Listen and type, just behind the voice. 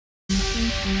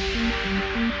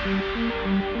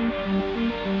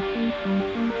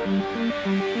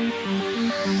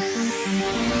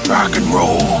Rock and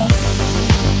roll.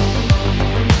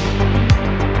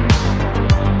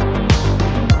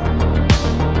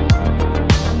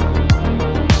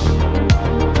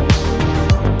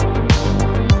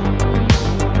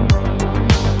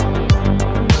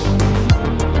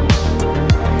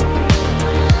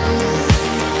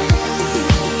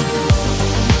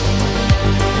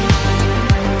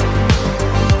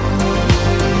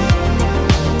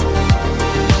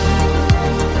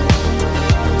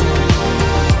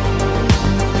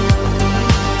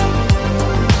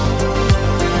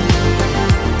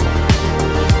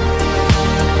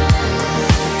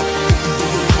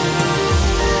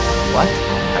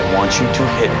 You to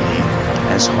hit me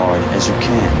as hard as you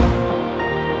can.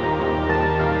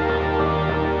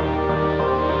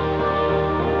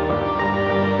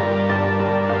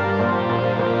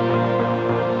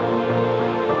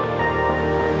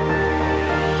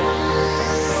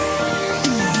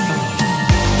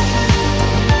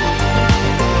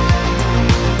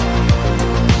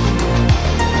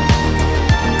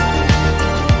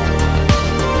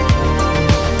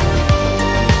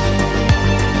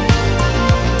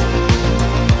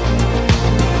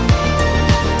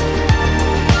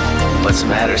 What's the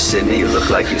matter, Sydney? You look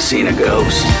like you've seen a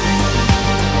ghost.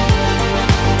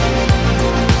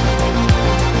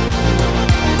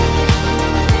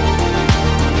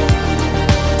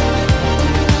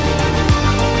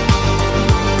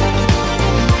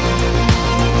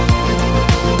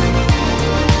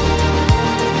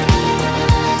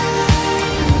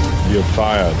 You're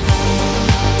fired.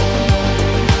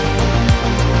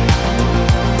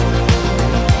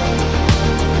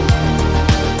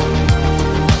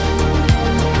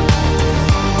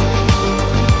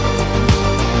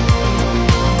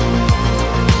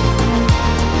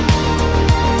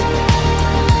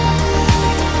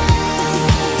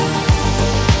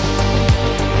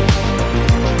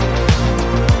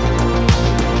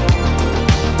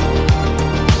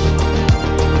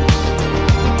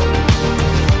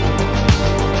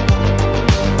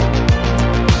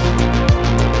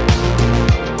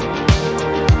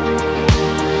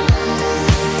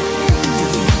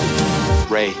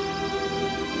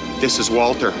 This is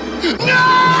Walter.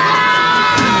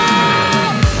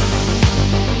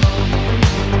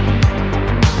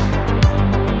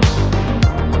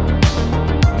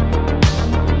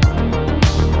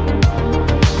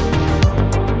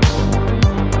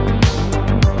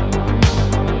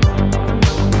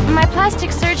 My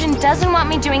plastic surgeon doesn't want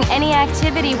me doing any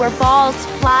activity where balls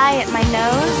fly at my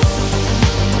nose.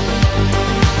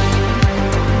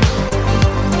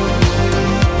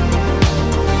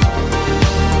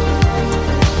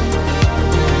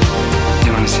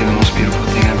 See the most beautiful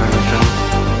thing I've ever filmed?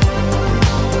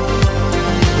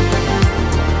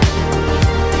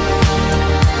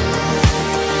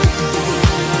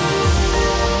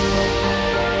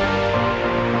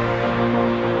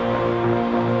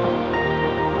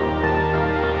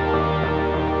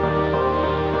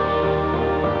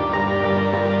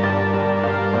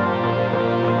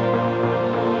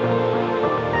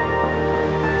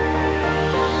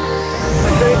 I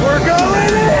think we're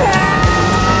going in!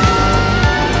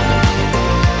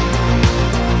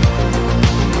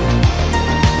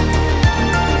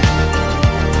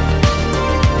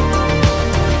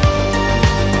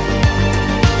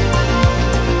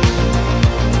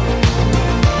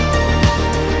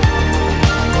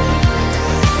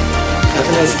 Have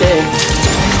a nice day.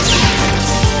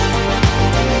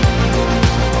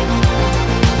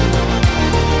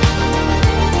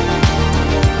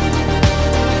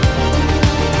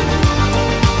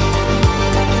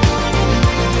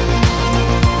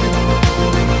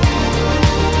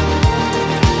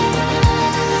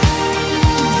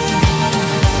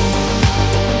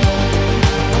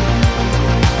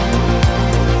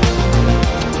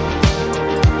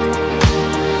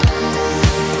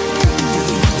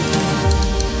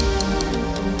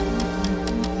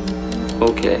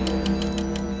 Okay.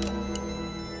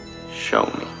 Show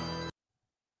me.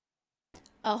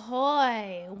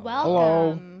 Ahoy! Welcome.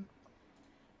 Hello.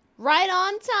 Right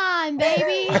on time,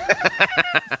 baby.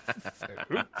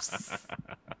 Oops.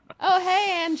 Oh,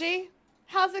 hey, Angie.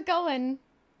 How's it going?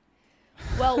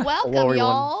 Well, welcome, Hello,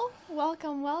 y'all.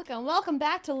 Welcome, welcome. Welcome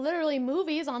back to Literally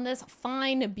Movies on this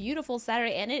fine, beautiful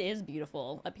Saturday. And it is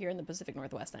beautiful up here in the Pacific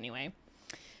Northwest anyway.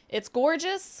 It's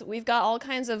gorgeous. We've got all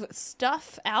kinds of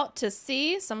stuff out to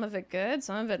see. Some of it good,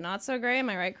 some of it not so great. Am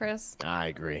I right, Chris? I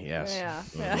agree, yes. Yeah.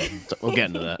 We'll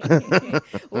get into that.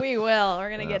 We will. We're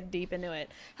going to get deep into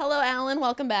it. Hello, Alan.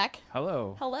 Welcome back.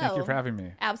 Hello. Hello. Thank you for having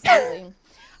me. Absolutely.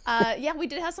 Yeah, we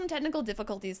did have some technical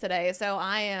difficulties today, so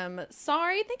I am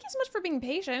sorry. Thank you so much for being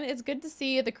patient. It's good to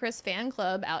see the Chris fan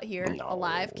club out here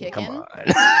alive, kicking. Come on.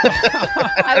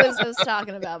 I was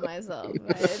talking about myself.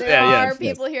 There are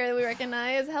people here that we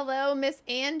recognize. Hello, Miss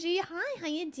Angie. Hi, how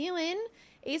you doing?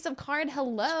 Ace of Card,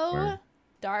 hello. Swear.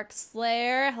 Dark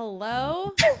Slayer,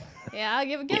 hello. Yeah,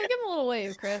 give him a little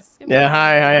wave, Chris.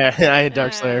 Hi,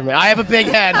 Dark Slayer. Man. I have a big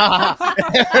head.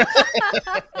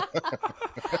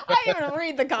 I didn't even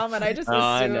read the comment. I just assumed.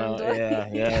 I know.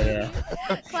 Yeah.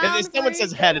 Clown If someone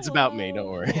says head, it's about me. Don't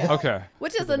worry. Yeah. Okay.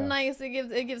 Which is a nice.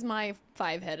 It gives my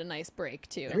 5 head a nice break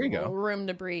too. There you go. A little room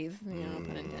to breathe. You know,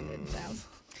 pun intended. So.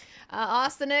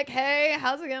 Austinic, hey,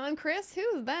 how's it going, Chris?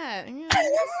 Who's that? Yeah,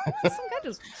 some guy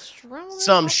just strolling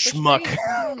Some off the schmuck. street.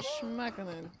 Some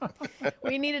schmuck.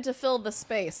 We needed to fill the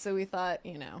space, so we thought,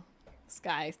 you know, this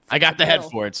guy. I got the head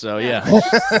for it, so yeah.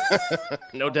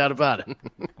 No doubt about it.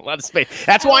 A lot of space.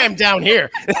 That's why I'm down here.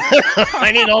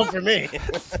 I need all for me.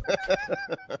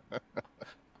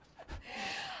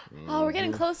 Oh, we're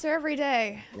getting closer every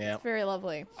day. Yeah. It's very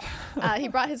lovely. He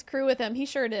brought his crew with him. He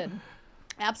sure did.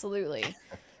 Absolutely.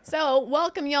 So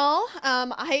welcome, y'all.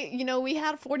 We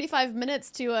had 45 minutes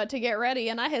to get ready,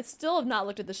 and I still have not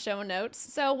looked at the show notes.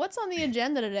 So what's on the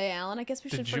agenda today, Alan? I guess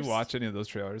we should. Did you watch any of those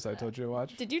trailers I told you to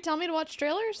watch? Did you tell me to watch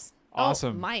trailers?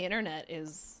 Awesome. Oh, my internet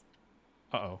is.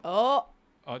 Oh,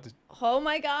 Oh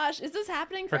my gosh! Is this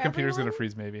happening for her computer's everyone? gonna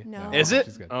freeze, maybe. No. Is it?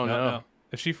 She's good. Oh, no.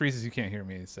 If she freezes, you can't hear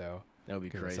me. So That would be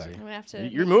give it a crazy. second. I'm gonna have to.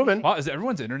 You're moving. Wow, is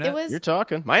everyone's internet? It was. You're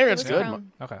talking. My internet's it was good.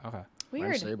 Chrome. Okay. Weird.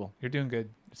 Mine's stable. You're doing good.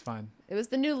 It's fine. It was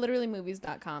the new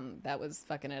literallymovies.com that was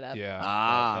fucking it up.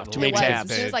 Yeah. Too It many was.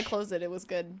 tabs. As soon as I closed it, it was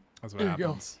good. That's what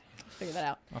happens. Figure that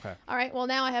out. Okay. All right. Well,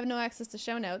 now I have no access to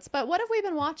show notes. But what have we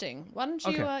been watching? Why don't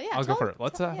you? Okay. Yeah, I'll go for it.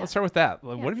 Let's start with that.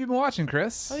 What have you been watching,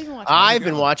 Chris? What have you been watching? I've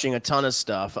been watching a ton of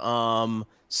stuff.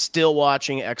 Still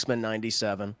watching X-Men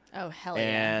 97. Oh hell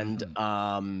yeah!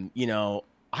 And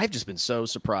I've just been so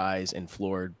surprised and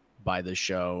floored by this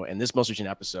show and this most recent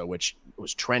episode, which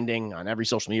was trending on every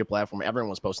social media platform. Everyone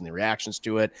was posting their reactions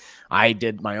to it. I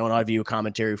did my own audio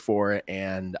commentary for it,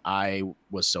 and I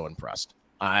was so impressed.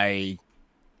 I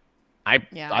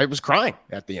was crying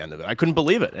at the end of it. I couldn't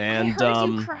believe it, and I heard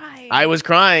you cry. I was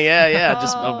crying. Yeah,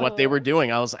 just of what they Oh. were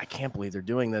doing. I can't believe they're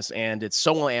doing this, and it's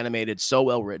so well animated, so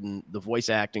well written. The voice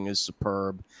acting is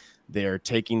superb. They're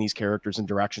taking these characters in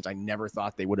directions I never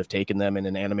thought they would have taken them in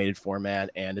an animated format,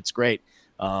 and it's great.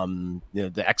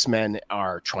 The X-Men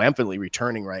are triumphantly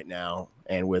returning right now,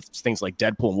 and with things like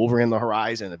Deadpool and Wolverine on the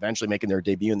horizon, eventually making their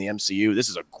debut in the MCU, this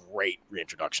is a great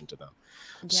reintroduction to them.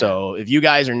 Yeah. So if you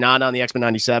guys are not on the X-Men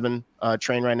 97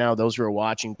 train right now, those who are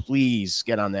watching, please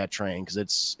get on that train because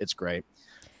it's great.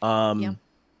 I'm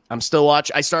still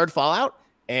watching. I started Fallout.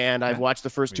 And I've watched the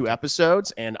first 2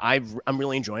 episodes, and I'm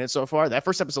really enjoying it so far. That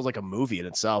first episode's like a movie in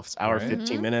itself. It's hour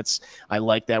 15 minutes. I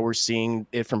like that we're seeing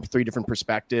it from 3 different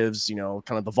perspectives. You know,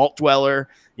 kind of the vault dweller,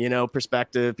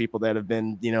 perspective. People that have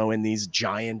been, in these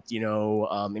giant,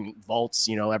 vaults,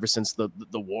 ever since the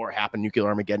war happened, nuclear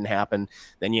Armageddon happened.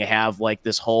 Then you have like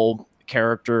this whole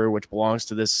character which belongs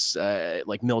to this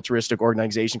like militaristic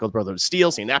organization called Brotherhood of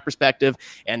Steel. Seeing that perspective,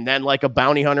 and then like a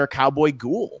bounty hunter cowboy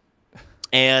ghoul.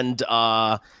 And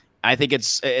I think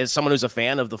it's, as someone who's a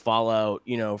fan of the Fallout,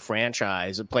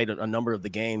 franchise, I've played a number of the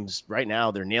games. Right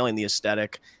now, they're nailing the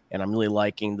aesthetic, and I'm really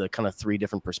liking the kind of 3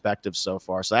 different perspectives so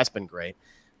far. So that's been great.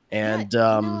 And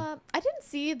I didn't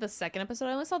see the second episode.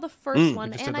 I only saw the first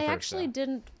one, just and did the I first, actually yeah.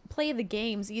 didn't play the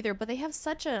games either. But they have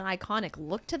such an iconic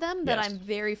look to them that I'm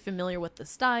very familiar with the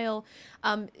style.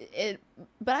 But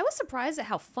I was surprised at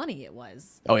how funny it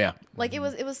was. oh yeah, Like it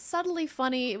was subtly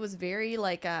funny. It was very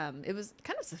like it was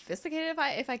kind of sophisticated,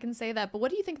 if I can say that. But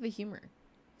what do you think of the humor?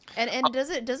 And does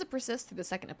it persist through the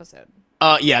second episode?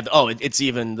 yeah. It's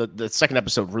even the second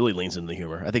episode really leans into the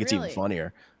humor. I think it's even Really?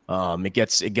 funnier. It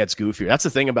gets goofier. That's the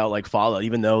thing about like Fallout,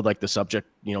 even though like the subject,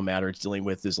 matter it's dealing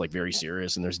with is like very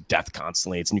serious and there's death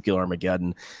constantly. It's nuclear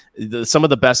Armageddon. Some of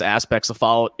the best aspects of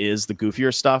Fallout is the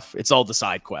goofier stuff. It's all the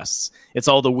side quests. It's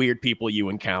all the weird people you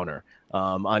encounter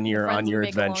on your friends you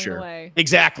make along the adventure. way.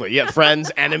 Exactly. Yeah.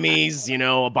 Friends, enemies,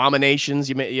 abominations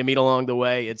you meet along the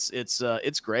way.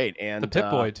 It's great. And The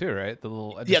Pip-Boy too, right? The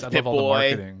little I yeah, love the all the Pip-Boy.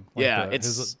 marketing. Like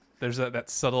Yeah, there's that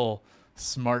subtle,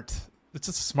 smart. It's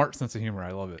just a smart sense of humor.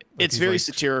 I love it. Like It's he's, very like,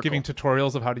 satirical. giving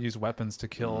tutorials of how to use weapons to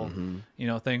kill,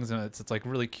 things, and it's like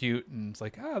really cute. And it's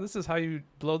like, this is how you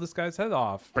blow this guy's head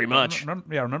off. Pretty much.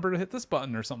 Remember to hit this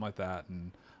button or something like that.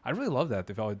 And I really love that.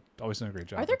 They've always done a great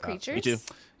job. Are there with that. creatures? Me too.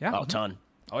 Yeah. Oh, ton.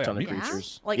 Oh, yeah, ton of mutants.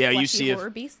 creatures. Like yeah, you fleshy see horror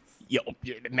beasts.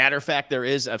 Matter of fact, there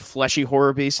is a fleshy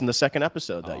horror beast in the second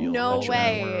episode that you'll No mention.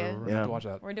 way. We're gonna have to watch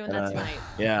that. We're doing that tonight.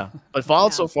 Yeah, but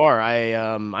Fallout Yeah. so far,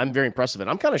 I'm very impressed with it.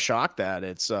 I'm kind of shocked that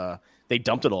it's they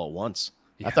dumped it all at once.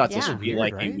 I thought this Yeah. would be Weird,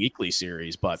 like right? a weekly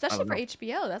series, but I Especially don't for know.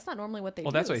 HBO. That's not normally what they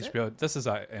Well, do. that's what is it? HBO. This is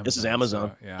Amazon. This is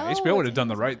Amazon. So, yeah, Oh, HBO would it's have done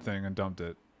the Amazon. right thing and dumped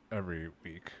it every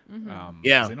week.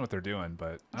 Yeah. 'cause they know what they're doing,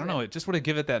 but I don't know. It just would have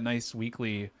give it that nice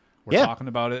weekly. We're Yeah. talking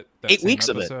about it. That 8 same weeks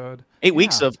of it. episode. 8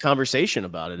 weeks Yeah. of conversation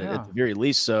about it Yeah. at the very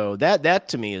least. So that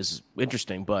to me is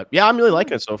interesting. But yeah, I'm really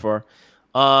liking it so far.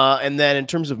 And then in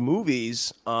terms of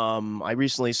movies, I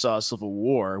recently saw Civil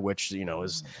War, which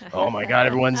is oh my god,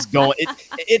 everyone's going.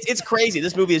 It's crazy.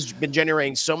 This movie has been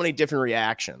generating so many different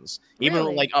reactions. Even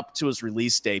Really? like up to its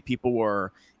release date, people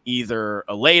were either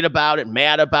elate about it,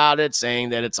 mad about it, saying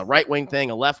that it's a right wing thing,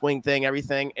 a left wing thing,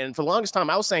 everything. And for the longest time,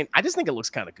 I was saying I just think it looks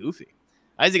kind of goofy.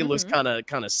 I think it looks kind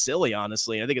of silly,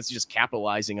 honestly. I think it's just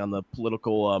capitalizing on the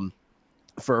political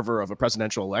fervor of a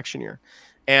presidential election year.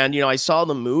 And I saw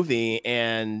the movie,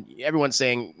 and everyone's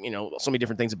saying so many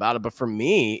different things about it. But for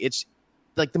me, it's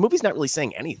like the movie's not really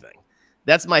saying anything.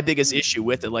 That's my biggest issue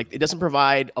with it. Like, it doesn't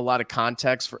provide a lot of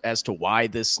context as to why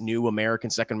this new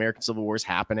second American Civil War is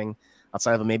happening.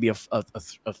 Outside of maybe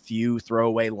a few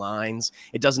throwaway lines,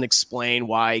 it doesn't explain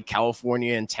why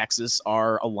California and Texas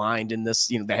are aligned in this.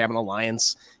 They have an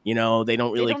alliance. They don't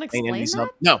really don't explain any of these explain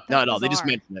stuff. No, that? not at all. That's They just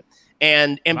bizarre. mention it,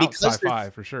 and About because sci-fi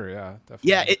for sure. Yeah, definitely.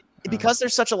 yeah, because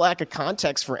there's such a lack of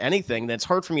context for anything, that's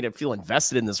hard for me to feel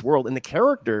invested in this world. And the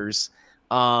characters,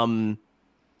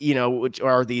 which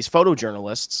are these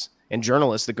photojournalists and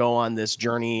journalists that go on this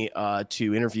journey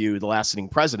to interview the last sitting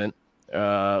president,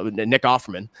 Nick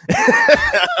Offerman,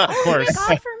 of course. Nick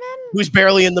Offerman? who's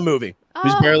barely in the movie.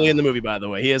 Who's Oh. barely in the movie, by the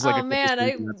way. He has like Oh a man,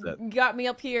 that's it. got me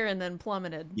up here and then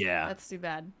plummeted. Yeah. That's too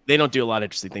bad. They don't do a lot of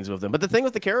interesting things with them. But the thing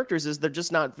with the characters is they're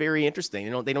just not very interesting.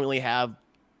 They don't really have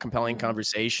compelling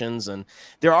conversations, and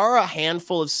there are a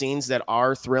handful of scenes that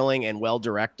are thrilling and well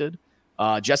directed.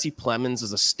 Jesse Plemons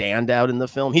is a standout in the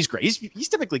film. He's great. He's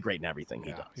typically great in everything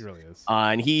he does. He really is.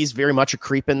 And he's very much a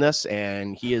creep in this,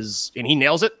 and he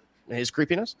nails it. His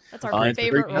creepiness. That's our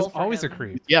favorite That's role for always him. a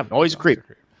creep. Yeah, always a creep.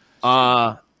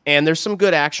 And there's some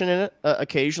good action in it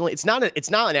occasionally. It's not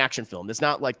an action film. It's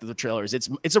not like the trailers.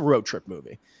 It's a road trip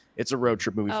movie. It's a road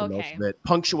trip movie for most of it,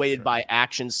 punctuated by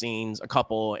action scenes, a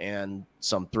couple, and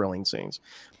some thrilling scenes.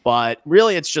 But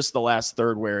really, it's just the last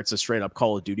third where it's a straight up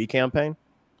Call of Duty campaign,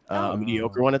 a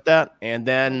mediocre one at that. And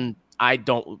then I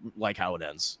don't like how it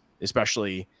ends,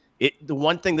 especially. The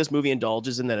one thing this movie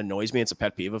indulges in that annoys me, it's a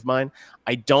pet peeve of mine.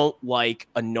 I don't like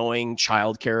annoying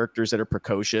child characters that are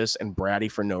precocious and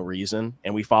bratty for no reason.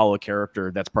 And we follow a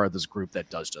character that's part of this group that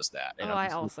does just that. And I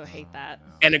also hate that.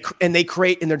 and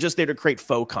they're just there to create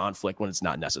faux conflict when it's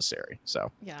not necessary.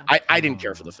 So Yeah. I didn't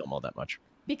care for the film all that much.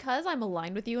 Because I'm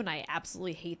aligned with you and I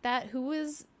absolutely hate that.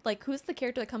 Who's the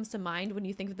character that comes to mind when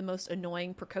you think of the most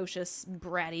annoying, precocious,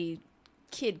 bratty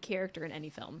kid character in any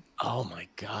film? Oh my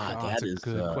God, That's a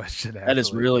good question.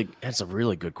 That's a actually.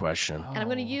 really good question. And I'm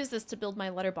going to use this to build my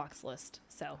letterbox list.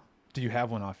 So. Do you have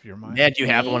one off your mind? Yeah, do you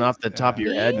have one off the top of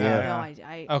your head? Me? Yeah. No,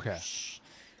 I Okay.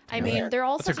 I mean, they're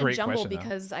all That's a such a great jumble question, though.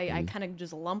 because I kind of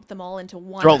just lump them all into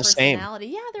one They're all the same. personality.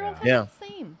 Yeah, they're all kind Yeah. of the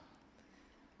same.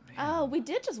 Oh, we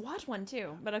did just watch one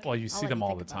too, but okay. Well, you I'll see let them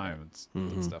all think the about it.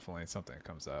 time. It's definitely something that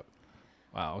comes up.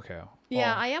 Wow. Okay.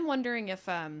 Yeah, Well, I am wondering if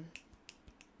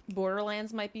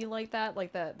Borderlands might be like that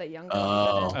young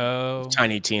girl. Oh.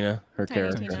 Tiny Tina, her Tiny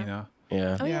character. Tina. Tina.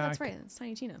 Yeah. Oh yeah, Yeah, that's right. It's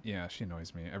Tiny Tina. Yeah, she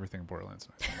annoys me. Everything Borderlands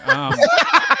annoys me.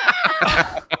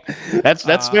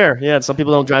 That's fair. Yeah, some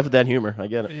people don't drive with that humor. I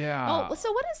get it. Yeah. Oh,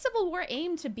 so what does Civil War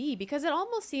aim to be? Because it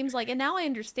almost seems like, and now I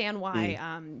understand why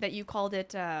that you called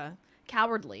it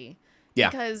cowardly. Yeah.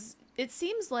 Because it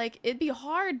seems like it'd be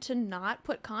hard to not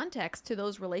put context to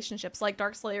those relationships. Like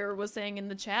Darkslayer was saying in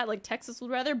the chat, like Texas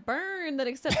would rather burn than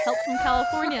accept help from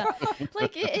California.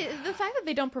 Like the fact that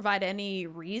they don't provide any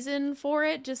reason for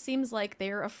it just seems like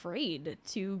they're afraid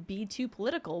to be too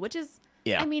political, which is.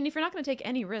 Yeah. I mean, if you're not going to take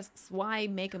any risks, why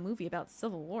make a movie about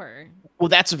Civil War? Well,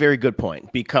 that's a very good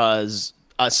point because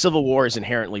Civil War is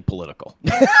inherently political.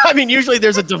 I mean, usually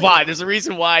there's a divide. There's a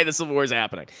reason why the Civil War is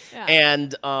happening. Yeah.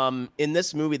 And in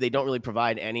this movie, they don't really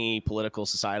provide any political,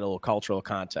 societal, cultural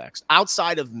context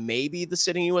outside of maybe the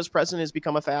sitting U.S. president has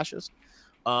become a fascist.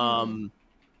 But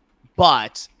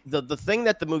the thing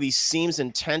that the movie seems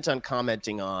intent on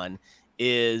commenting on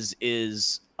is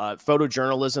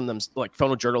photojournalism, like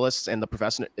photojournalists and the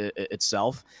profession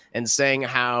itself, and saying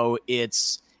how it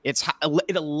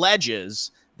alleges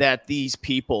that these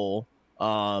people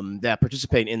that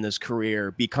participate in this career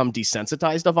become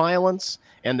desensitized to violence,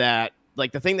 and that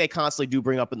like the thing they constantly do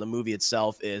bring up in the movie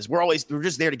itself is we're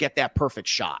just there to get that perfect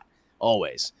shot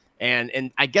always.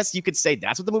 And I guess you could say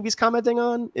that's what the movie's commenting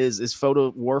on is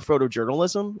war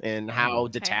photojournalism and how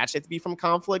detached they have to be from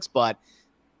conflicts. But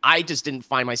I just didn't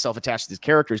find myself attached to these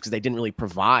characters because they didn't really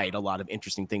provide a lot of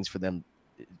interesting things for them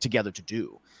together to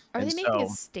do. Are they making a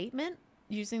statement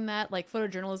using that, like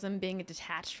photojournalism being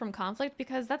detached from conflict?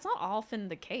 Because that's not often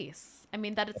the case. I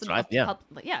mean, that it's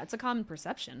it's a common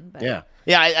perception. But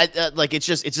I like it's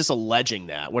just alleging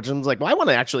that, which I'm like, well, I want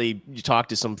to actually talk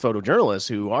to some photojournalists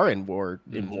who are in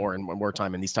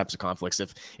wartime and these types of conflicts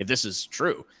if this is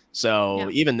true. So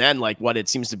even then, like what it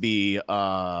seems to be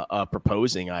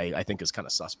proposing, I think is kind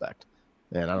of suspect.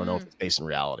 And I don't know if it's based in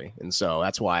reality. And so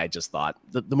that's why I just thought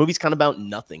the movie's kind of about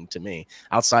nothing to me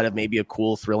outside of maybe a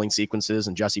cool thrilling sequences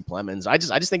and Jesse Plemons. I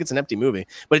just think it's an empty movie,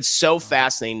 but it's so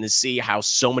fascinating to see how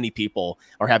so many people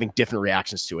are having different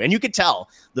reactions to it. And you could tell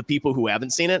the people who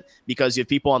haven't seen it because you have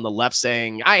people on the left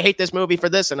saying, I hate this movie for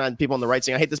this. And then people on the right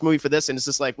saying, I hate this movie for this. And it's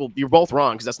just like, well, you're both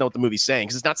wrong because that's not what the movie's saying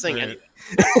because it's not saying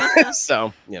anything.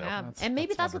 So, you know. Yeah. And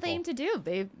maybe that's what they aim to do.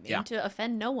 They aim to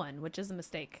offend no one, which is a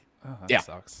mistake. Oh, that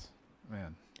sucks.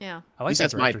 Man. Yeah. I like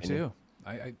that director too.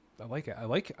 I like it.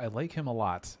 I like him a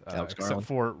lot. Except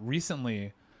for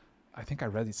recently, I think I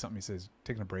read something. He says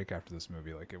taking a break after this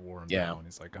movie, like it wore him down.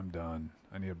 He's like, I'm done.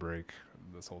 I need a break.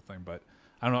 This whole thing, but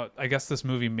I don't know. I guess this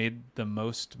movie made the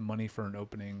most money for an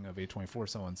opening of A24.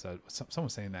 Someone said. Someone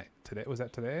was saying that today. Was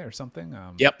that today or something?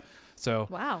 Yep. So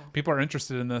wow, people are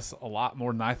interested in this a lot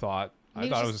more than I thought. I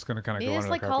thought it was just going to kind of go under the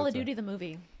like carpet. Call of Duty the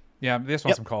movie. Yeah, they just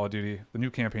want some Call of Duty. The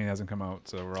new campaign hasn't come out,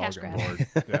 so we're all getting bored.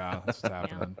 Yeah, that's what's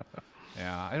happening.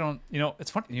 Yeah, I don't. You know, it's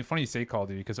funny. Funny you say Call of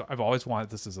Duty because I've always wanted.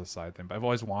 This is a side thing, but I've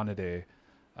always wanted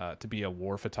to be a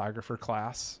war photographer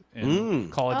class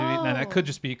in Call of Duty. And that could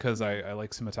just be because I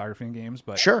like cinematography in games,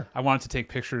 but I wanted to take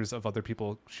pictures of other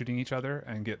people shooting each other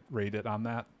and get rated on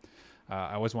that.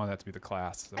 I always wanted that to be the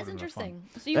class. That's interesting.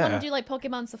 So you want to do like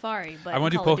Pokemon Safari, but I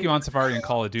want to do Pokemon Safari and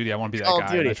Call of Duty. I want to be that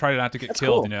guy. And I try not to get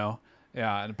killed, you know.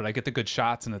 Yeah, but I get the good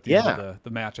shots, and at the end of the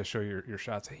match, I show your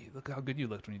shots. Hey, look how good you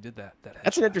looked when you did that.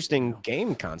 That's an interesting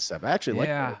game concept. I actually like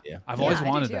that idea. I've always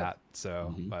wanted that.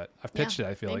 So, but I've pitched it.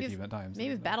 I feel like even times.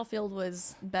 Maybe if Battlefield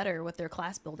was better with their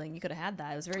class building, you could have had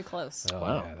that. It was very close. Oh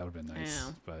wow, yeah, that would have been nice.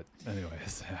 Yeah. But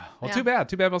anyways, well, too bad.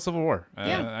 Too bad about Civil War.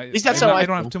 At least that's how I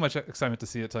don't have too much excitement to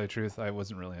see it. To tell you the truth, I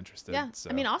wasn't really interested. Yeah, so.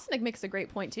 I mean, Austin makes a great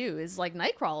point too. Is like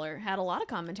Nightcrawler had a lot of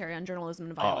commentary on journalism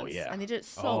and violence. And they did it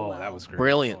so well. That was great.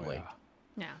 Brilliantly.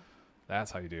 Yeah. That's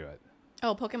how you do it.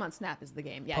 Oh, Pokemon Snap is the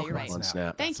game. Yeah, you're right.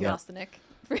 Snap. Thank you, Austin,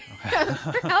 for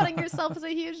outing yourself as a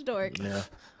huge dork. Yeah.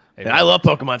 Hey, I love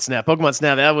Pokemon Snap. Pokemon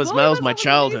Snap, that was my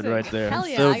childhood right there. Hell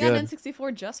yeah, so I got an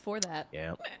N64 just for that.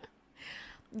 Yeah.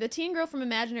 The teen girl from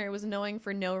Imaginary was annoying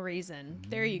for no reason.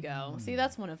 There you go. See,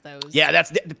 that's one of those. Yeah, that's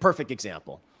the perfect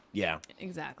example. Yeah.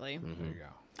 Exactly. There you go.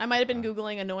 I might have been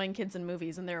Googling annoying kids in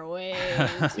movies, and there are way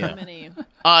too many.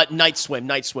 Night Swim,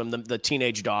 the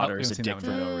teenage daughter is a dick for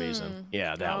no reason.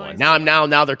 Yeah, that one.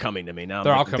 Now they're coming to me. Now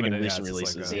they're all coming to recent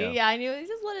releases. See, I knew.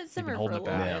 Just let it simmer for a little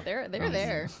bit. They're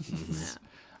there.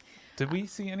 Did we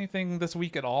see anything this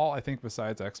week at all? I think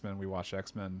besides X-Men, we watched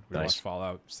X-Men. We watched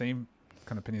Fallout. Same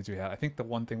kind of opinions we had. I think the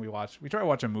one thing we try to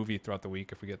watch a movie throughout the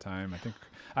week if we get time. I think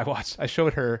I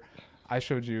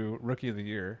showed you Rookie of the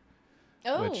Year.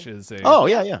 Which is a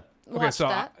yeah. Okay, so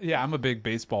I'm a big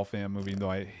baseball fan. Even though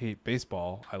I hate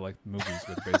baseball, I like movies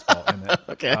with baseball in it.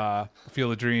 Okay.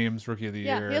 Field of Dreams, Rookie of the Year.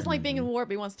 Yeah, he doesn't like being in war,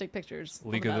 but he wants to take pictures.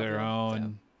 League of Their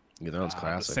Own. League of Their Own's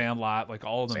classic. Sandlot, like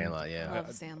all of them. Sandlot, yeah.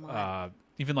 Love Sandlot.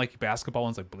 Even like basketball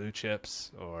ones like Blue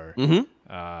Chips or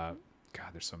God,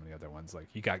 there's so many other ones. Like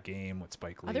You Got Game with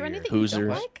Spike Lee. Are there anything you don't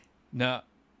like?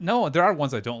 No, there are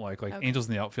ones I don't like. Like Angels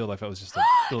in the Outfield, I felt was just a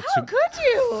little too. How could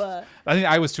you? I think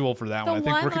I was too old for that one. I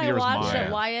think Rookie of the Year was mine. The one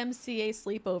I watched at YMCA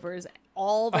sleepovers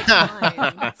all the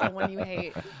time. That's the one you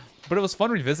hate. But it was fun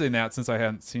revisiting that since I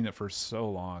hadn't seen it for so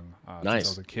long. Since I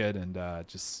was a kid, and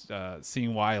just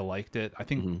seeing why I liked it. I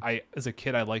think as a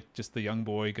kid, I liked just the young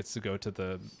boy gets to go to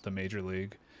the major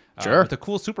league. With a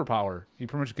cool superpower. He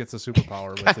pretty much gets a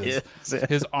superpower with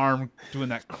his arm doing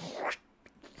that.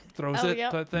 Throws it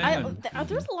type thing.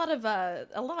 There's a lot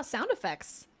of sound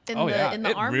effects in the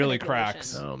it arm. It really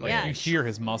cracks. Oh, like you hear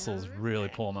his muscles really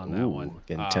pulling on that one.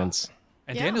 Intense.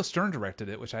 And Daniel Stern directed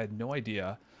it, which I had no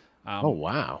idea. Oh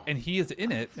wow! And he is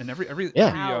in it, and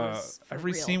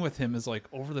every scene with him is like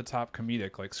over the top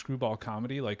comedic, like screwball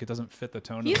comedy. Like it doesn't fit the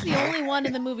tone. He's the only one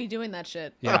in the movie doing that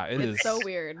shit. Yeah, it's so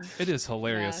weird. It is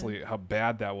hilariously how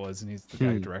bad that was, and he's the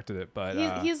guy who directed it.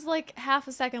 But he's like half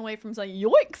a second away from saying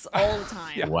 "yoicks" all the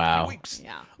time. Yeah. Wow. Yoicks.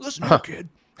 Yeah. Listen, kid.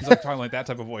 He's like talking like that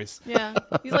type of voice. Yeah,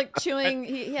 he's like chewing.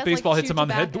 He has Baseball like hits him on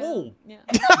the head. tobacco. Whoa! Yeah,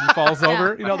 He falls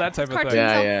over. You know, that type of cartoons thing.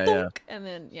 Yeah, all yeah. thunk, and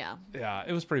then Yeah,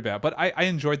 it was pretty bad, but I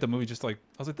enjoyed the movie. Just like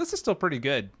I was like, this is still pretty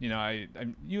good. You know,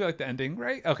 you like the ending,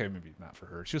 right? Okay, maybe not for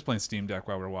her. She was playing Steam Deck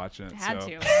while we were watching it. Had so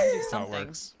to do that's how it something.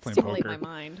 works. Playing Stimulate poker. my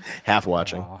mind. Half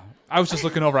watching. I was just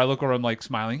looking over. I look over. I'm like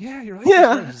smiling. Yeah, you're right.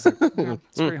 Yeah. She's like, yeah,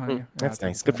 it's great, honey. That's Yeah,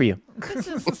 nice. Good for you. This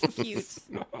is cute.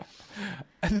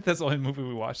 I think that's the only movie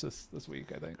we watched this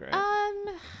week. I think, right?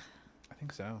 I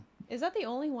think so. Is that the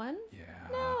only one? Yeah.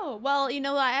 No. Well, you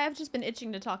know, I've just been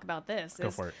itching to talk about this.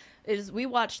 Go for it. Is we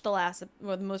watched the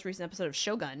most recent episode of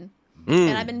Shogun.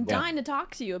 And I've been dying to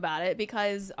talk to you about it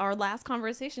because our last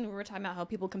conversation, we were talking about how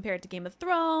people compare it to Game of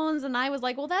Thrones. And I was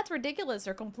like, well, that's ridiculous.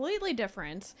 They're completely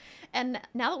different. And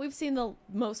now that we've seen the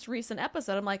most recent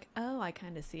episode, I'm like, oh, I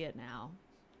kind of see it now.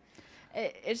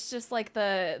 It's just like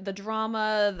the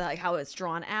drama, like how it's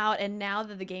drawn out. And now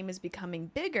that the game is becoming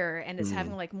bigger and is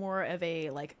having like more of a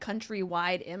like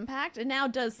countrywide impact, it now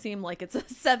does seem like it's a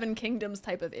Seven Kingdoms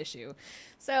type of issue.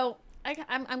 So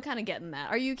I'm kind of getting that.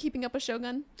 Are you keeping up with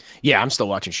Shogun? Yeah, I'm still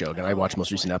watching Shogun. I watched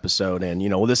most recent episode, and you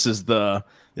know, this is the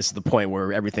point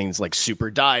where everything's like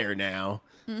super dire now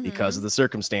because of the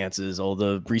circumstances, all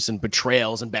the recent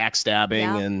betrayals and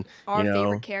backstabbing, and our you know,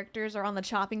 favorite characters are on the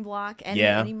chopping block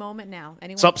any moment now.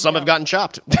 Some have gotten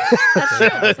chopped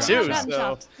That's true. Some have too. gotten So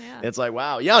chopped. Yeah. it's like,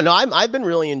 wow, yeah, no, I've been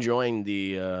really enjoying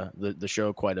the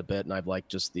show quite a bit, and I've liked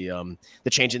just the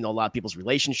change in a lot of people's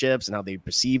relationships and how they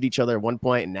perceived each other at one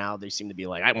point, and now they seem to be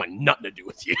like, I want nothing to do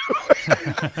with you,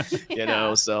 you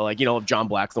know. So like, you know, John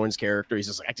Blackthorne's character, he's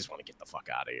just like, I just want to get the fuck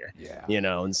out of here, you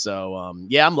know. And so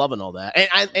yeah, I'm loving all that,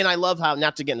 and I love how,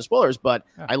 not to get into spoilers, but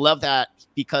I love that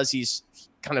because he's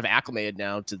kind of acclimated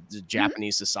now to the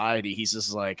Japanese society. He's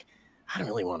just like, I don't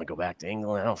really want to go back to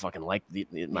England. I don't fucking like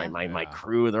my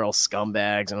crew. They're all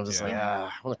scumbags. And I'm just like, I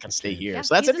want to kind of stay here. Yeah,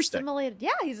 so that's he's interesting.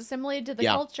 He's assimilated to the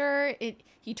culture.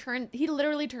 He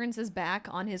literally turns his back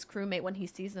on his crewmate when he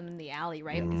sees them in the alley,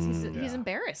 right? Because he's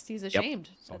embarrassed. He's ashamed.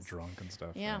 He's all drunk and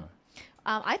stuff. Yeah.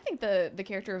 I think the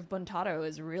character of Buntaro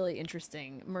is really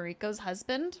interesting. Mariko's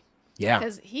husband. Yeah.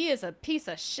 Because he is a piece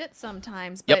of shit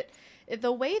sometimes, but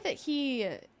the way that he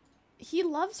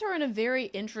loves her in a very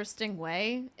interesting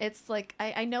way. It's like,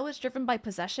 I know it's driven by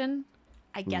possession.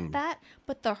 I get that,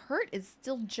 but the hurt is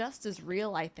still just as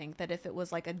real, I think, that if it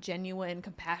was like a genuine,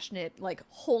 compassionate, like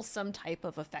wholesome type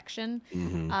of affection.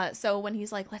 So when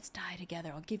he's like, let's die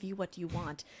together, I'll give you what you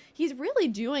want, he's really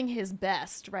doing his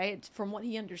best, right? From what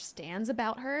he understands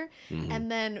about her.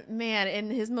 And then, man, in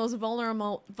his most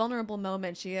vulnerable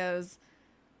moment, she goes,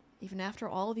 even after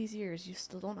all these years, you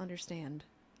still don't understand.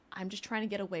 I'm just trying to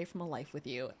get away from a life with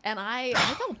you. And I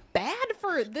felt bad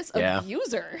for this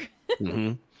abuser.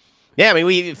 Yeah, I mean,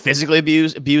 we physically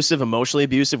abusive, emotionally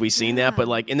abusive. We've seen that, but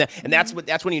like, and that's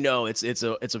when you know it's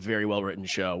a very well written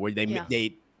show where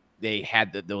they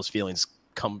had those feelings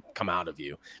come out of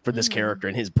you for this character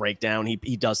and his breakdown.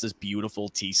 He does this beautiful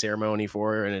tea ceremony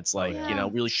for her, and it's like you know,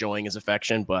 really showing his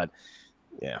affection. But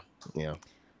yeah,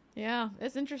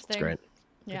 It's interesting. It's great.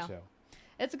 Yeah,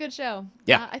 it's a good show.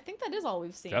 Yeah, I think that is all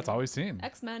we've seen. That's all we've seen.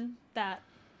 X-Men.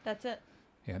 That's it.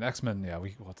 Yeah, and X-Men,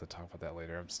 we'll have to talk about that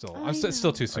later. I'm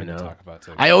still too soon to talk about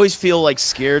it. I always feel like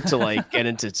scared to like get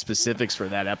into specifics for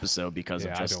that episode because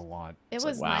of just, I don't want. It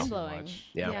was mind blowing.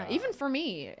 Yeah, even for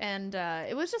me, and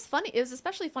it was just funny. It was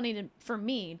especially funny for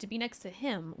me to be next to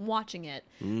him watching it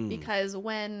because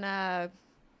when the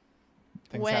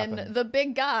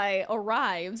big guy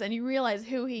arrives and you realize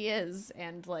who he is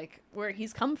and like where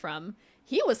he's come from,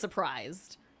 he was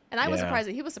surprised, and I was surprised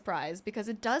that he was surprised because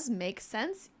it does make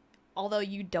sense. Although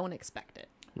you don't expect it.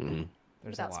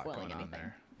 There's a lot going on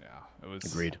there. Yeah, it was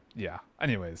agreed. Yeah.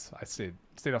 Anyways, I stayed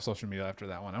off social media after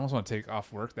that one. I almost want to take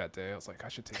off work that day. I was like, I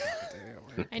should take off a day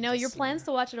at work. I know your plans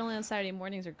to watch it only on Saturday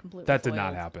mornings are completely. That foiled. did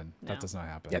not happen. No. That does not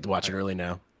happen. You have to watch it early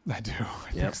now. I do.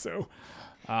 I think so.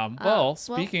 Well,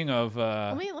 speaking of,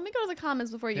 let me go to the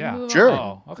comments before you move Sure. on.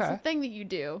 Oh, okay. It's the thing that you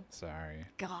do. Sorry.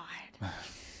 God.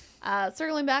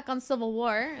 Circling back on Civil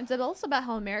War, it's also about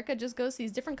how America just goes to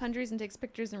these different countries and takes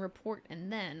pictures and report,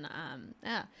 and then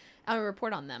I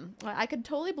report on them. I could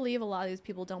totally believe a lot of these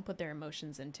people don't put their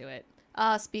emotions into it.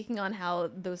 Speaking on how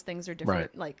those things are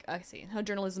different, like I see how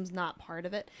journalism's not part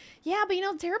of it. Yeah, but you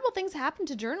know, terrible things happen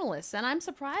to journalists, and I'm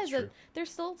surprised that there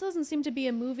still doesn't seem to be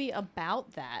a movie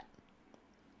about that.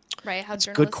 Right, how That's a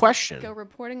journalists good question. go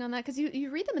reporting on that, because you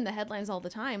read them in the headlines all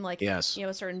the time, like you know,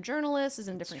 a certain journalist is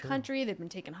in a different country, they've been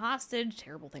taken hostage,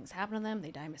 terrible things happen to them, they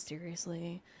die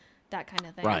mysteriously, that kind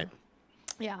of thing. Right.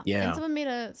 Yeah. And someone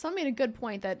made a good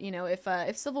point that, you know, if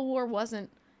Civil War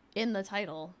wasn't in the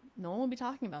title, no one will be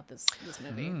talking about this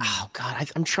movie. Oh God,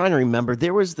 I'm trying to remember.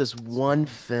 There was this one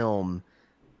film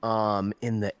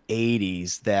in the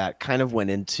 80s that kind of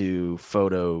went into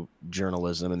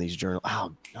photojournalism and these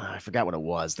I forgot what it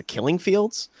was. The Killing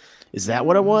Fields. Is that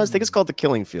what it was? I think it's called The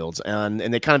Killing Fields. And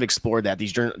they kind of explored that.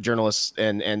 These journalists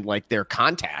and like their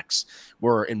contacts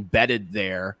were embedded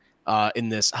there in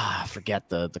this. I forget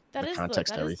the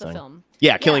context and everything. Is the film.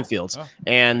 Yeah, Killing Fields. Oh,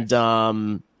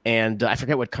 And I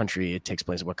forget what country it takes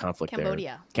place, what conflict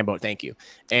Cambodia. Cambodia, thank you.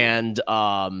 And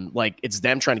like it's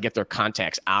them trying to get their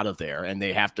contacts out of there, and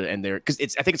they have to, and they're because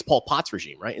I think it's Pol Pot's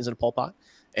regime, right? Isn't it Pol Pot?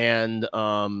 And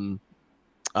in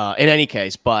any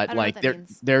case, but like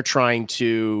they're trying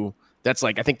to. That's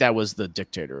like I think that was the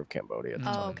dictator of Cambodia at the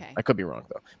time. Okay. I could be wrong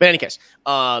though. But in any case,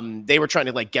 they were trying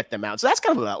to like get them out. So that's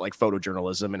kind of about like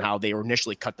photojournalism and how they were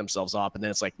initially cut themselves off, and then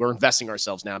it's like we're investing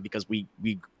ourselves now because we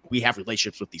have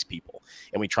relationships with these people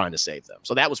and we're trying to save them.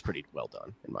 So that was pretty well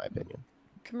done, in my opinion.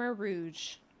 Khmer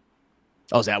Rouge.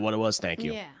 Oh, is that what it was? Thank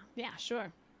you. Yeah,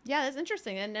 sure. Yeah, that's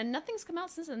interesting. And nothing's come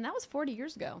out since then. That was 40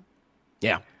 years ago.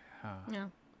 Yeah. Yeah.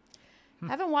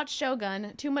 Haven't watched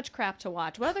Shogun. Too much crap to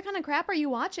watch. What other kind of crap are you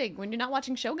watching when you're not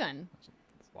watching Shogun? It's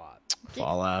a lot.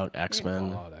 Fallout,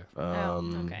 X-Men.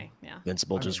 Okay, yeah.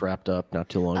 Invincible just wrapped up not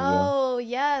too long ago. Oh,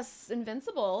 yes.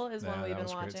 Invincible is one we've been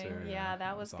was great watching. too, Yeah,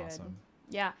 that was good. awesome.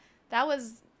 Yeah, that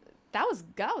was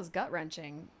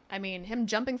gut-wrenching. I mean, him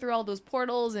jumping through all those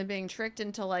portals and being tricked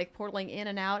into like portaling in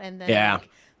and out and then like,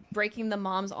 breaking the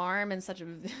mom's arm and such a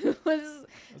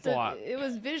it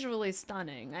was visually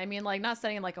stunning. I mean, like not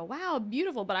stunning in like a wow,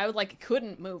 beautiful, but I was like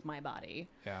couldn't move my body.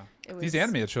 Yeah. These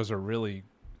animated shows are really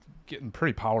getting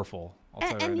pretty powerful.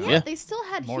 And yet they still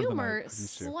had humor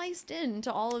sliced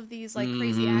into all of these like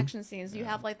crazy action scenes. You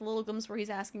have like the little glimpse where he's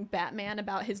asking Batman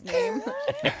about his name.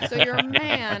 So you're a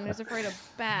man who's afraid of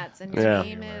bats and your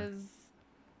name is,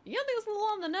 you don't think it's a little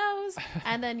on the nose,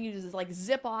 and then you just like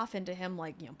zip off into him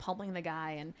like, you know, pummeling the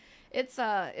guy, and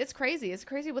it's crazy. It's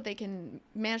crazy what they can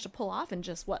manage to pull off in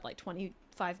just what, like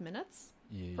 25 minutes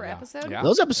per episode.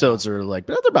 Those episodes are like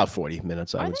they're about 40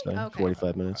 minutes, I would say. Okay.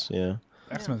 45 minutes, yeah.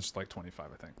 X-Men's just like 25,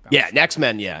 I think.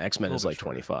 X-Men is like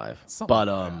 25. But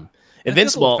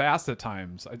Invincible a little fast at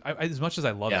times. I as much as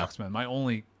I love X-Men, my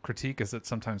only critique is that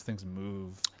sometimes things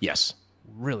move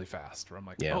really fast. Where I'm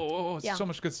like, it's so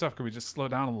much good stuff. Could we just slow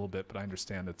down a little bit? But I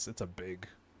understand it's a big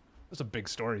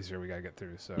stories here we gotta get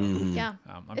through. So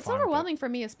it's overwhelming for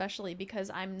me, especially because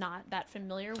I'm not that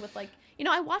familiar with like, you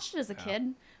know, I watched it as a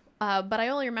kid, but I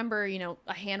only remember, you know,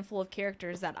 a handful of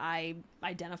characters that I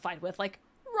identified with, like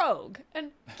Rogue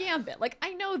and Gambit. Like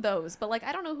I know those, but like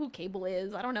I don't know who Cable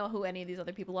is. I don't know who any of these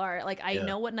other people are. Like I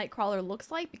know what Nightcrawler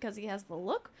looks like because he has the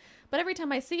look, but every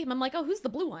time I see him I'm like, oh, who's the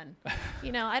blue one?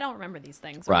 You know, I don't remember these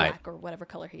things, or black or whatever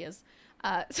color he is.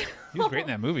 He was great in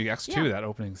that movie X2. That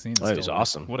opening scene is was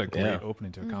awesome. What a great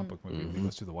opening to a comic book movie when he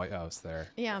goes through the White House there.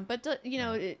 Yeah, but you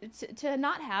know, to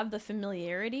not have the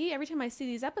familiarity, every time I see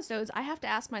these episodes I have to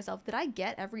ask myself, did I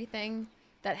get everything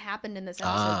that happened in this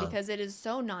episode? Because it is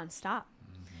so nonstop.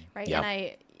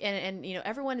 Right. And you know,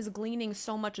 everyone is gleaning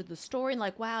so much of the story and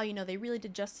like, wow, you know, they really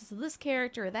did justice to this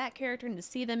character or that character, and to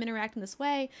see them interact in this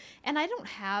way. And I don't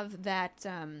have that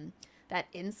that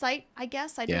insight, I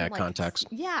guess. I don't context.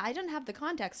 I don't have the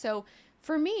context. So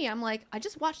for me, I'm like, I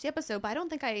just watched the episode, but I don't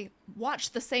think I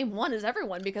watched the same one as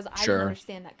everyone because I don't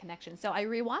understand that connection. So I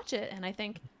rewatch it and I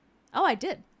think, oh, I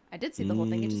did see the whole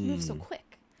thing. It just moved so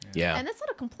quick. Yeah. And that's not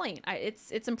a complaint.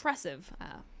 It's impressive.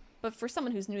 But for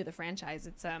someone who's new to the franchise,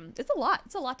 it's a lot.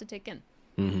 It's a lot to take in.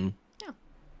 Mm-hmm. Yeah.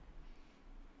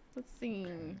 Let's see.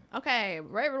 Okay.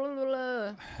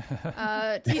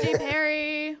 TJ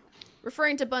Perry,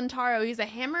 referring to Buntaro, he's a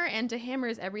hammer, and to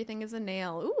hammers everything is a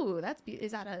nail. Ooh,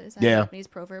 is that a Japanese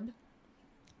proverb?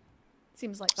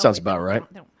 Seems like sounds about right.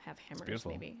 They don't have hammers.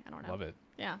 Maybe I don't know. Love it.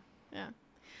 Yeah.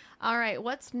 All right.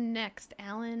 What's next,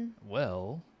 Alan?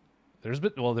 Well, there's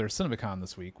CinemaCon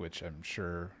this week, which I'm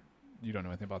sure you don't know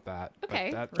anything about that. Okay.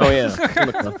 That's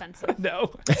offensive.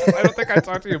 No, I don't think I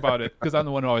talked to you about it because I'm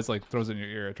the one who always like throws it in your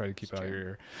ear. I try to keep it out of your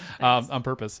ear on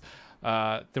purpose.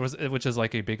 Which is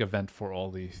like a big event for all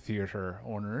the theater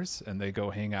owners, and they go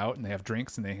hang out and they have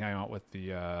drinks and they hang out with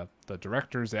the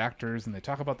directors, the actors, and they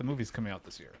talk about the movies coming out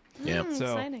this year. Yeah. So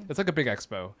exciting. it's like a big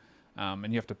expo,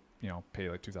 and you have to pay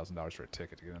like $2,000 for a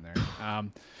ticket to get in there.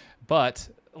 But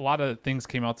a lot of things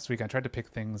came out this week. I tried to pick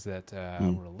things that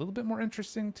were a little bit more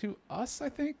interesting to us, I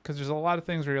think, because there's a lot of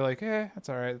things where you're like, that's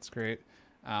all right, that's great.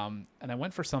 And I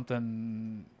went for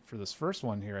something for this first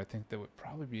one here, I think that would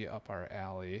probably be up our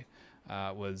alley.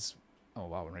 Went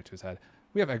right to his head.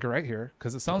 We have Edgar Wright here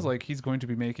because it sounds like he's going to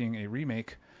be making a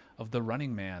remake of The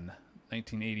Running Man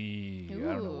 1980. I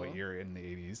don't know what year in the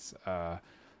 80s.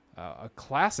 A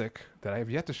classic that I have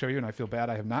yet to show you, and I feel bad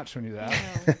I have not shown you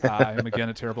that. I Am Again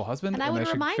a Terrible Husband. And I would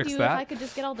remind you that. if I could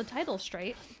just get all the titles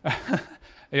straight.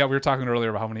 Yeah, we were talking earlier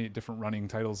about how many different running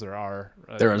titles there are.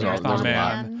 There is Marathon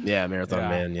Man. Yeah, Marathon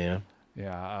Man. Yeah.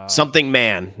 Yeah. Something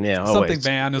Man. Yeah. Always. Something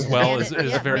Man as well is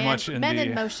very much in Men the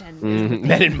in Motion.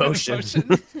 Men in Motion.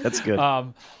 That's good.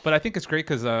 But I think it's great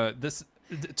because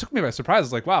it took me by surprise.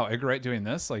 It's like, wow, Edgar Wright doing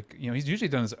this. Like, he's usually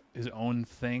done his own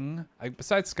thing. Like,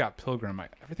 besides Scott Pilgrim,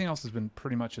 everything else has been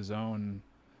pretty much his own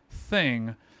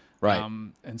thing. Right.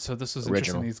 And so this was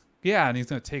Original. interesting. And he's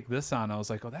going to take this on. I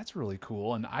was like, oh, that's really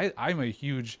cool. And I'm a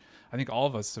huge, I think all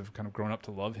of us have kind of grown up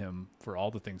to love him for all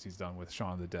the things he's done with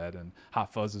Shaun of the Dead. And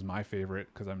Hot Fuzz is my favorite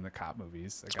because I'm in the cop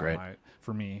movies. That's great.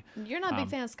 For me. You're not a big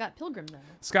fan of Scott Pilgrim, though.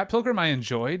 Scott Pilgrim I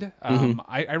enjoyed.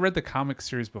 I read the comic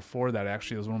series before that,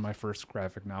 actually. It was one of my first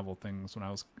graphic novel things when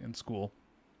I was in school.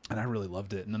 And I really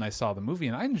loved it. And then I saw the movie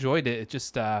and I enjoyed it. It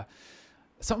just,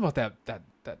 something about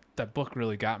that book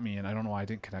really got me, and I don't know why I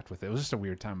didn't connect with it. It was just a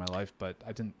weird time in my life, but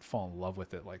I didn't fall in love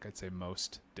with it like I'd say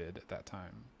most did at that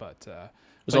time. But it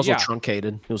was also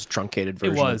truncated. It was a truncated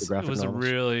version of the graphic novels. It was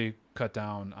really cut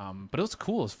down, but it was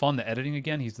cool. It was fun. The editing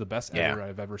again, he's the best editor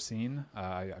I've ever seen.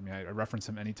 I mean, I reference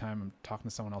him anytime I'm talking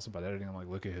to someone else about editing. I'm like,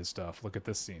 look at his stuff. Look at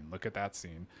this scene. Look at that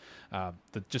scene.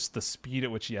 Just the speed at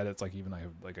which he edits. Like even I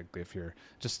have like a gif here.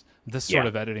 Just this sort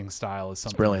of editing style is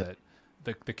something that.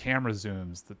 The camera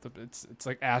zooms. It's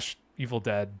like Ash Evil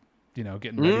Dead,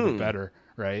 getting ready but better,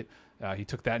 right? He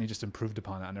took that and he just improved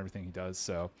upon it on everything he does.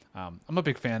 So I'm a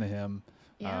big fan of him.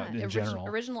 In general.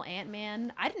 Original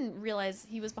Ant-Man. I didn't realize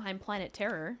he was behind Planet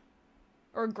Terror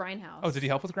or Grindhouse. Oh, did he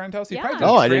help with Grindhouse? He Yeah. probably did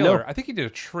a I didn't know. I think he did a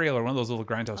trailer, one of those little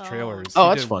Grindhouse trailers. Oh, He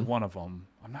that's did fun. One of them.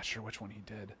 I'm not sure which one he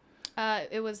did.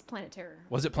 It was Planet Terror.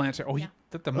 Was it Planet Terror? Oh, Yeah. he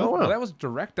did the movie. wow. Oh, that was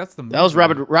direct. That's the movie. That was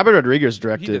Robert Rodriguez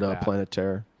directed did that. Planet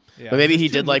Terror. Yeah, But maybe there's he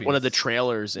two did like one of the movies.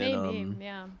 trailers in Maybe,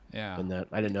 yeah. Yeah. in that.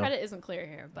 I didn't know. Credit isn't clear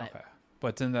here, but Okay.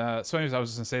 But so anyways, I was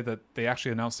just gonna say that they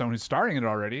actually announced someone who's starring in it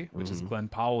already, which is Glenn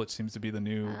Powell, which seems to be the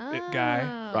new it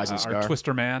guy, Rising our star.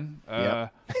 Twister man,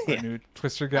 Yep. the new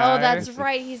Twister guy. Oh, that's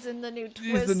right. He's in the new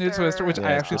Twister. He's the new Twister, which I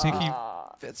Yeah. actually think he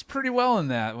fits pretty well in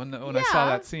that. When I saw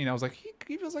that scene, I was like,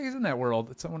 he feels like he's in that world.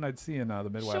 It's someone I'd see in the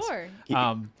Midwest. Sure.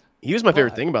 He was my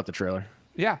favorite thing about the trailer.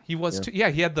 Yeah, he was too. Yeah,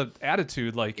 he had the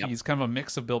attitude like he's kind of a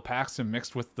mix of Bill Paxton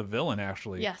mixed with the villain,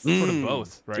 actually. Yes. Sort of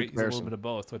both, right? He's a little comparison. bit of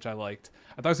both, which I liked.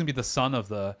 I thought it was gonna be the son of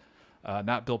the,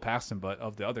 not Bill Paxton, but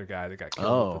of the other guy that got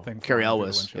killed. With the thing Cary flying through the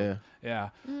Elwes. windshield. Yeah.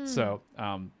 So,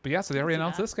 but yeah, so they already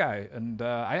announced this guy, and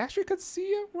I actually could see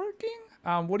it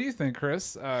working. What do you think,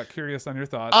 Chris? Curious on your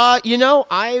thoughts.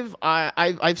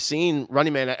 I've seen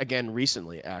Running Man again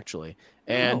recently, actually,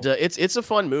 and it's a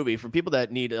fun movie for people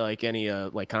that need like any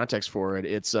like context for it.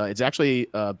 It's actually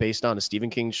based on a Stephen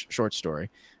King short story,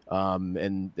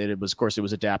 and it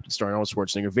was adapted starring Arnold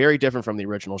Schwarzenegger. Very different from the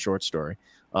original short story.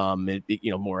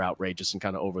 More outrageous and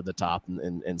kind of over the top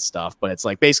and stuff. But it's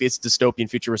like basically it's a dystopian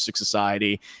futuristic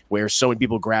society where so many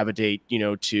people gravitate,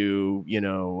 to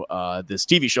this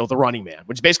TV show, The Running Man,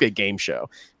 which is basically a game show,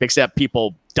 except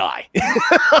people die,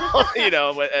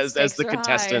 as the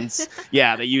contestants.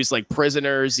 Yeah, they use like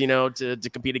prisoners, to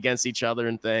compete against each other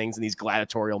and things, and these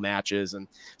gladiatorial matches. And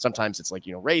sometimes it's like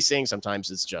racing,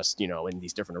 sometimes it's just in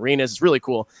these different arenas. It's really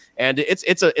cool, and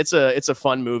it's a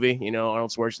fun movie.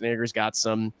 Arnold Schwarzenegger's got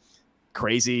some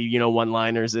crazy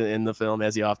one-liners in the film,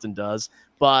 as he often does.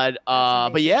 But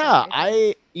yeah,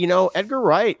 Edgar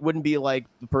Wright wouldn't be like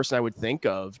the person I would think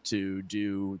of to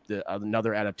do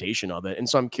another adaptation of it. And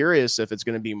so I'm curious if it's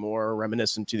going to be more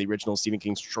reminiscent to the original Stephen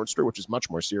King short story, which is much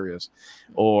more serious,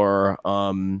 or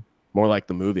more like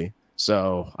the movie.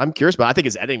 So I'm curious, but I think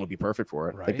his editing would be perfect for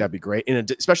it. Right. I think that'd be great,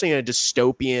 especially in a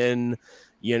dystopian,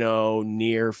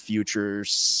 near future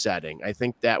setting. I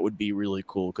think that would be really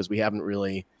cool because we haven't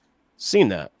really seen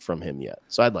that from him yet.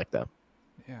 So I'd like that.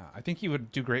 Yeah, I think he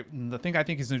would do great. And the thing I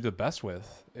think he's going to do the best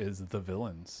with is the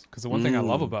villains. Because the one thing I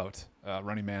love about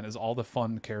Running Man is all the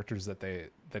fun characters that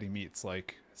he meets,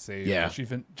 like say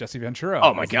Jesse Ventura.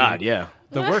 Oh my God,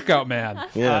 the workout man.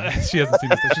 Yeah. She hasn't seen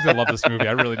this. She's gonna love this movie.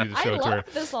 I really need to show it to her.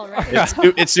 This already.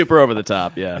 It's super over the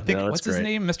top. Yeah, I think what's his great.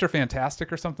 name, Mr.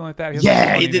 Fantastic or something like that.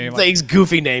 He did these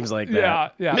goofy names like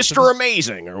that. Yeah, Mr.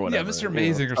 Amazing or whatever. Yeah, Mr.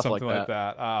 Amazing or stuff something like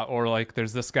that. Or like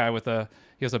there's this guy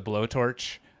he has a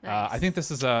blowtorch. Nice. I think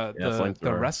this is the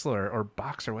flamethrower. wrestler or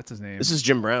boxer. What's his name? This is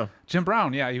Jim Brown. Jim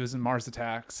Brown. Yeah, he was in Mars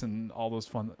Attacks and all those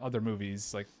fun other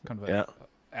movies, like kind of a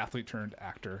athlete turned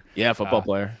actor. Yeah, football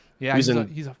player. Yeah, he's a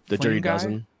The flame Dirty guy.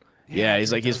 Dozen. Yeah,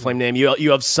 he's like his flame name.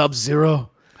 You have Sub-Zero.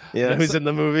 Yeah, who's in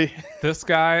the movie? This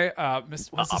guy, what's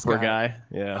this Upper guy.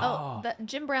 Yeah. Oh,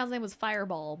 Jim Brown's name was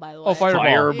Fireball, by the way. Oh, Fireball.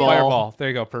 Fireball. Fireball. There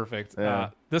you go. Perfect. Yeah.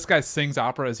 This guy sings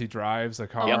opera as he drives a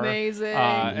car. Amazing.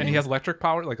 And he has electric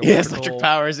power, like He has electrical- electric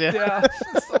powers. Yeah. Yeah,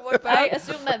 something like that. I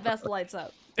assume that vest lights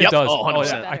up. It Yep. does. Oh,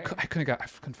 100%. yeah. I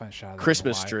couldn't find a shot of that.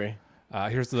 Christmas I don't know tree. why.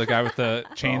 Here's the guy with the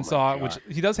chainsaw, which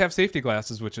he does have safety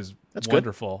glasses, which is That's good.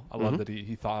 wonderful. I love that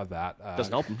he thought of that.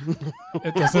 Doesn't help him.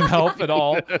 It doesn't help at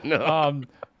all. No.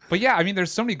 But yeah, I mean,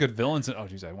 there's so many good villains. Oh,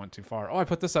 geez, I went too far. Oh, I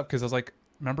put this up because I was like,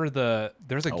 remember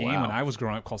there's a game wow. when I was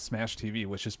growing up called Smash TV,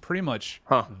 which is pretty much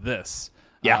this.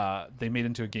 Yeah. They made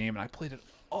into a game, and I played it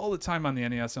all the time on the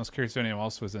NES. And I was curious if anyone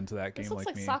else was into that game This looks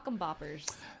like me. Sock 'em Boppers.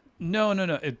 No.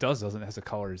 It doesn't. It has the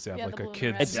colors. Yeah, Yeah, like the a blue and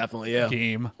kid's red. It definitely, yeah.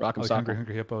 game. Rock'em like Sock'em.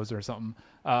 Hungry Hippos or something.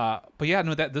 But yeah,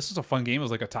 no, this was a fun game. It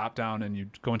was like a top down, and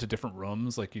you'd go into different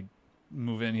rooms. Like you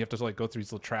move in, you have to like go through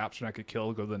these little traps, you're not get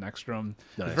killed, go to the next room.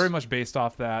 Nice. It's very much based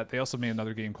off that. They also made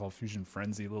another game called Fusion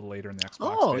Frenzy a little later in the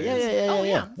Xbox. Oh, days. yeah. Oh,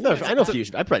 yeah. No, I know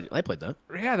Fusion. I played that.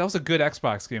 Yeah, that was a good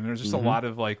Xbox game. There's just a lot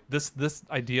of like this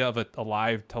idea of a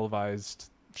live televised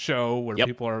show where Yep.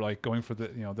 people are like going for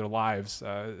their lives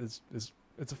is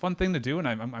it's a fun thing to do, and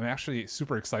I'm actually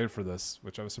super excited for this,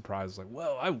 which I was surprised. Like,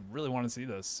 whoa, I really want to see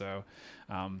this. So,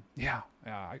 I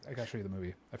gotta show you the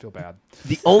movie. I feel bad.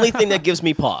 The only thing that gives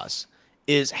me pause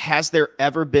is, has there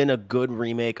ever been a good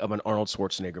remake of an Arnold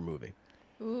Schwarzenegger movie?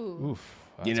 Ooh. Oof.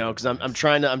 You know, because I'm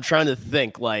trying to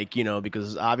think, like, you know,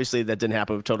 because obviously that didn't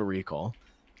happen with Total Recall,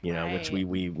 you know, which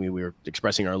we were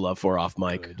expressing our love for off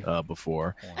mic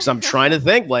before. So I'm trying to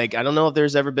think, like, I don't know if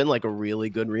there's ever been like a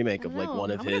really good remake of like one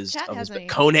of his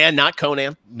Conan, not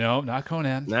Conan. No, not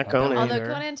Conan. Not Conan. Although either.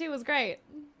 Conan 2 was great.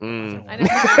 Mm. I know.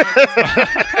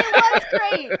 It was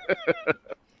great.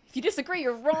 If you disagree,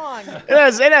 you're wrong. It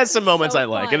has some moments So I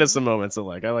like. fun. It has some moments I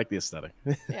like. I like the aesthetic.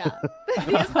 Yeah.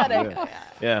 The aesthetic.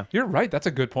 Yeah. You're right. That's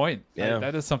a good point. Yeah.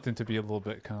 That is something to be a little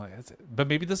bit kind of like. But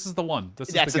maybe this is the one. This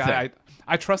is That's the the guy. thing.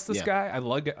 I trust this Yeah. guy. I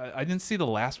love it. I didn't see the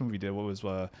last movie he did. What was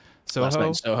Soho? Last Night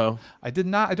in Soho. I did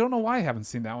not. I don't know why I haven't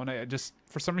seen that one. I just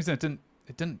for some reason it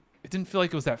didn't feel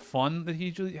like it was that fun that he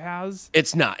usually has.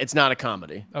 It's not a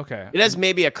comedy. Okay. It has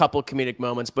maybe a couple comedic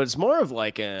moments, but it's more of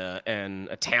like an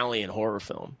Italian horror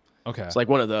film. Okay. It's like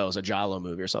one of those, a Giallo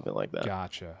movie or something like that.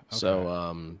 Gotcha. Okay.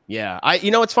 So, yeah,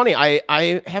 it's funny.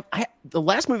 The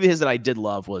last movie of his that I did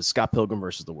love was Scott Pilgrim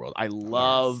versus the World. I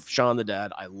love Shaun the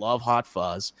Dead. I love Hot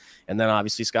Fuzz. And then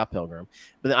obviously Scott Pilgrim.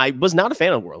 But I was not a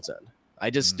fan of World's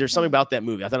End. There's something about that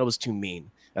movie. I thought it was too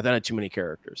mean. I thought it had too many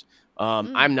characters.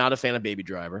 I'm not a fan of Baby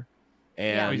Driver.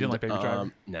 And, you didn't like Baby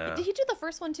Driver? No. Did he do the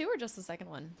first one too, or just the second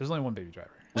one? There's only one Baby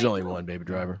Driver. There's only one Baby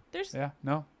Driver. There's. Yeah.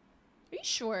 No. Are you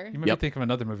sure? You might think of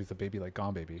another movie with a baby like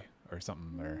Gone Baby or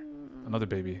something, or another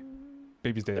baby.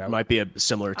 Baby's Day It Out. might be a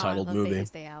similar I titled love movie. Baby's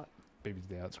Day Out. Baby's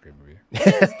Day Out's a great movie.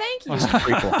 It is. Thank you.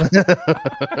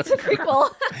 It's a prequel.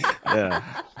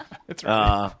 Yeah. It's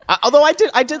Although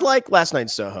I did like Last Night in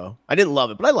Soho. I didn't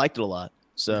love it, but I liked it a lot.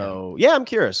 So yeah, I'm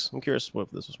curious. I'm curious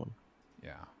what this was one.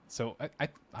 Yeah. So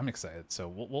I'm excited. So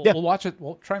we'll Yeah. watch it.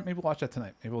 We'll maybe watch that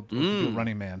tonight. Maybe we'll do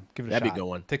Running Man. Give it a That'd be shot. a good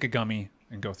one. Take a gummy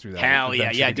and go through that. Hell yeah,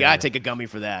 adventure yeah, together. I'd take a gummy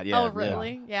for that. Yeah. Oh,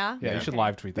 really? Yeah. Yeah, you should Okay.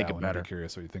 live tweet Make that it one. I'd better. be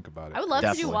curious what you think about it. I would love to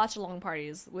Definitely. do watch along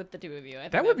parties with the two of you. I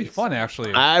think That would be fun, so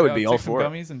actually. I would Yeah, be take all some for it.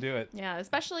 gummies and do it. Yeah,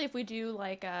 especially if we do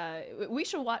like we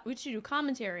should do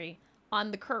commentary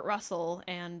on the Kurt Russell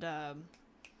and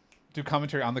Do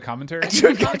commentary on the commentary.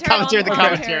 Commentary on the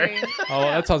commentary. Oh,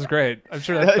 that sounds great. I'm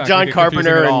sure that's not John gonna get confusing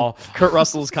Carpenter at and all. Kurt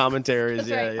Russell's commentaries. That's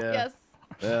yeah, right. yeah, Yes.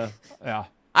 yeah. Yeah.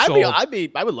 I Sold.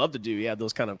 would love to do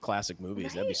those kind of classic movies.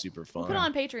 That'd be Right. super fun. We'll put it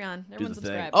on Patreon. Do Everyone the thing.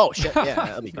 subscribe. Oh shit, yeah,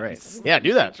 that'd be great. Yeah,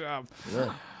 do that. Good job.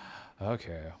 Yeah.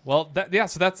 Okay. Well,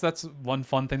 so that's one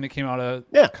fun thing that came out of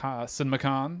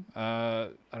CinemaCon. I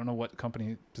don't know what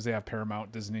company, because they have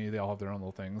Paramount, Disney, they all have their own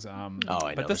little things. I know,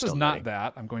 But this there's is so not many.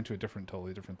 that. I'm going to a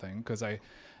totally different thing, because I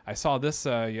saw this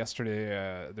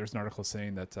yesterday. There's an article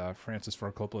saying that Francis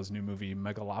Ford Coppola's new movie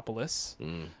Megalopolis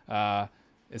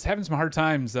is having some hard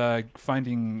times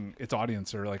finding its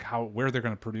audience, or like where they're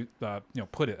going to produce,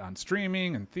 put it on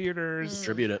streaming and theaters.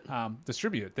 Distribute it.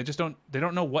 Distribute it. They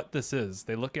don't know what this is.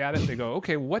 They look at it, they go,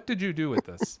 okay, what did you do with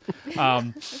this?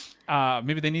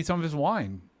 Maybe they need some of his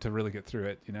wine to really get through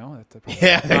it.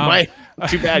 Yeah, they might.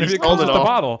 Too bad maybe he it sold comes it with the all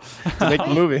bottle. to make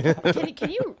the movie. Can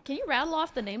you rattle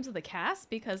off the names of the cast,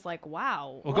 because like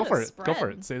wow. Well, what go a for it. Go for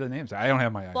spread. it. Say the names. I don't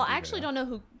have my. Well, IMDb I actually right don't know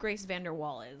who Grace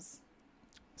Vanderwall is.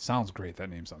 Sounds great.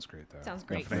 That name sounds great, though. Sounds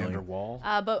great. Vanderwall.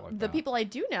 But like the that. people I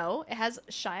do know, it has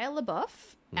Shia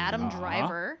LaBeouf, Adam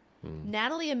Driver,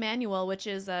 Natalie Emanuel, which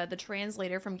is the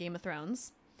translator from Game of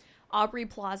Thrones, Aubrey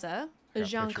Plaza, Got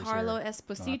pictures Giancarlo here.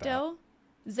 Esposito,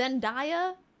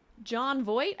 Zendaya, John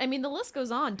Voight. I mean, the list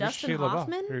goes on. Dustin Shia LaBeouf.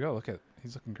 Hoffman. Here you go. Look at,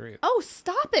 he's looking great. Oh,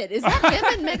 stop it! Is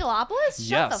that him in Megalopolis?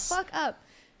 Shut Yes. the fuck up.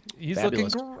 He's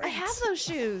Fabulous. looking great. I have those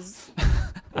shoes.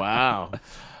 Wow.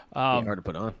 Hard to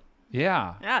put on.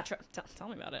 Yeah. Yeah, tell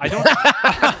me about it. I don't.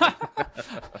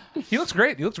 He looks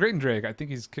great. He looks great in Drake. I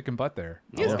think he's kicking butt there.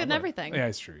 He was good in everything. Yeah,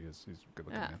 he's true. He's a good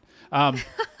looking man.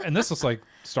 And this looks like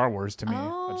Star Wars to me.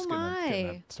 Oh, I'm just getting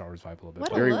that Star Wars vibe a little bit.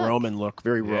 What a Very look. Roman look.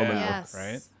 Very Roman look. Yes,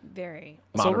 right? Very.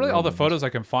 So Modern really, all the Roman. photos I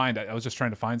can find, I was just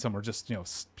trying to find some, or just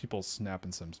people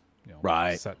snapping some,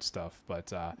 Right. set stuff.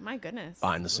 But My goodness.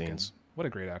 Behind the scenes. what a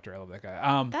great actor! I love that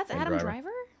guy. That's Adam Driver?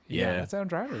 Yeah. That's Adam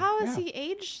Driver. How has he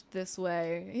aged this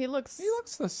way? He looks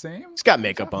the same. He's got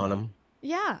makeup on him.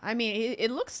 Yeah, I mean,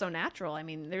 it looks so natural. I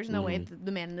mean, there's no way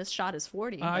the man in this shot is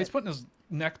 40. He's putting his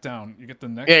neck down. You get the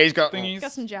neck. Yeah, he's got- thingies.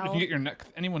 Got some You jowl. can get your neck.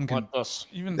 Anyone can. Like this.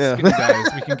 Even Yeah. skinny guys,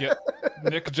 we can get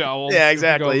neck jowls. Yeah, if we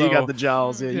exactly. go You got low. the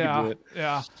jowls. Yeah, you can do it.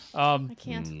 Yeah. I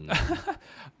can't.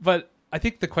 But I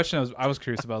think the question I was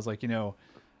curious about is like, it's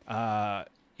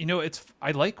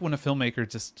I like when a filmmaker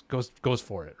just goes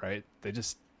for it, right? They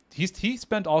just he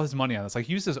spent all his money on this. Like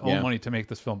he used his own money to make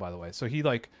this film, by the way. So he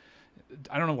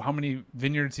I don't know how many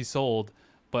vineyards he sold,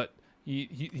 but he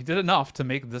did enough to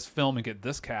make this film and get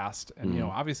this cast. And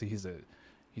obviously he's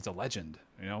a legend.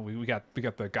 We got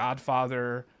the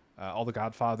Godfather, all the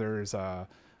Godfathers.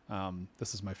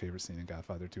 This is my favorite scene in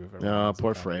Godfather 2.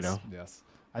 Poor Fredo. Yes.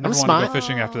 I never wanted to go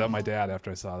fishing after that. My dad, after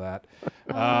I saw that.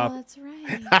 Oh, that's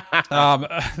right.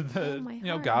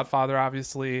 My Godfather,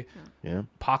 obviously. Yeah.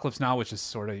 Apocalypse Now, which is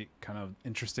sort of kind of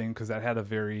interesting because that had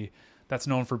that's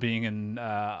known for being in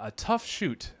a tough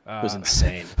shoot. It was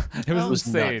insane. It was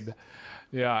insane. nuts.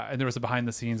 Yeah, and there was a behind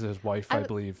the scenes of his wife, I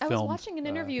believe, I was filmed. watching an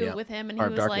interview with him, and he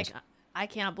Heart was of Darkness. like, I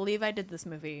can't believe I did this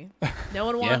movie. No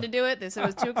one wanted to do it. They said it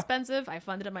was too expensive. I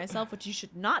funded it myself, which you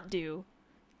should not do.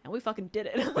 And we fucking did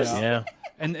it. Yeah.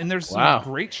 And there's some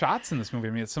great shots in this movie.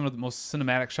 I mean, it's some of the most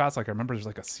cinematic shots. Like I remember there's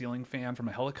like a ceiling fan from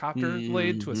a helicopter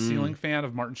blade to a ceiling fan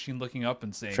of Martin Sheen looking up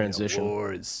and saying, Transition.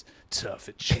 "War is tough.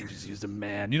 It changes you as a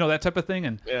man." That type of thing.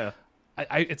 And Yeah.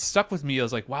 it stuck with me. I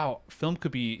was like, wow, film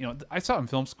could be. I saw it in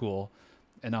film school,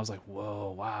 and I was like,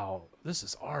 whoa, wow, this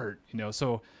is art.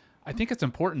 So I think it's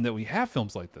important that we have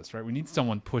films like this, right? We need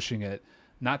someone pushing it.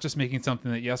 Not just making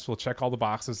something that, yes, we'll check all the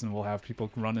boxes and we'll have people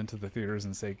run into the theaters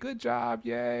and say, good job,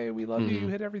 yay, we love you, you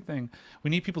hit everything. We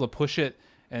need people to push it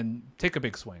and take a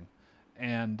big swing.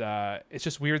 And it's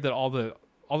just weird that all the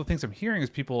things I'm hearing is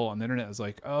people on the internet is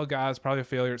like, oh, God, it's probably a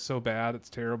failure. It's so bad.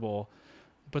 It's terrible.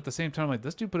 But at the same time, like,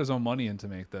 this dude put his own money in to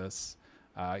make this.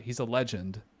 He's a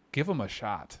legend. Give him a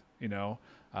shot,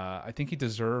 I think he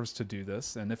deserves to do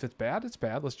this. And if it's bad, it's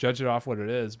bad. Let's judge it off what it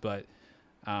is. But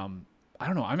I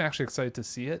don't know. I'm actually excited to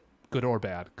see it, good or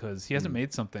bad, because he hasn't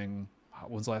made something.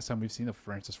 When's the last time we've seen a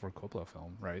Francis Ford Coppola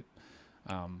film, right?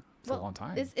 For a long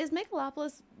time. Is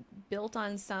Megalopolis built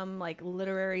on some like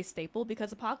literary staple?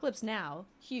 Because Apocalypse Now,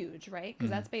 huge, right? Because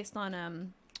that's based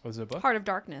on Was it a book? Heart of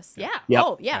Darkness. Yeah. Yep.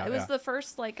 Oh, yeah. Yeah, It was yeah. the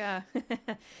first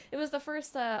it was the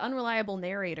first unreliable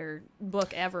narrator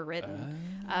book ever written.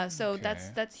 So okay.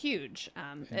 that's huge.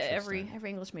 Every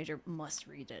English major must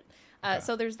read it.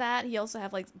 So there's that. He also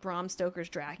have like Bram Stoker's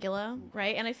Dracula,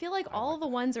 right? And I feel like all the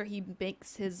ones where he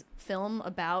makes his film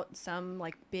about some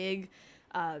like big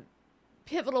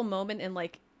pivotal moment in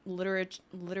like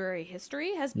literary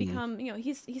history has become,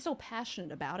 he's so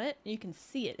passionate about it. You can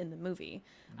see it in the movie.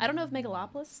 I don't know if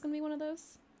Megalopolis is going to be one of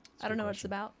those. I don't know what it's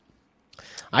about.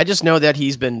 I just know that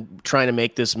he's been trying to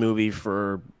make this movie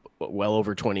for well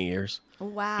over 20 years.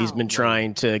 Wow. He's been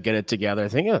trying to get it together. I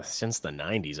think since the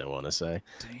 90s, I want to say.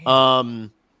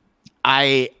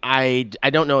 I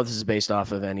don't know if this is based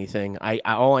off of anything.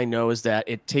 All I know is that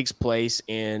it takes place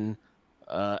in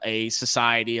a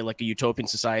society, like a utopian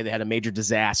society that had a major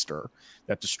disaster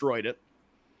that destroyed it.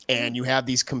 And you have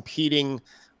these competing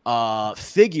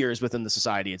figures within the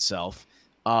society itself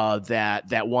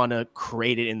that want to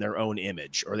create it in their own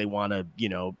image, or they want to,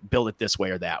 build it this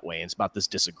way or that way. And it's about this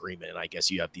disagreement. And I guess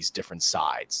you have these different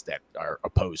sides that are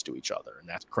opposed to each other. And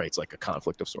that creates like a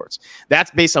conflict of sorts.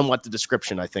 That's based on what the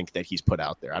description I think that he's put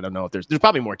out there. I don't know if there's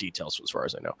probably more details as far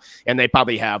as I know. And they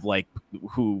probably have like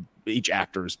who each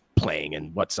actor's playing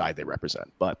and what side they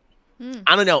represent. But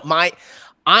I don't know.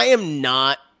 I am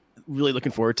not really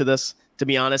looking forward to this, to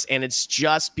be honest. And it's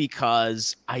just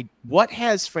because what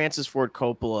has Francis Ford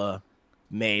Coppola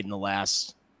made in the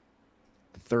last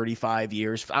 35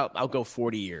 years? I'll go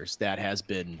 40 years. That has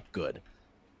been good.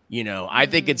 I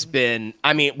think it's been,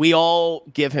 we all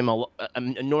give him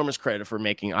an enormous credit for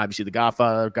making, obviously, The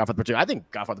Godfather Part 2. I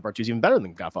think Godfather Part 2 is even better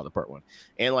than Godfather Part 1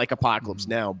 and like Apocalypse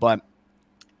Now. But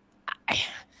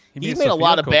He's made a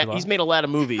lot of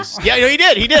movies. Yeah, he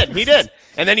did.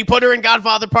 And then he put her in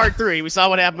Godfather Part 3. We saw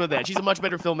what happened with that. She's a much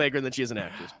better filmmaker than she is an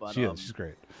actress. But she is. She's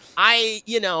great. I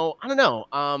don't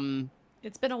know.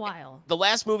 It's been a while. The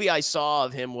last movie I saw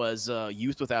of him was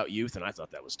Youth Without Youth, and I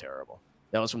thought that was terrible.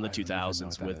 That was from the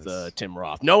 2000s with Tim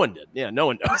Roth. No one did. Yeah, no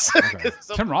one knows. Okay.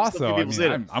 Tim Roth, though,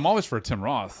 I'm always for Tim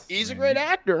Roth. He's a great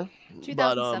actor.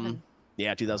 2007.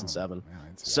 Yeah, 2007. Oh,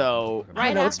 man, so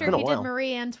right after he did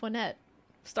Marie Antoinette,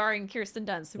 starring Kirsten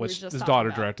Dunst, which his daughter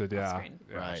directed. Yeah,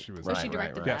 right. She was. She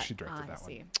directed that. Yeah, she directed that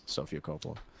one. Sofia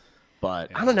Coppola.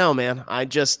 But I don't know, man. I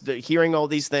just hearing all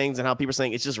these things and how people are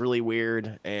saying it's just really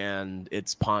weird and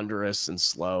it's ponderous and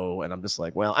slow. And I'm just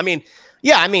like, well, I mean,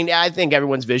 I think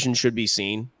everyone's vision should be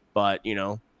seen, but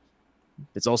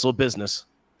it's also a business.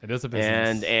 It is a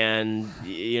business. And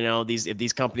if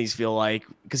these companies feel like,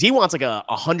 because he wants like a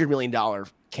 $100 million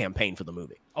campaign for the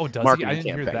movie. Oh, does marketing he? I didn't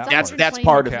campaign. hear that. That's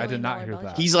part of it. I did not hear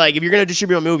that. He's like, if you're gonna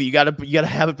distribute a movie, you gotta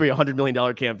have it be $100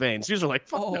 million campaign. Students are like,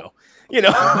 fuck no. No,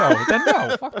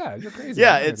 fuck that. You're crazy.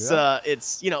 Yeah, it's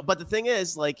but the thing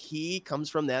is, like, he comes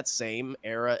from that same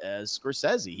era as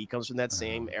Scorsese. He comes from that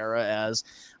same era as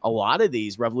a lot of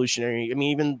these revolutionary. I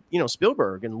mean, even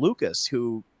Spielberg and Lucas,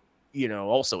 who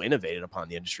also innovated upon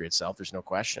the industry itself. There's no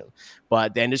question,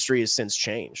 but the industry has since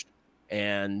changed,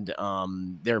 and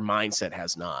their mindset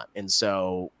has not. And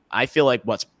so I feel like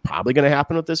what's probably going to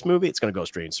happen with this movie, it's going to go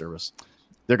streaming service.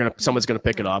 Someone's gonna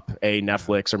pick it up, a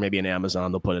Netflix or maybe an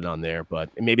Amazon. They'll put it on there, but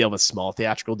maybe have a small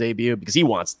theatrical debut because he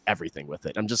wants everything with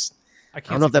it. I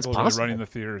don't know if that's possible. Running the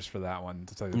theaters for that one,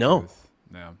 to tell you the truth.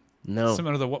 No.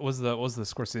 Similar to what was the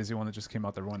Scorsese one that just came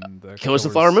out there? The Killers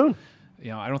of the Flower Moon.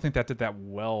 I don't think that did that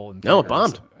well. No, it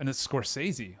bombed. And it's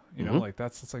Scorsese. Like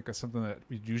that's something that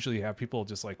we usually have people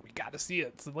just like, we got to see it.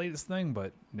 It's the latest thing,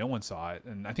 but no one saw it.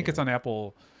 And I think it's on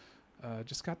Apple.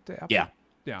 Just got the Apple.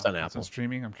 Yeah, it's on Apple. It's on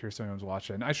streaming. I'm curious if anyone's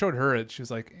watching. And I showed her it. She was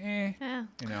like,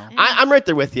 I'm right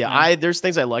there with you. There's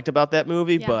things I liked about that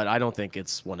movie, but I don't think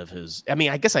it's one of his. I mean,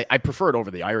 I guess I prefer it over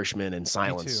The Irishman and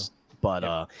Silence.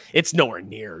 But it's nowhere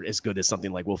near as good as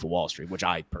something like Wolf of Wall Street, which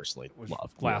I personally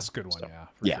love. Last good one, so,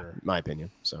 for sure. My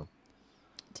opinion. So,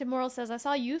 Tim Morrill says, I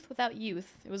saw Youth Without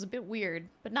Youth. It was a bit weird,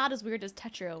 but not as weird as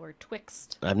Tetro or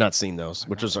Twixt. I've not seen those,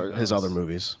 which was his other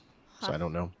movies, so I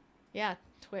don't know. Yeah,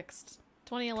 Twixt,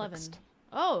 2011.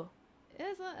 Oh,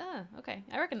 okay.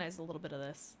 I recognize a little bit of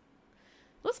this.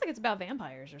 Looks like it's about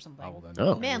vampires or something.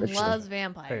 Man loves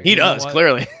vampires. He does,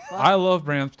 clearly. I love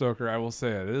Bram Stoker. I will say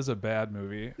it. It is a bad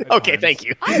movie. Okay, thank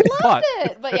you. I loved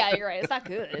it. But yeah, you're right. It's not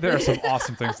good. There are some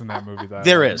awesome things in that movie.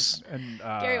 There is. And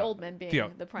Gary Oldman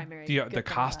being the primary. The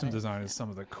costume design is some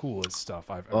of the coolest stuff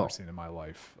I've ever seen in my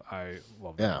life. I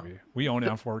love that movie. We own it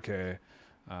on 4K.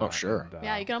 Sure.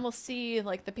 And, you can almost see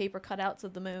like the paper cutouts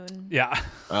of the moon. Yeah.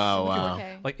 Oh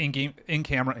wow. Like in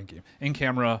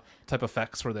camera type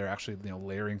effects where they're actually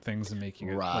layering things and making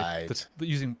it like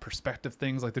using perspective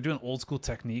things. Like they're doing old school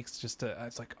techniques.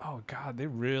 It's like, oh god, they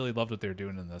really loved what they're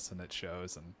doing in this, and it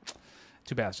shows. And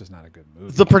too bad it's just not a good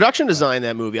movie. The production design in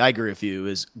that movie, I agree with you,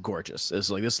 is gorgeous. It's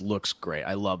like, this looks great.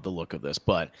 I love the look of this,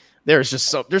 but there's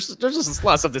just a lot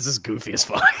of stuff that's just goofy as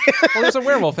fuck. Well, there's a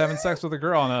werewolf having sex with a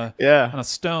girl on a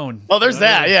stone. Oh, there's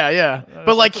that. Yeah.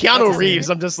 But like Keanu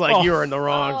Reeves, I'm just like, you are in the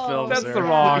wrong film. That's the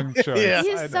wrong choice. Yeah.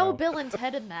 He's so Bill and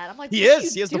Ted in that. I'm like, he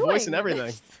is. He has the voice and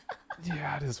everything.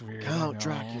 Yeah, it is weird. Count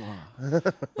Dracula.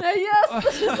 Yes.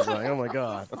 I was like, oh my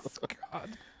god.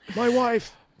 My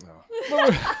wife.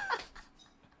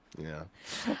 Yeah.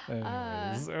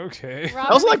 Anyways, okay.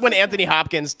 Also, like when Anthony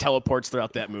Hopkins teleports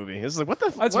throughout that movie. It's like,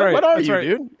 what are you,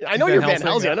 dude? I know you're Van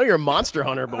Helsing. I know you're a monster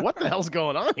hunter, but what the hell's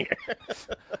going on here?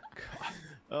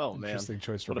 Oh man, interesting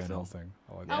choice for Van Helsing.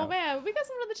 Oh man, we got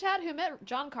someone in the chat who met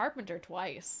John Carpenter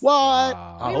twice. What?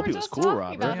 I hope he was cool,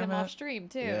 Robert. About him off stream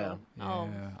too. Yeah. Oh.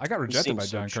 I got rejected by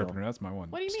John Carpenter. That's my one.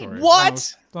 What do you story. mean?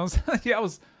 What?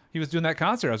 He was doing that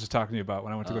concert I was just talking to you about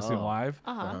when I went to go see him live.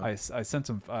 Uh-huh. I sent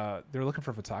him. They were looking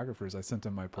for photographers. I sent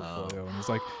him my portfolio, and he's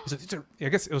like, these are, I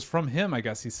guess it was from him. I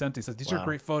guess he said these are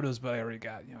great photos, but I already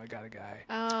got, I got a guy.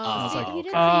 Oh, I was like, he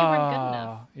didn't say you weren't good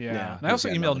enough. Yeah. And I also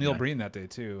emailed Neil Breen that day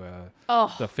too,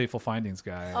 the Fateful Findings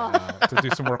guy, to do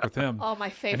some work with him. Oh, my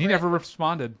favorite. And he never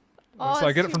responded. Oh, so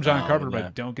I get it from John Carpenter, yeah. but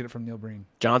I don't get it from Neil Breen.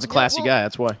 John's a classy guy.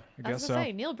 That's why. I was gonna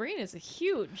say Neil Breen is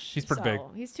huge. He's pretty big.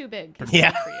 He's too big.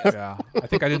 Yeah. Yeah. I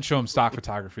think I didn't show him stock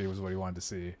photography was what he wanted to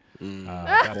see.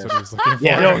 That's what he was looking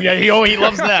for. He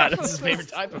loves that. That's his favorite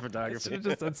type of photography.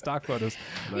 Just done stock photos.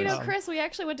 You know, Chris, we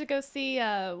actually went to go see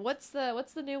what's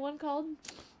the new one called?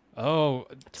 Oh,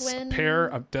 Twin Pair,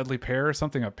 a Deadly Pair, or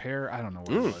something. A Pair. I don't know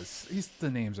what it was. The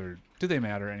names are. Do they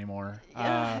matter anymore?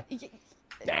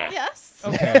 Yes.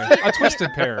 Okay, a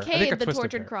twisted pair. I think Cade, a the twisted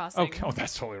Tortured pair. Crossing. Okay, oh,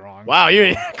 that's totally wrong. Wow,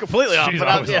 you're completely off. Jeez, But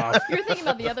I was off. You're thinking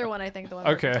about the other one, I think. The one.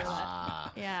 Okay.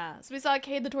 Yeah. So we saw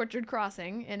Cade, the Tortured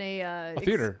Crossing in a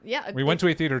theater. Yeah. We went to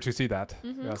a theater to see that.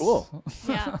 Yes. Cool.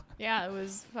 Yeah. Yeah. It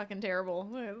was fucking terrible.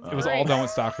 It was all done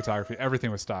with stock photography.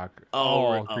 Everything was stock.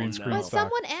 All green screen But stock.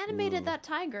 someone animated that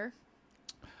tiger.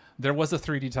 There was a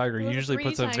 3D tiger. He was a usually 3D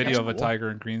puts a tiger. video of a That's cool. tiger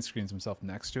and green screens himself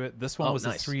next to it. This one was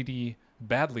nice. a 3D,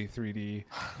 badly 3D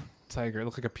tiger. It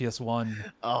looked like a PS1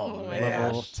 Oh man.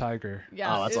 level tiger.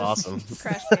 Yeah. Oh, that's it was awesome.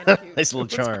 Crash Bandicoot. Nice little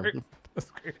charm.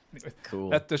 That's great. Anyway, Cool.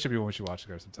 that should be one we should watch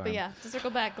together sometime. But yeah, to circle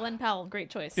back, Glenn Powell,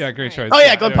 great choice. Yeah, great All right. choice. Oh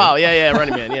yeah, Glenn anyway. Powell. Yeah,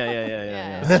 Running Man.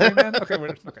 Yeah. Sorry, man? Okay,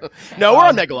 okay. No, we're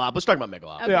on Megalop. Let's talk about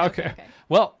Megalop. Okay, Yeah, okay, okay. okay.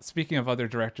 Well, speaking of other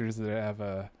directors that have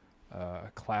a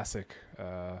classic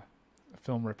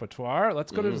film repertoire,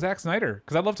 let's go to Zack Snyder,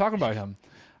 because I love talking about him.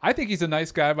 I think he's a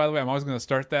nice guy, by the way. I'm always going to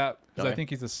start that, because I Okay. think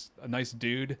he's a nice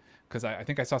dude, because I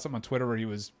think I saw something on Twitter where he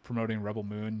was promoting Rebel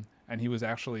Moon, and he was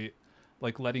actually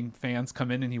like letting fans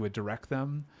come in and he would direct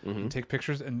them and take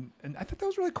pictures, and I thought that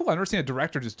was really cool. I've never seen a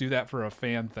director just do that for a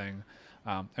fan thing.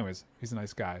 Anyways, he's a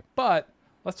nice guy. But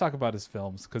let's talk about his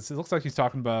films, because it looks like he's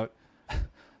talking about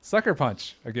Sucker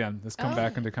Punch again. This come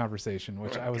back into conversation,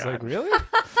 which I was like, really?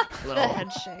 The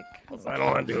head shake. I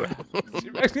don't want to do it.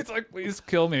 It's like, please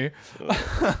kill me.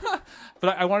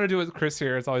 But I want to do it with Chris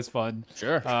here. It's always fun.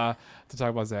 Sure. To talk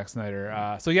about Zack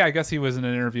Snyder. So yeah, I guess he was in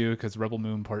an interview because Rebel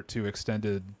Moon Part 2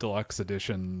 Extended Deluxe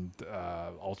Edition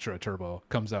Ultra Turbo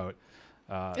comes out.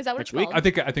 Is that what it's week? called?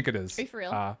 I think it is. Are you for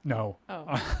real? No.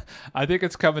 Oh. I think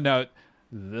it's coming out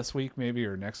this week maybe,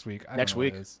 or next week. I don't Next know what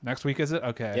week. it is. Next week, is it?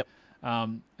 Okay. Yep.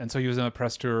 And so he was on a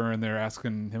press tour, and they're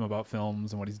asking him about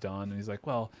films and what he's done, and he's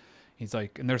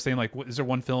like, and they're saying like, is there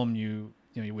one film you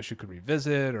wish you could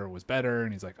revisit or was better?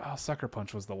 And he's like, oh, Sucker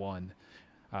Punch was the one.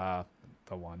 That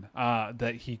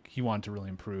he wanted to really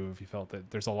improve. He felt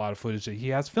that there's a lot of footage that he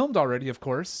has filmed already, of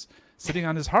course, sitting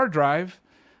on his hard drive.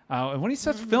 And when he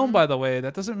says film, by the way,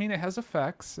 that doesn't mean it has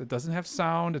effects. It doesn't have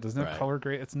sound. It doesn't have color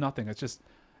grade. It's nothing. It's just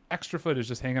extra footage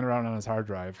just hanging around on his hard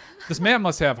drive. This man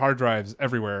must have hard drives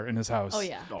everywhere in his house. Oh,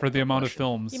 yeah. For the amount of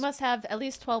films. He must have at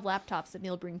least 12 laptops that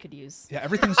Neil Breen could use. Yeah,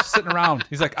 everything's just sitting around.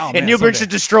 He's like, oh man. And Newbridge someday. should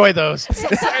destroy those.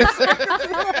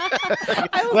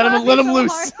 Let him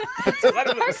loose.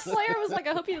 Our Slayer was like,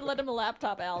 I hope you let him a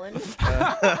laptop, Alan.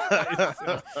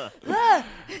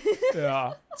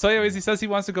 Yeah. So anyways, he says he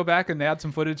wants to go back and add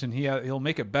some footage, and he'll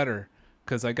make it better,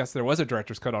 because I guess there was a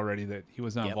director's cut already that he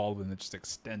was not involved with, and it just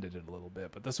extended it a little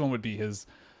bit. But this one would be his,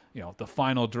 the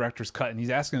final director's cut. And he's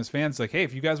asking his fans like, hey,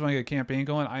 if you guys want to get a campaign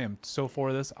going, I am so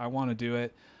for this. I want to do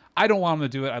it. I don't want them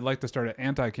to do it. I'd like to start an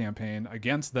anti-campaign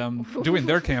against them doing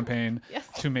their campaign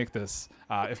to make this,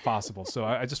 if possible. So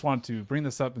I just wanted to bring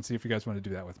this up and see if you guys want to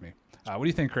do that with me. What do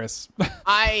you think, Chris?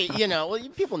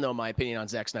 People know my opinion on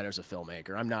Zack Snyder as a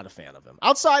filmmaker. I'm not a fan of him.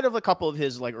 Outside of a couple of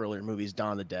his like earlier movies,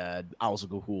 Dawn of the Dead, Owls of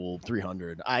Ga'Hoole,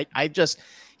 300,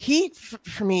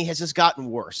 for me has just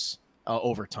gotten worse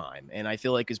over time. And I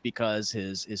feel like it's because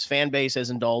his fan base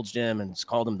has indulged him and has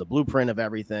called him the blueprint of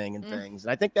everything and things.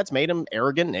 And I think that's made him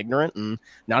arrogant and ignorant and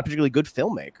not a particularly good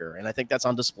filmmaker. And I think that's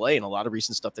on display in a lot of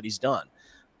recent stuff that he's done.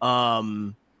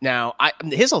 Now,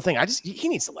 his whole thing, he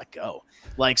needs to let go.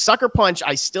 Like Sucker Punch,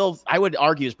 I would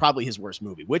argue is probably his worst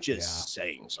movie, which is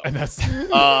saying something. And that's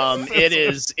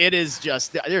it is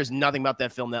just, there's nothing about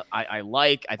that film that I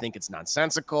like. I think it's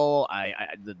nonsensical.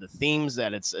 The themes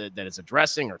that it's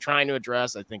addressing or trying to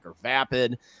address, I think are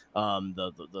vapid.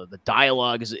 The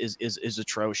dialogue is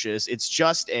atrocious. It's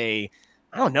just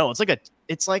I don't know. It's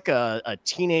like a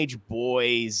teenage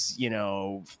boy's,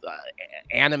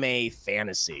 anime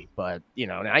fantasy. But,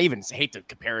 and I even hate to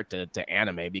compare it to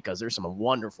anime, because there's some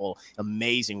wonderful,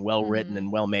 amazing, well-written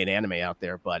and well-made anime out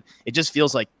there. But it just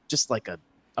feels like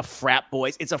a frat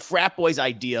boys. It's a frat boy's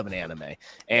idea of an anime.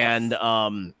 And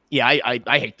I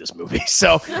hate this movie.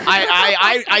 So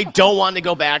I don't want to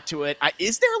go back to it.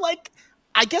 Is there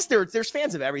I guess there's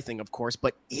fans of everything, of course,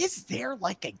 but is there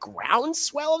like a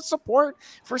groundswell of support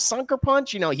for Sucker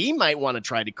Punch? He might want to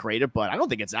try to create it, but I don't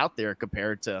think it's out there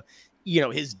compared to,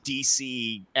 his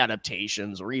DC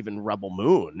adaptations or even Rebel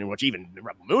Moon, in which even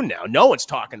Rebel Moon now, no one's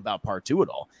talking about part 2 at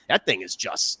all. That thing is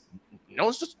just,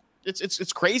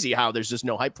 it's crazy how there's just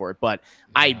no hype for it. But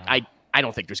I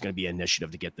don't think there's going to be an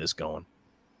initiative to get this going.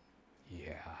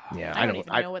 Yeah. I don't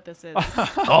even know what this is.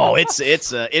 Oh, it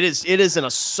is an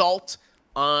assault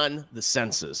on the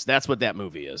senses. That's what that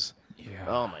movie is. Yeah.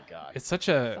 Oh my god. It's such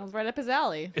a Sounds right up his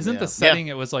alley. Isn't the setting?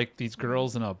 It was like these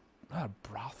girls in a not a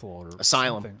brothel or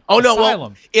asylum. something. Oh no,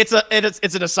 asylum. well, it's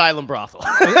an asylum brothel.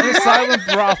 An asylum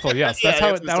brothel. Yes, that's Yeah,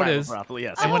 how it's it, an how it asylum is. brothel,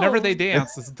 yes. And whenever they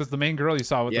dance, this the main girl you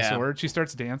saw with the Yeah. sword. She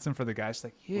starts dancing for the guy. She's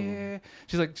like, yeah.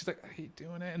 She's like, I hate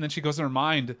doing it. And then she goes in her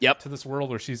mind to this world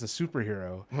where she's a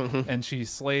superhero and she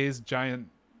slays giant,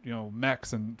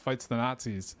 mechs and fights the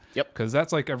Nazis. Yep. Because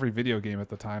that's like every video game at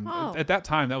the time. Oh. At that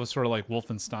time, that was sort of like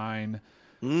Wolfenstein.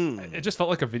 It just felt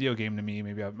like a video game to me.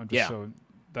 Maybe I'm just so.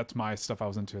 That's my stuff I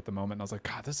was into at the moment. And I was like,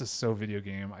 God, this is so video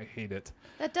game. I hate it.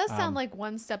 That does sound like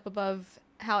one step above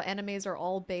how animes are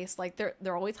all based. Like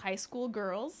they're always high school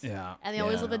girls. Yeah. And they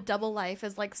always live a double life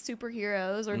as like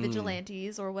superheroes or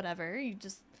vigilantes or whatever. You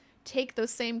just take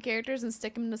those same characters and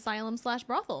stick them in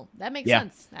asylum/brothel. That makes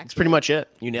sense. Actually. That's pretty much it.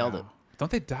 You nailed it. Don't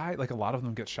they die? Like a lot of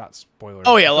them get shot. Spoilers.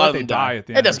 Oh yeah, a I feel lot like of them they die at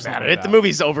the It end. doesn't matter. The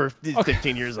movie's over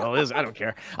 15 years old. I don't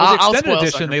care. Well, the I'll extended spoil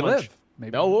edition, Sucker they Punch. live.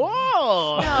 Maybe. Oh,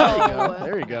 whoa! No.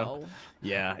 There you go. No.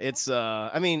 Yeah, it's.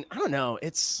 I mean, I don't know.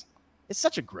 It's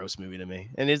such a gross movie to me,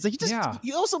 and it's like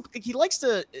he likes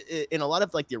to in a lot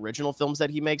of like the original films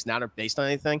that he makes, not are based on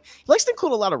anything. He likes to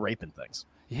include a lot of rape and things.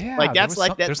 Yeah, like that's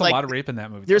like that's there's like a lot of rape in that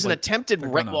movie. There's like, an attempted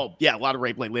rape. Well, yeah, a lot of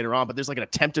rape like later on, but there's like an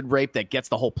attempted rape that gets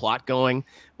the whole plot going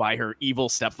by her evil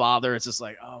stepfather. It's just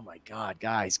like, oh my god,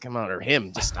 guys, come on, or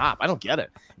him, just stop. I don't get it.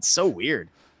 It's so weird.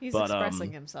 He's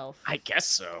expressing himself. I guess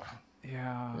so.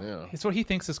 Yeah. It's what he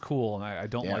thinks is cool, and I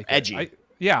don't like edgy. it.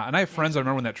 And I have friends. I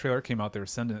remember when that trailer came out, they were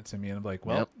sending it to me, and I'm like,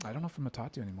 well, I don't know if I'm gonna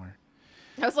talk to you anymore.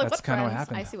 I was like, that's what kind of friends? what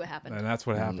happened. I see what happened. And that's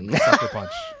what happened. Sucker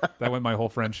Punch. That went my whole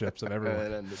friendships of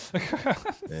everyone.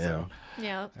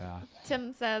 Yeah.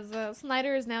 Tim says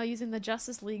Snyder is now using the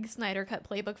Justice League Snyder Cut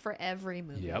playbook for every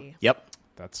movie. Yep.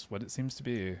 That's what it seems to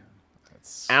be.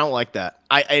 I don't like that.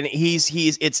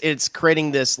 It's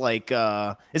creating this like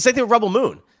it's like the Rebel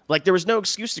Moon. Like there was no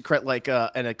excuse to create like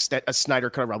a Snyder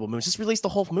Cut of Rebel Moon. Just release the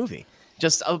whole movie.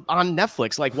 Just on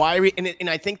Netflix. Like why? And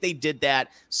I think they did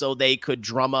that so they could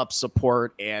drum up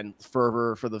support and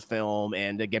fervor for the film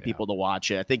and to get people to watch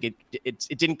it. I think it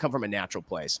didn't come from a natural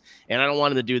place, and I don't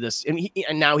want him to do this. And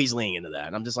now he's leaning into that.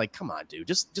 And I'm just like, come on, dude,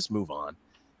 just move on.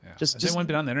 Yeah. Has anyone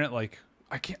been on the internet like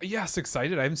I can't? Yes,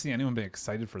 excited. I haven't seen anyone be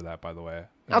excited for that. By the way,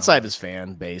 outside of his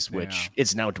fan base, which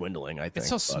it's now dwindling. I think it's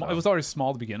so small. It was already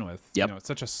small to begin with. Yep. It's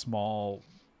such a small.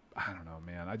 I don't know,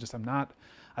 man. I'm not.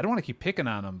 I don't want to keep picking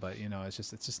on him, but it's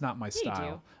just not my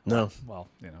style. No. Well,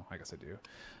 I guess I do.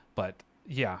 But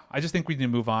yeah, I just think we need to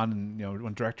move on. And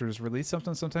when directors release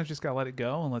something, sometimes you just gotta let it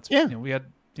go and let's. We had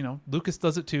Lucas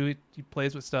does it too. He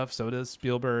plays with stuff. So does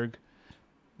Spielberg.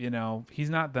 He's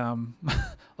not them.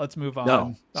 Let's move on.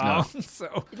 No.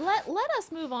 So let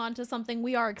us move on to something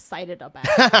we are excited about.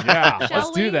 Yeah, let's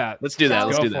we? do that. Let's do that. Go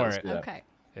Let's do for that. it. Okay.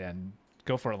 And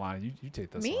go for it, Lana. You take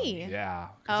this. Me? One. Yeah.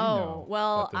 Oh,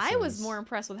 well, I was more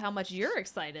impressed with how much you're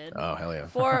excited. Oh, hell yeah.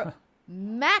 For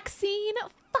MaXXXine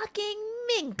fucking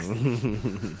Minx.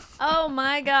 Oh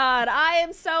my god. I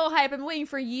am so hyped. I've been waiting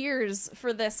for years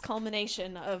for this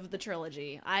culmination of the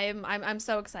trilogy. I'm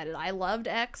so excited. I loved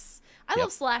X. I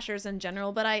love slashers in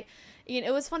general, but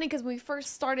it was funny because when we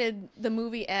first started the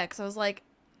movie X, I was like,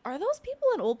 are those people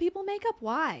in old people makeup?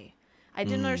 Why? I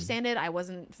didn't understand it. I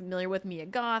wasn't familiar with Mia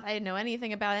Goth. I didn't know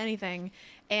anything about anything.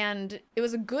 And it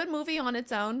was a good movie on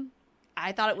its own.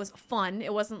 I thought it was fun.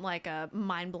 It wasn't like a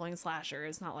mind-blowing slasher.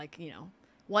 It's not like,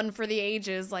 one for the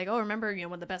ages, like, oh, remember,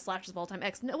 one of the best slashers of all time,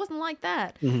 X. No, it wasn't like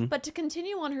that. But to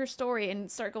continue on her story and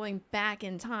start going back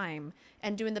in time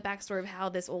and doing the backstory of how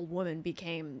this old woman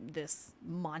became this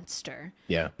monster.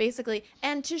 Yeah. Basically.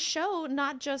 And to show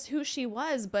not just who she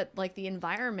was, but like the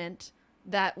environment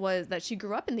that she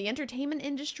grew up in, the entertainment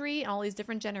industry and all these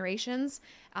different generations,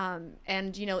 and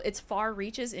its far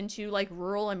reaches into like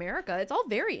rural America. It's all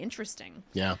very interesting.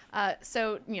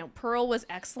 So Pearl was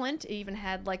excellent. It even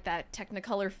had like that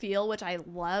Technicolor feel, which I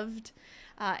loved.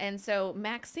 And so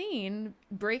MaXXXine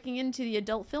breaking into the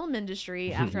adult film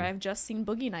industry after I've just seen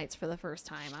Boogie Nights for the first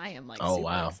time, I am like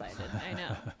super excited. I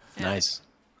know. Nice.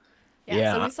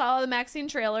 Yeah, so we saw the MaXXXine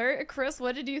trailer. Chris,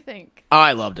 what did you think? Oh,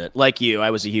 I loved it. Like you,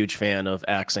 I was a huge fan of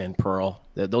X and Pearl.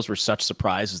 Those were such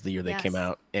surprises the year they came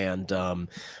out. And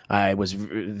I was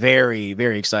very,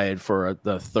 very excited for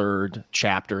the third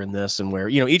chapter in this, and where,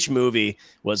 each movie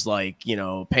was like,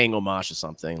 paying homage to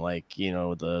something. Like,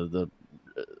 the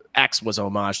X was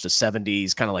homage to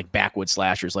 70s kind of like backwoods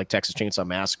slashers like Texas Chainsaw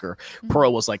Massacre.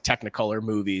 Pearl was like Technicolor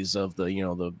movies of the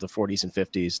the 40s and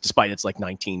 50s, despite its like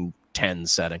 1910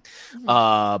 setting,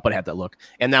 but it had that look.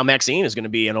 And now MaXXXine is going to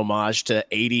be an homage to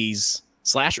 80s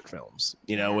slasher films,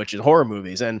 you know, which is horror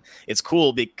movies. And it's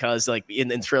cool because like in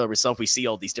the trailer itself, we see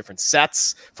all these different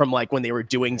sets from like when they were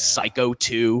doing Psycho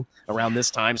 2 around this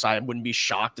time. So I wouldn't be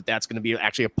shocked that that's going to be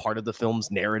actually a part of the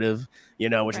film's narrative, you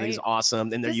know, which I think is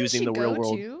awesome. And they're using the real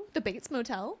world. The Bates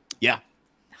Motel. Yeah.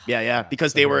 Yeah,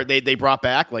 because they brought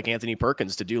back like Anthony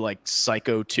Perkins to do like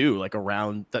Psycho 2, like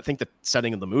around I think the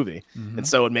setting of the movie, and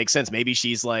so it makes sense. Maybe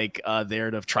she's like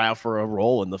there to try out for a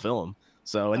role in the film.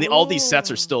 So all these sets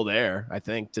are still there, I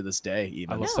think, to this day.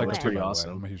 Even I love Psycho 2, pretty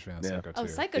awesome. I'm a huge fan of Psycho 2. Oh,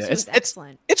 Psycho 2 is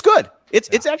excellent. It's good.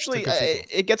 It's actually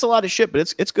it gets a lot of shit, but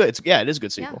it's good. It is a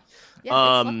good sequel.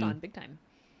 Yeah, it's slept on big time.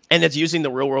 And it's using the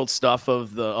real world stuff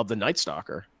of the Night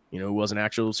Stalker, you know, who was an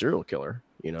actual serial killer,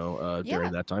 you know,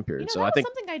 during that time period. You know, so that I was think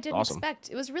something I didn't expect.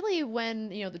 It was really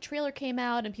when, you know, the trailer came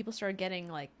out and people started getting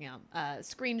like, you know,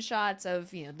 screenshots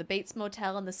of, you know, the Bates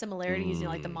Motel and the similarities, you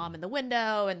know, like the mom in the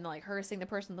window and like her seeing the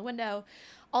person in the window,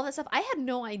 all that stuff. I had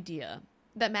no idea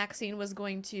that MaXXXine was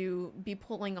going to be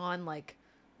pulling on like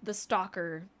the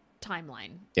stalker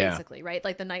timeline, basically, right?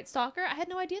 Like the Night Stalker. I had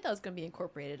no idea that was going to be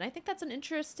incorporated. And I think that's an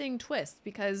interesting twist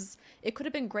because it could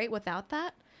have been great without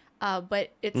that.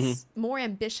 But it's more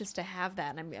ambitious to have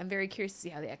that, and I'm very curious to see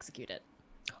how they execute it.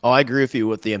 Oh, I agree with you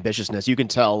with the ambitiousness. You can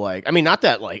tell, like, I mean, not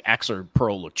that like X or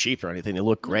Pearl look cheap or anything; they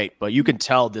look great, but you can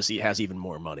tell this has even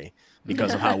more money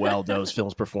because of how well those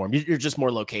films perform. You're just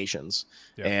more locations,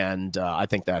 and I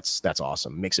think that's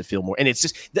awesome. Makes it feel more. And it's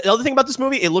just the other thing about this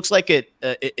movie; it looks like it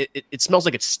smells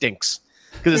like it stinks.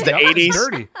 Because it's the 80s,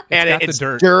 dirty. And it's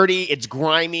dirty, it's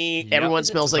grimy. Everyone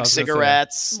smells like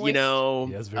cigarettes, you know.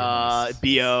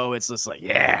 BO. It's just like,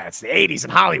 it's the 80s in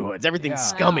Hollywood. Everything's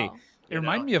scummy. Wow. It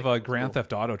reminded me of a Grand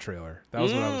Theft Auto trailer. That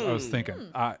was what I was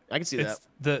thinking. I can see that.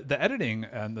 The editing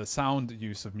and the sound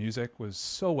use of music was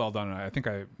so well done. And I think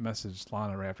I messaged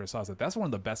Lana right after I saw it. That's one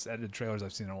of the best edited trailers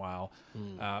I've seen in a while.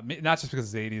 Not just because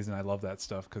it's the 80s and I love that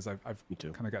stuff, because I've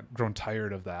kind of grown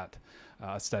tired of that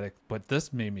aesthetic. But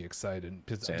this made me excited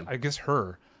because I guess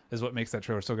her is what makes that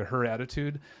trailer so good. Her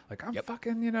attitude, like I'm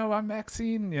fucking, you know, I'm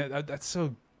MaXXXine. Yeah, that's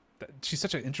so. She's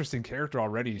such an interesting character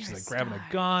already. She's like grabbing a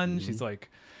gun. She's like.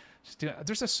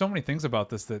 There's just so many things about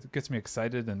this that gets me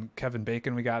excited. And Kevin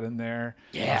Bacon we got in there.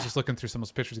 I was just looking through some of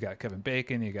those pictures. You got Kevin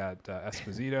Bacon. You got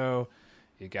Esposito.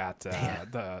 You got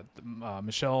the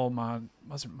Michelle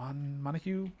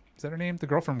Montague. Is that her name? The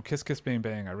girl from Kiss Kiss Bang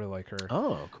Bang. I really like her.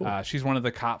 Oh, cool. She's one of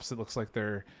the cops that looks like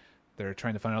they're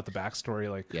trying to find out the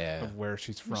backstory, like of where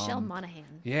she's from. Michelle Monaghan.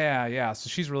 Yeah. So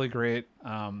she's really great.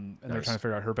 And they're trying to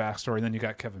figure out her backstory. And then you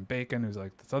got Kevin Bacon, who's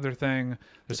like this other thing.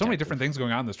 There's so many different things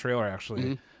going on in this trailer,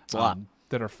 actually. It's a lot.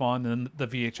 That are fun. And then the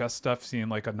VHS stuff, seeing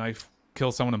like a knife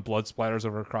kill someone and blood splatters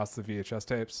over across the VHS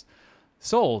tapes.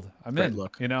 Sold. I'm in.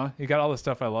 Look. You know, you got all the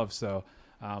stuff I love. So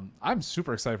I'm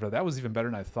super excited for that. That was even better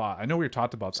than I thought. I know we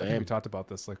talked about this. I think we talked about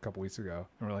this like a couple weeks ago.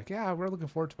 And we're like, yeah, we're looking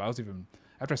forward to it. I was even,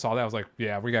 after I saw that, I was like,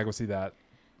 yeah, we got to go see that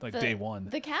like day one.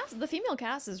 The female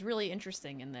cast is really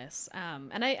interesting in this.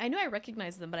 And I knew I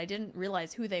recognized them, but I didn't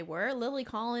realize who they were. Lily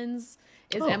Collins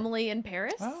is Emily in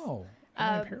Paris. Oh.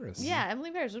 Emily Paris. Yeah,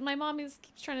 Emily Paris. My mom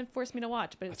keeps trying to force me to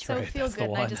watch, but it's feel good.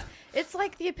 And it's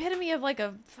like the epitome of like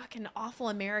a fucking awful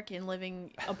American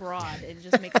living abroad. It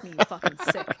just makes me fucking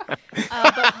sick.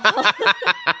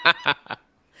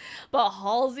 But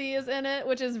Halsey is in it,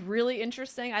 which is really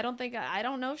interesting. I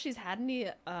don't know if she's had any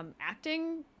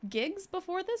acting gigs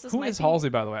before this. Who is Halsey,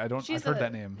 by the way? I've heard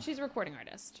that name. She's a recording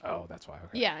artist. Oh, that's why.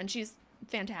 Okay. Yeah, and she's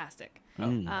fantastic.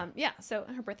 So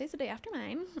her birthday's the day after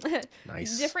mine.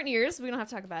 Nice. Different years. We don't have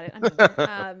to talk about it.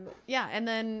 And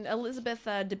then Elizabeth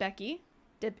Debicki.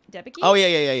 Debicki? Oh yeah.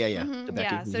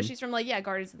 Yeah. So she's from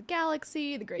Guardians of the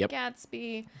Galaxy, The Great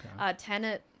Gatsby,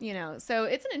 Tenet. You know, so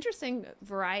it's an interesting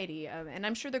variety of, and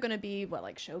I'm sure they're going to be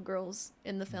showgirls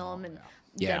in the film and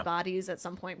dead bodies at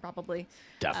some point probably.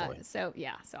 Definitely. So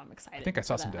I'm excited. I think I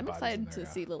saw some dead bodies. I'm excited in there,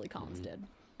 to see Lily Collins dead.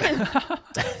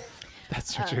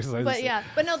 That's what you're excited but to see. yeah,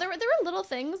 but no, there were little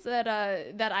things that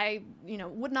I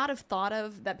would not have thought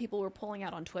of that people were pulling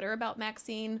out on Twitter about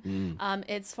MaXXXine,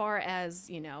 as far as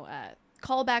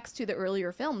callbacks to the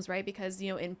earlier films, right? Because in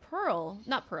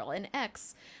in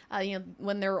X,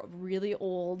 when they're really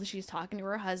old, she's talking to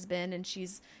her husband, and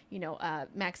she's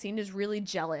MaXXXine is really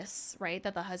jealous, right,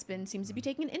 that the husband seems to be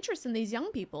taking an interest in these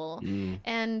young people,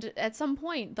 and at some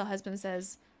point the husband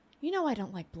says, I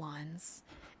don't like blondes.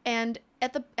 And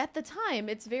at the time,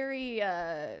 it's very,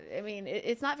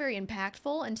 it's not very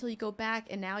impactful until you go back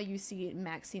and now you see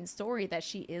MaXXXine's story that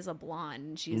she is a blonde.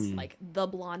 And she's like the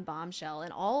blonde bombshell,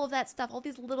 and all of that stuff, all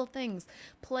these little things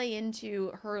play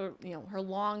into her, her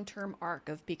long-term arc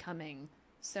of becoming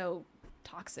so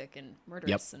toxic and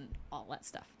murderous and all that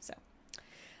stuff. So,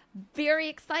 Very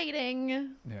exciting.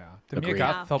 Yeah. Did Mia Agreed.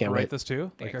 Goth help Can't write wait. this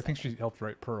too? Very I think she helped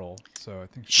write Pearl. So I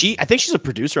think I think she's a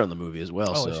producer on the movie as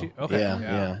well. Oh, so is she? Okay.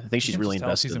 yeah. I think she's really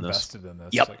invested in this. Invested in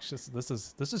this. Yep. Like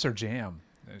this is her jam.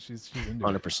 She's into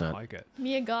 100%. it. I like it.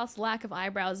 Mia Goth's lack of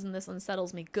eyebrows in this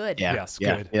unsettles me. Good. Yeah. Yes,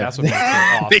 yeah, good. yeah. That's what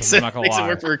makes her awesome. I'm not gonna makes it lie.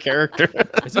 work for her character.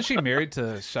 Isn't she married to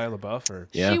Shia LaBeouf or?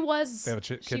 Yeah. She was. They have a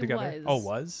kid she together. Was. Oh,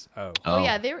 was? Oh. Oh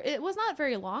yeah, it was not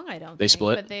very long. I don't. They think,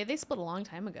 split? But they split a long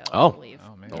time ago. Oh. I believe.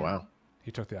 Oh man. Oh wow.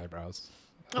 He took the eyebrows.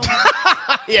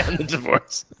 Yeah, and the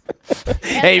divorce.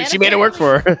 Hey, and she made it work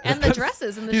for her. And the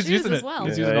dresses and the He's shoes using as it. well.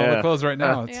 He's using all the Yeah. clothes right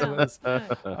now. Yeah.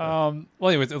 Well,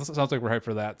 anyways, it sounds like we're hyped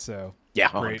for that. So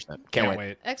Yeah, great. 100%. Can't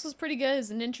wait. X was pretty good. It's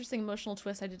an interesting emotional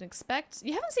twist I didn't expect.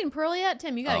 You haven't seen Pearl yet,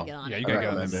 Tim? You gotta Oh, get on Yeah, it. you gotta I get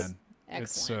on recommend this, it. man.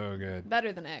 It's Excellent. so good.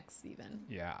 Better than X even.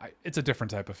 Yeah, it's a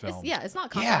different type of film. It's not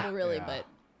comparable really, Yeah.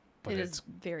 but it is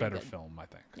very better good. film, I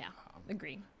think. Yeah,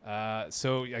 agree.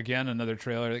 So again, another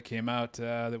trailer that came out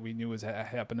that we knew was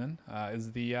happening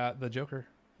is the Joker.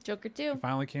 Joker 2. It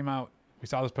finally came out. We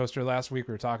saw this poster last week.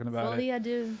 We were talking about it. I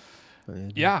do.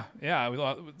 Yeah. We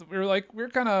were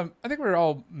kind of. I think we were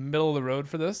all middle of the road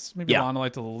for this. Maybe Yeah. Lana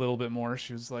liked it a little bit more.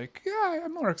 She was like, "Yeah,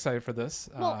 I'm more excited for this."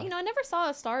 Well, I never saw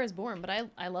A Star Is Born, but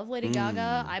I love Lady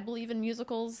Gaga. I believe in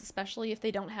musicals, especially if they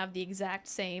don't have the exact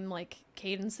same like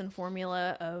cadence and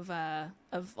formula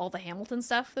of all the Hamilton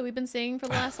stuff that we've been seeing for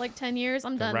the last like 10 years.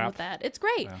 I'm done rap. with that. It's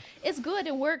great. Yeah. It's good.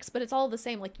 It works, but it's all the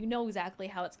same. Like you know exactly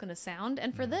how it's going to sound.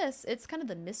 And for this, it's kind of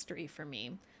the mystery for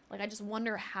me. Like I just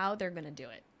wonder how they're going to do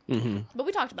it. But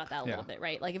we talked about that a little bit,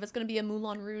 right? Like if it's going to be a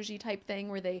Moulin Rouge type thing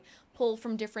where they pull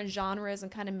from different genres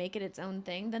and kind of make it its own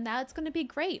thing, then that's going to be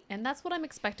great. And that's what I'm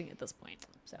expecting at this point.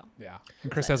 So Yeah,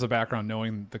 and Chris has a background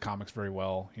knowing the comics very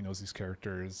well. He knows these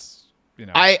characters.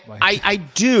 I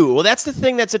do. Well, that's the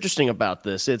thing that's interesting about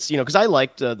this. It's, because I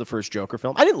liked the first Joker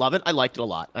film. I didn't love it. I liked it a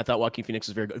lot. I thought Joaquin Phoenix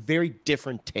was very good. Very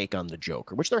different take on the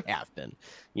Joker, which there have been,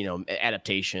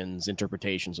 adaptations,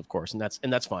 interpretations, of course, and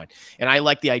that's fine. And I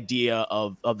like the idea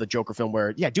of the Joker film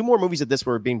where, do more movies of this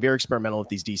where being very experimental with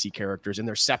these DC characters and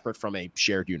they're separate from a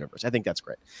shared universe. I think that's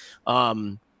great.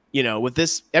 With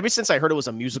this, ever since I heard it was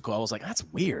a musical, I was like, that's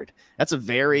weird. That's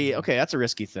that's a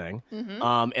risky thing.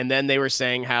 And then they were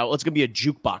saying how it's going to be a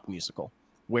jukebox musical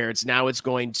where it's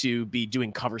going to be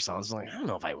doing cover songs. I was like, I don't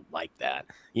know if I would like that.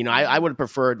 I would have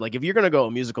preferred, like, if you're going to go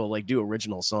a musical, like do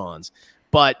original songs.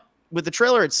 But with the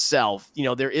trailer itself,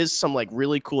 there is some like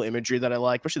really cool imagery that I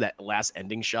like, especially that last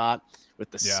ending shot with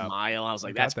the smile. I was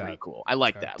like, that's pretty cool. I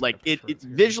like that. Like it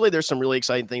visually, there's some really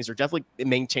exciting things. They're definitely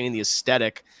maintaining the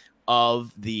aesthetic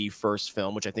of the first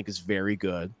film, which I think is very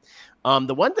good.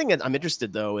 The one thing that I'm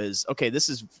interested though is, this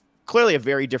is clearly a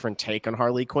very different take on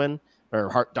Harley Quinn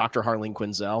or Dr. Harleen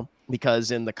Quinzel,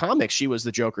 because in the comics she was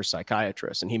the Joker's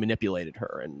psychiatrist and he manipulated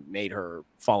her and made her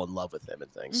fall in love with him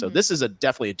and things. So this is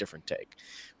definitely a different take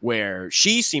where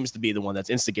she seems to be the one that's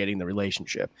instigating the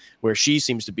relationship, where she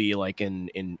seems to be like in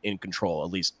control,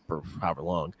 at least for however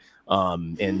long.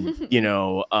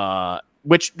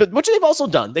 Which they've also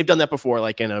done. They've done that before,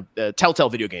 like in a Telltale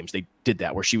video games. They did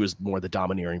that where she was more the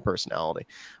domineering personality.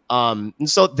 And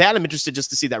so that I'm interested just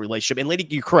to see that relationship.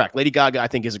 And you're correct. Lady Gaga, I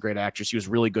think, is a great actress. She was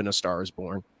really good in A Star Is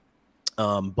Born.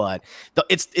 But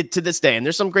it's to this day, and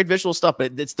there's some great visual stuff,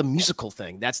 but it's the musical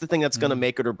thing. That's the thing that's going to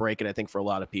make it or break it, I think, for a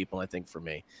lot of people. I think for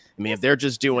me. I mean, if they're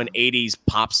just doing 80s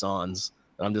pop songs,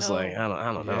 I'm just like,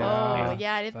 I don't know. Oh,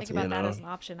 yeah, I didn't think about that as an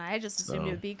option. I just assumed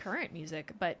it would be current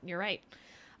music, but you're right.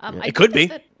 It could be.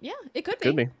 It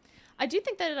could be. I do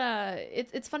think that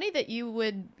it's funny that you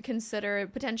would consider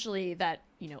potentially that,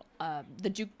 the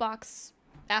jukebox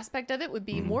aspect of it would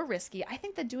be more risky. I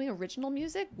think that doing original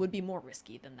music would be more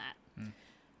risky than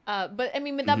that. But I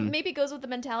mean, that maybe goes with the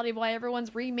mentality of why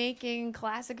everyone's remaking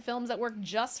classic films that work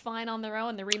just fine on their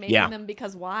own. They're remaking them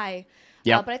because why?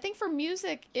 But I think for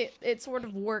music, it sort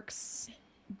of works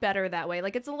better that way.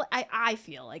 Like I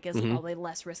feel like it's probably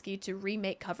less risky to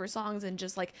remake cover songs and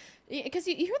just like, because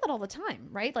you hear that all the time,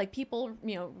 right? Like people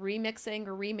remixing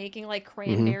or remaking like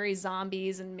Cranberry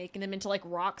Zombies and making them into like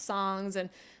rock songs. And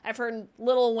I've heard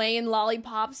Lil Wayne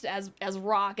Lollipops as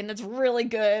rock, and it's really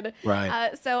good,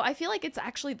 right? So I feel like it's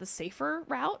actually the safer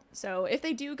route. So if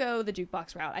they do go the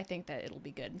jukebox route, I think that it'll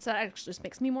be good. So that actually just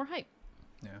makes me more hype.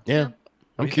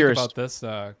 I'm curious about this.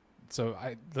 So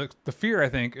the fear, I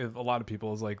think, of a lot of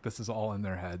people is like, this is all in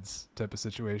their heads type of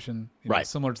situation. Right.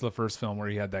 Similar to the first film where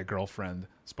he had that girlfriend,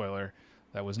 spoiler,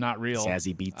 that was not real.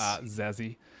 Zazie Beetz.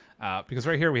 Zazie. Because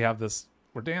right here we have this,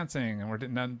 we're dancing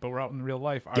and but we're out in real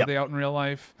life. Are they out in real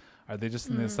life? Are they just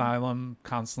in the asylum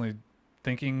constantly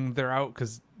thinking they're out,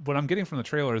 because what I'm getting from the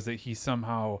trailer is that he's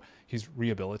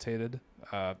rehabilitated.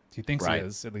 He thinks he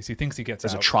is, at least he thinks he gets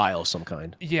There's out. a trial of some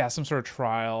kind. Yeah, some sort of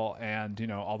trial,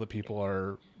 and all the people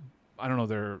are, I don't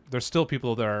know, there's still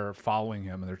people that are following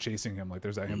him and they're chasing him. Like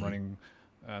there's that him running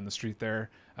on the street there.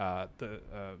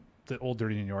 The old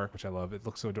Dirty New York, which I love. It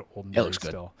looks so old and dirty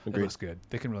still. It looks good.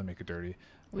 They can really make it dirty.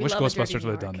 I wish Ghostbusters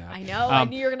would have done that. I know. I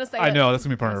knew you were gonna say. I know that's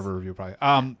gonna be part of our review probably.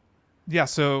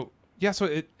 So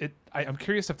I'm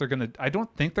curious if they're gonna. I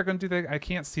don't think they're gonna do that. I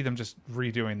can't see them just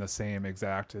redoing the same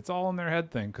exact. It's all in their head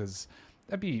thing, because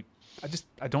that'd be.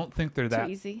 I don't think they're that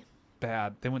easy.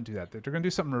 Bad. They wouldn't do that. They're gonna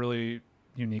do something really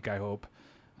unique, I hope.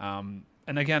 And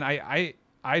again,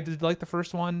 I did like the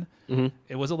first one. Mm-hmm.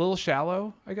 It was a little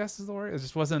shallow, I guess is the word. It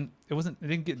just wasn't. It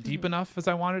didn't get deep enough as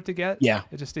I wanted it to get. Yeah.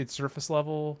 It just stayed surface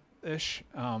level ish.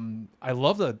 I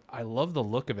love the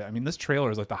look of it. I mean, this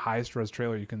trailer is like the highest res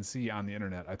trailer you can see on the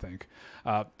internet, I think,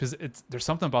 because there's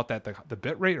something about that the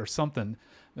bit rate or something,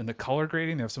 and the color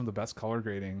grading. They have some of the best color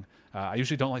grading. I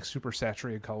usually don't like super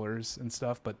saturated colors and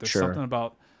stuff, but there's something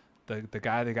about the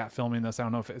guy they got filming this. I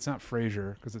don't know if it's not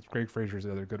Fraser, because it's Greg Fraser's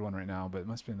the other good one right now, but it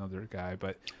must be another guy.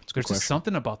 But there's just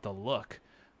something about the look.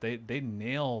 They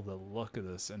nail the look of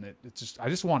this, and it's just, I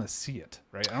just want to see it,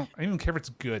 right? I don't even care if it's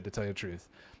good, to tell you the truth.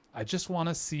 I just want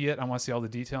to see it. I want to see all the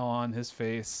detail on his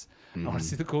face. I want to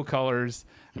see the cool colors,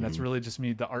 and that's really just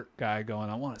me, the art guy, going,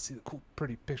 I want to see the cool,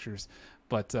 pretty pictures.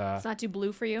 But it's not too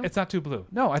blue for you. It's not too blue.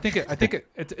 No, I think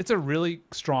it's a really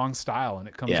strong style, and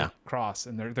it comes across,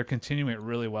 and they're continuing it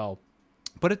really well.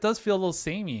 But it does feel a little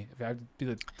samey, if I have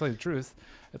to tell you the truth.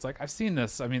 It's like, I've seen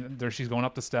this. I mean, she's going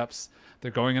up the steps.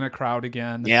 They're going in a crowd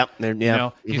again.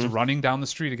 He's running down the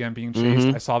street again, being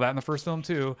chased. I saw that in the first film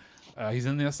too. He's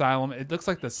in the asylum. It looks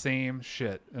like the same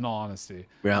shit, in all honesty.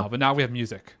 Yeah. But now we have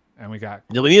music, and we got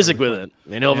music with it.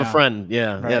 They know of a friend.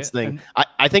 Yeah, right? That's the thing.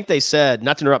 I think they said,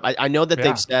 not to interrupt, I know that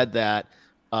they've said that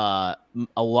a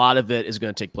lot of it is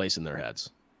going to take place in their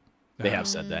heads. They have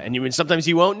said that. And sometimes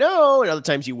you won't know, and other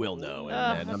times you will know.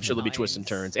 And I'm sure there'll be twists and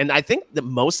turns. And I think that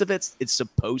most of it's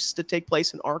supposed to take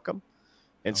place in Arkham.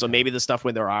 And so maybe the stuff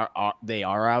when they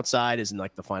are outside is in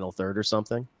like the final third or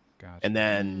something.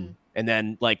 Gotcha. And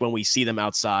then like when we see them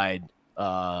outside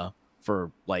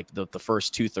for like the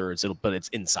first 2/3, but it's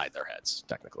inside their heads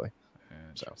technically.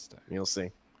 So you'll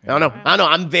see. Yeah. I don't know.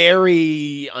 I'm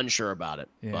very unsure about it.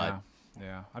 Yeah. But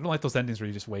yeah, I don't like those endings where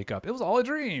you just wake up. It was all a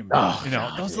dream.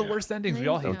 Those are the worst endings. We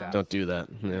all hate that. Don't do that.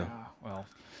 Yeah. Well.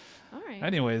 All right.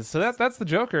 Anyways, so that's the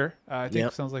Joker. I think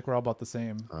it sounds like we're all about the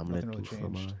same. Nothing really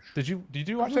changed. Did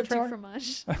you watch that trailer?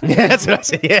 Yeah, that's what I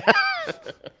said. Yeah.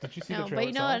 Did you see the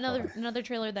trailer? But another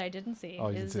trailer that I didn't see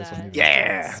is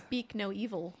Speak No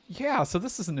Evil. Yeah, so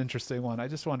this is an interesting one. I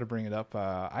just wanted to bring it up.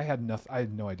 I had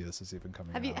no idea this was even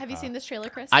coming. Have you seen this trailer,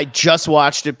 Chris? I just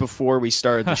watched it before we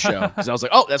started the show, because I was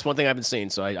like, oh, that's one thing I haven't seen.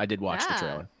 So I did watch the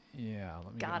trailer. Yeah,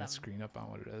 let me get the screen up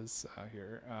on what it is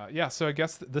here. So I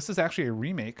guess this is actually a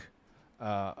remake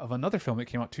of another film that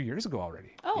came out 2 years ago already.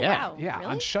 Oh, wow. Yeah, really?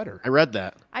 on Shudder. I read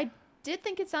that. I did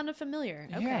think it sounded familiar.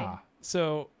 Okay. Yeah.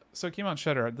 So it came out on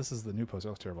Shudder. This is the new poster.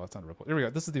 That's terrible. That's not a real poster. Here we go.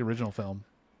 This is the original film.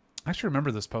 I actually remember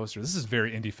this poster. This is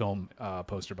very indie film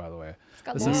poster, by the way. It's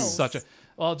got this is such a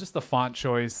just the font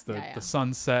choice, the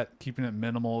sunset, keeping it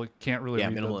minimal. You can't really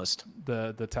read minimalist.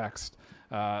 The text.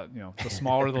 The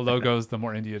smaller the logos, the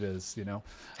more indie it is.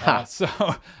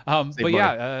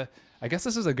 I guess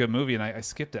this is a good movie, and I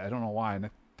skipped it. I don't know why, and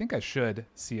I think I should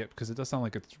see it because it does sound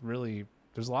like it's really.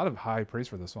 There's a lot of high praise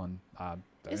for this one.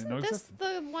 Isn't this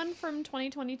the one from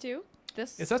 2022? It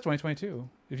says 2022.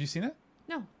 Have you seen it?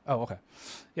 No. Oh, okay.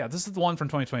 Yeah, this is the one from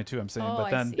 2022. I'm saying, but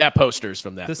then that poster's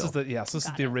from that. This is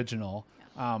the original.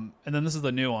 Yeah. And then this is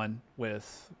the new one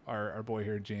with our boy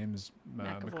here, James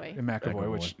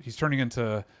McAvoy, which he's turning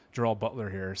into Gerald Butler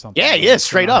here or something. Yeah, he is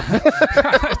straight up.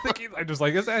 I just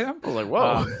like, is that him? I was like,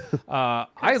 whoa.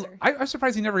 I'm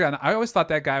surprised he never got. I always thought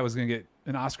that guy was going to get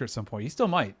an Oscar at some point. He still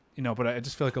might, but I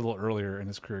just feel like a little earlier in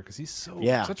his career because he's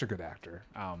such a good actor.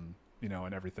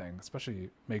 And everything, especially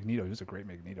Magneto. He was a great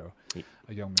Magneto,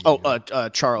 a young Magneto.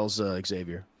 Charles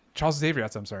Xavier. Charles Xavier.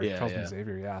 I'm sorry, Charles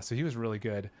Xavier. Yeah, so he was really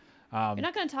good. You're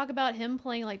not going to talk about him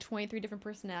playing like 23 different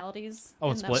personalities.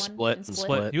 Oh, and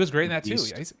Split. He was great in that too.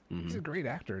 Yeah, he's a great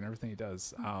actor in everything he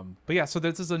does. But yeah, so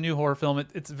this is a new horror film.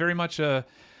 It's very much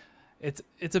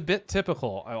it's a bit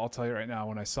typical. I'll tell you right now.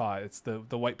 When I saw it, it's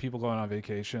the white people going on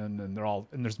vacation,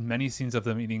 and there's many scenes of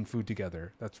them eating food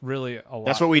together. That's really a lot.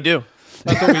 That's what we do.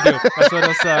 That's what we do. That's what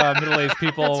us middle-aged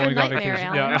people when we go on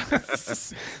vacation. Yeah,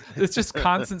 it's just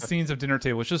constant scenes of dinner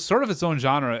table, which is sort of its own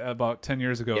genre. About 10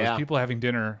 years ago, is people having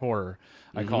dinner horror.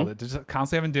 I called it just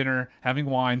constantly having dinner, having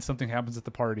wine. Something happens at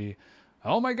the party.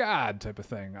 oh my god type of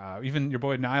thing. Even your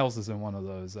boy Niles is in one of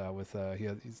those with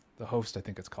he's the host, I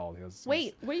think it's called.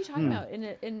 Wait, what are you talking about?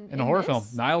 In a horror film.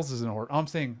 Niles is in a horror. I'm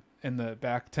saying in the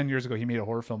back 10 years ago he made a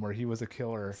horror film where he was a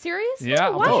killer. Seriously? Yeah.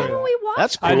 Why haven't we watched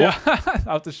That's cool. I know.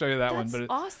 I'll have to show you that one. But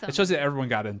awesome. It shows that everyone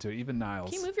got into it, even Niles.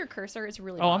 Can you move your cursor? It's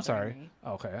really Oh, I'm bothering sorry. me.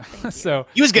 Okay. You. So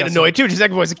He was getting annoyed too. Just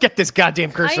everyone's like, get this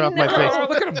goddamn cursor I off my know. face. Oh,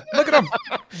 look at him. Look at him.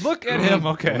 Look at him.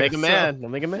 Okay. Make him so- mad. I'll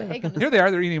make him mad. Taking Here they are.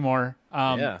 They're eating more.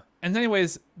 Yeah. And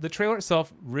anyways, the trailer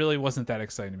itself really wasn't that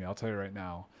exciting to me. I'll tell you right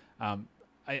now.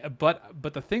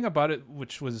 But the thing about it,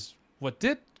 which was what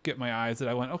did get my eyes, that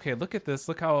I went, okay, look at this.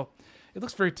 Look how it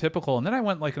looks very typical. And then I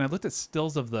went and I looked at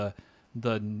stills of the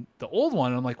old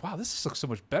one, and I'm like, wow, this looks so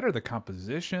much better. The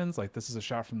compositions, like this is a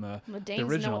shot from the Danes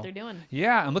original. know what they're doing.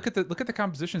 Yeah, and look at the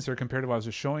compositions here compared to what I was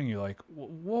just showing you. Like,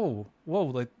 whoa,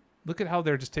 like look at how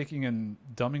they're just taking and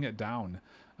dumbing it down.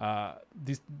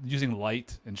 These using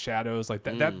light and shadows like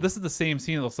that. This is the same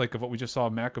scene. It looks like of what we just saw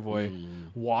McAvoy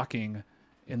walking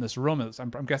in this room.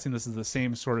 I'm guessing this is the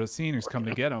same sort of scene. He's come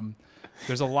to get him.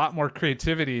 There's a lot more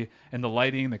creativity in the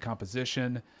lighting, the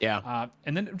composition. Yeah.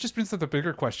 And then it just brings up the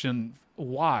bigger question: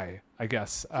 why? I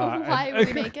guess. Why would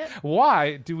we make it?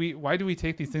 Why do we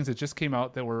take these things that just came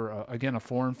out that were again a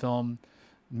foreign film?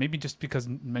 Maybe just because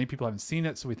many people haven't seen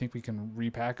it, so we think we can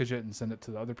repackage it and send it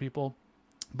to the other people.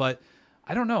 But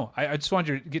I don't know. I just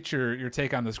wanted to get your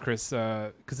take on this, Chris,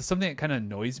 because it's something that kind of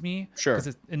annoys me. Sure.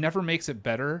 Because it never makes it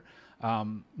better.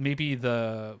 Maybe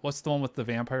what's the one with the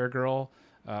vampire girl?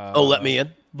 Let Me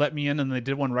In. Let Me In, and they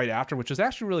did one right after, which was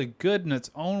actually really good in its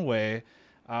own way.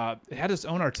 It had its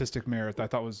own artistic merit that I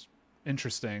thought was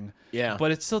interesting. Yeah.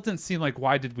 But it still didn't seem like,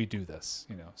 why did we do this?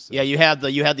 So. Yeah, you had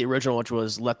the original, which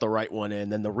was Let the Right One In,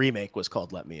 then the remake was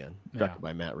called Let Me In, directed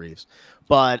by Matt Reeves.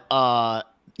 But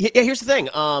here's the thing.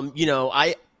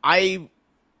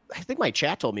 I think my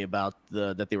chat told me about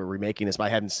that they were remaking this, but I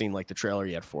hadn't seen like the trailer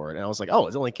yet for it, and I was like, oh,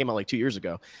 it only came out like 2 years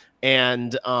ago.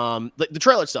 And the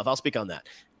trailer stuff, I'll speak on that.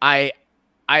 I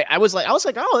was like,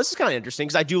 oh, this is kind of interesting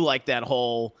because I do like that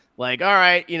whole like, all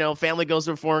right, family goes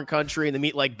to a foreign country and they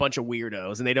meet like a bunch of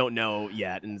weirdos and they don't know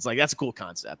yet, and it's like that's a cool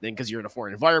concept. And because you're in a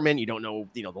foreign environment, you don't know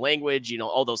the language,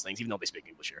 all those things, even though they speak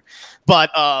English here.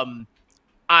 But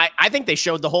I think they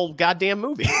showed the whole goddamn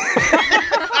movie.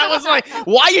 I was like,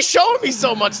 why are you showing me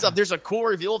so much stuff? There's a cool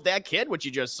reveal of that kid, which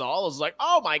you just saw. I was like,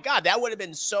 oh my God, that would have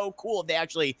been so cool if they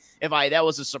actually, that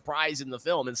was a surprise in the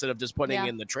film instead of just putting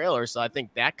in the trailer. So I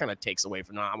think that kind of takes away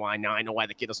from now I know why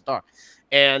the kid doesn't talk.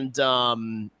 And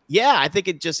I think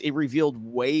it revealed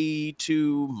way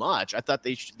too much. I thought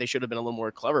they should have been a little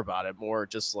more clever about it. More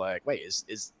just like, wait,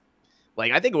 is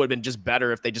like, I think it would have been just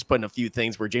better if they just put in a few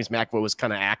things where James McAvoy was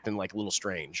kind of acting like a little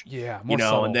strange. Yeah, more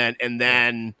subtle. and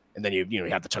then you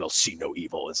have the title "See No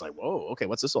Evil." It's like, whoa, okay,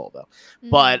 what's this all about?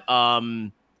 But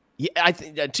I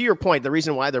think to your point, the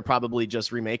reason why they're probably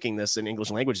just remaking this in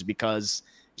English language is because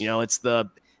it's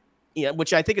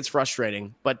which I think it's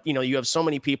frustrating. But you have so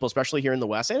many people, especially here in the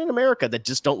West and in America, that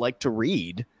just don't like to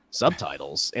read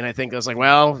subtitles, and I think it's like,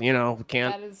 well, we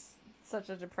can't. That is such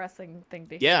a depressing thing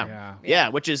to hear. Yeah,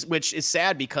 which is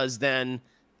sad because then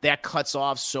that cuts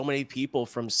off so many people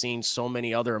from seeing so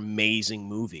many other amazing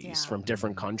movies from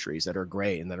different countries that are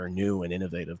great and that are new and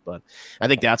innovative. But I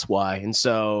think that's why. And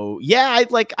so, I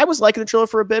was liking the trailer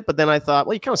for a bit, but then I thought,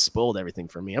 well, you kind of spoiled everything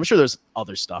for me. I'm sure there's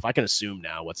other stuff. I can assume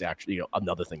now what's actually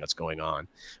another thing that's going on.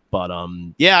 But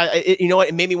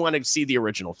it made me want to see the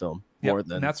original film more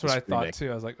than. And that's what I thought remake. too.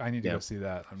 I was like, I need to go see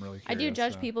that. I'm really curious. I do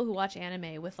judge people who watch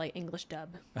anime with like English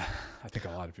dub. I think a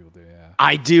lot of people do. Yeah.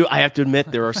 I do. I have to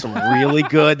admit there are some really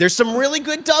good. There's some really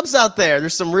good dubs out there.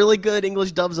 There's some really good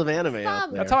English dubs of anime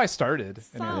out there. That's how I started.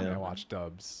 In anime. I watched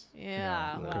dubs.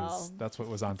 Yeah, well, that's what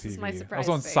was on TV. My surprise I was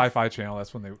on face. Sci-Fi Channel.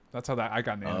 That's how I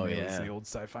got an anime. Oh, It yeah. was the old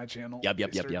Sci-Fi Channel.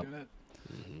 Yep.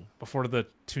 Before the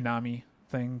Toonami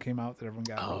thing came out that everyone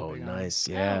got. Oh, big nice.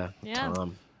 on. Yeah. Yeah.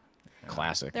 Tom.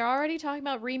 Classic. They're already talking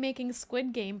about remaking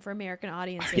Squid Game for American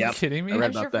audiences. Are you kidding me? I read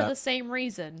I'm sure about for that. the same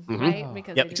reason, right?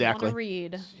 Because they didn't want to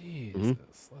read.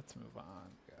 Jesus, let's move on.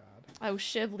 God. Oh,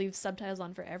 Shiv leaves subtitles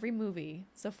on for every movie,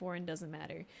 so foreign doesn't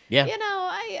matter. Yeah.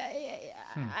 I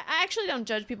actually don't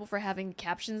judge people for having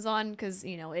captions on because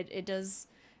it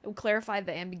will clarify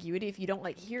the ambiguity. If you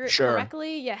don't hear it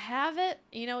correctly, you have it.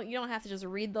 You don't have to just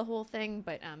read the whole thing.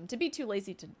 But to be too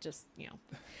lazy to just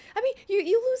I mean,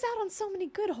 you lose out on so many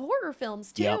good horror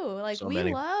films too. Yep, so we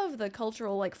many. love the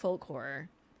cultural folk horror.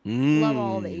 Love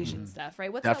all the Asian stuff,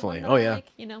 right? What's Definitely. that one that Oh, I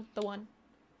yeah. like? The one.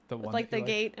 The With one the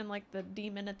gate and the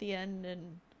demon at the end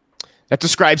and That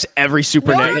describes every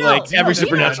supernatural, every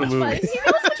supernatural he knows movie.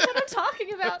 which one I'm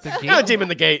talking about. The though. gate, Demon in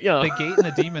the Gate. the gate and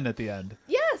the demon at the end.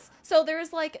 Yes. So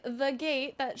there's like the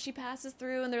gate that she passes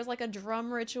through, and there's like a drum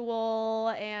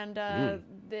ritual, and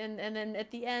then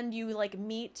at the end you like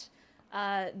meet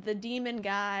the demon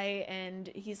guy, and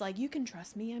he's like, "You can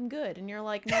trust me, I'm good." And you're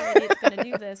like, "No, idiot's gonna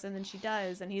do this," and then she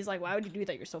does, and he's like, "Why would you do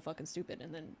that? You're so fucking stupid."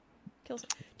 And then kills her.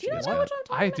 Do you know what I'm talking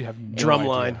about? I do have no Drum idea.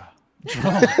 line.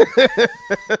 Drum.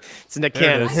 It's in the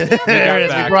can. There it is. There it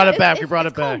is. We brought it back. It's We brought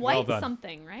it called back. White Well done.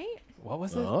 something, right? What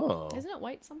was it? Oh. Isn't it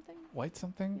white something? White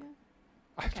something? Yeah.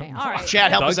 I Okay, don't know. all right.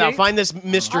 Chad, help us out. Gate? Find this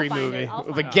mystery I'll find movie it. I'll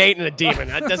with a find it. gate and a demon.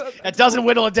 That doesn't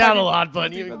whittle it down a lot,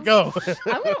 but you go.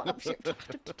 I'm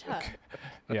gonna.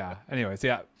 Yeah. Anyways,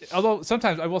 yeah. Although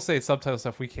sometimes I will say subtitle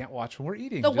stuff we can't watch when we're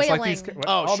eating. The just like these, wailing.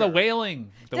 Oh, the sure.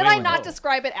 wailing. The Did I wailing. not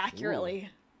describe it accurately?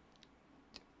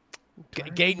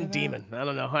 Gate and demon. I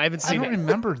don't know. I haven't I seen don't it.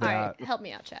 remember All that. right, help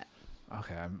me out, chat.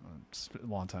 Okay, it's been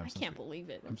a long time I since. can't believe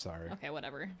it. I'm sorry. Okay,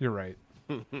 whatever. You're right.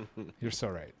 You're so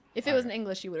right. If it was in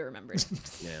English, you would have remembered.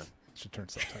 Yeah. Should turn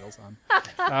subtitles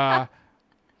on.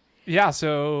 Yeah,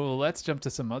 so let's jump to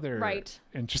some other Right.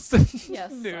 interesting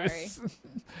Yes, news.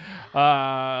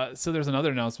 sorry. So there's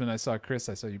another announcement. I saw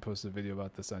you posted a video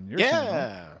about this on your Yeah.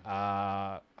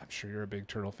 channel. I'm sure you're a big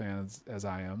turtle fan as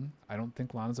I am. I don't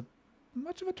think Lana's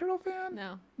much of a turtle fan.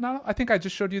 No. I think I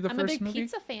just showed you the I'm a first big movie.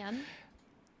 pizza fan.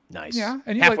 Nice. Yeah,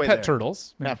 and you Halfway like pet there.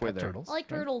 turtles. Maybe Halfway pet there. turtles. I like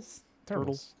right? turtles.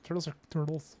 Turtles are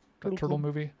turtles. That turtle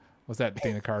movie. Was that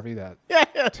Dana Carvey? That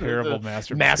Yeah. terrible The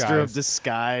master of Master of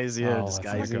disguise. Disguise. Yeah, Oh, let's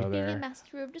not disguise. go there.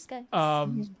 Master of disguise.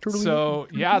 So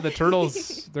yeah, the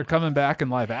turtles they're coming back in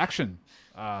live action.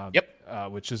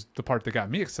 Yep. Which is the part that got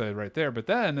me excited right there. But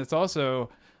then it's also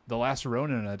the Last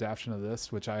Ronin adaptation of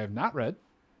this, which I have not read.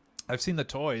 I've seen the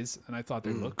toys and I thought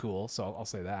they look cool, so I'll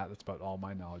say that. That's about all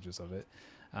my knowledge is of it.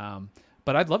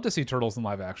 But I'd love to see turtles in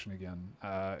live action again.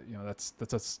 That's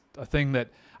a thing that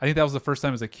I think that was the first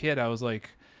time as a kid I was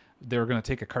like, they were going to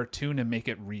take a cartoon and make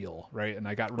it real, right? And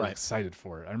I got really excited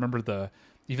for it. I remember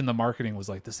even the marketing was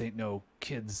like, this ain't no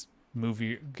kids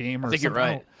movie game or I think something. you're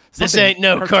right. Something This ain't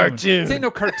no cartoon. This ain't no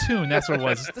cartoon. That's what it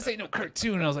was. This ain't no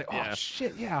cartoon. And I was like, oh Yeah.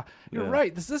 shit, yeah, you're Yeah.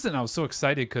 right. This isn't. I was so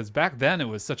excited because back then it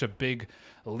was such a big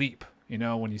leap. You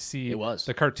know, when you see It was.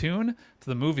 the cartoon to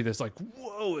the movie, there's like,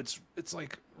 whoa, it's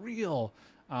like real.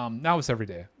 Now it's every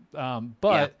day.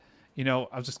 But you know,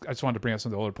 I just wanted to bring up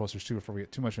some of the older posters too before we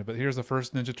get too much in it. But here's the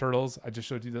first Ninja Turtles. I just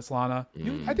showed you this, Lana.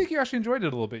 I think you actually enjoyed it a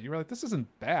little bit. You were like, this isn't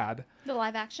bad. The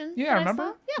live action. Yeah, that I remember?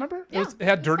 saw? Yeah. Remember? Yeah, It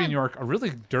had was dirty fun. New York, a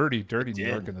really dirty New did.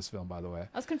 York in this film, by the way.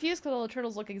 I was confused because all the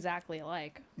turtles look exactly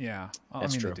alike. Yeah, well,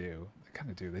 That's I mean, true. They do. They kind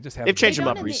of do. They just have. They've changed They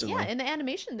them don't up in the- recently. Yeah, in the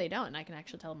animation they don't, and I can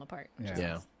actually tell them apart. Which is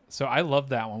Yeah. nice. So I love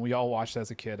that one. We all watched as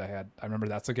a kid. I remember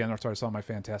that's again after I saw my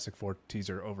Fantastic Four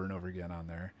teaser over and over again on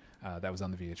there. That was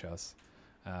on the VHS.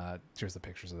 Here's the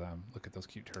pictures of them. Look at those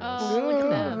cute turtles. Oh, look at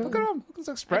them. Look at them. Look at those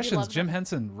expressions. love Jim them.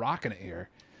 Henson rocking it here.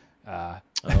 Oh,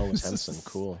 it's Henson.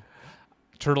 Cool.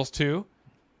 Turtles 2,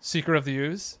 Secret of the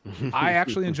Ooze. I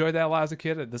actually enjoyed that a lot as a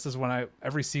kid. This is when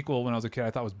every sequel when I was a kid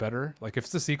I thought was better. Like if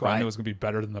it's a sequel, I knew it was going to be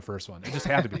better than the first one. It just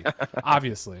had to be,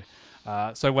 obviously.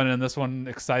 So I went in this one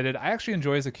excited. I actually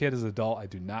enjoy as a kid. As an adult, I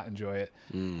do not enjoy it.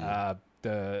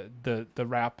 The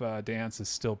rap dance is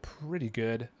still pretty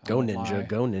good. Go I won't Ninja, lie.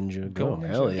 go Ninja, go. Ninja.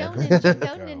 Hell Go yeah. ninja,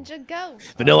 go ninja, go.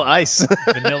 Vanilla Ice.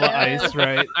 Vanilla Ice,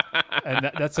 right?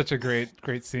 And that's such a great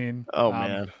scene. Oh,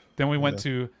 man. Then we went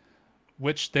to,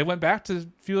 which they went back to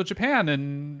feudal Japan.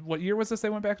 And what year was this? They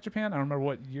went back to Japan. I don't remember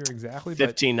what year exactly.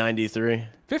 1593.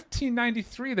 But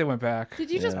 1593. They went back. Did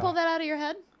you just pull that out of your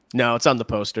head? No, it's on the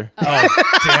poster. Oh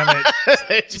damn it!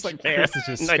 It's Just like there. Chris has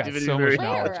just got so 1953. much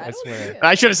knowledge. Where? I I don't see swear. it.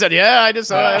 I should have said, yeah,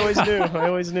 I always knew. I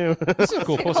always knew. This is a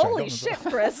cool poster. I Holy don't shit, remember-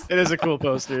 Chris. It is a cool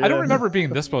poster. I don't yeah. remember being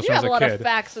this poster You as have a a lot of kid.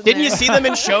 facts in Didn't you there. see them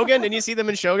in Shogun? Didn't you see them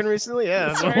in Shogun recently?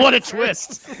 Yeah. What a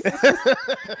twist.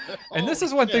 And this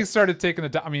is when things started taking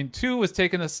I mean, 2 was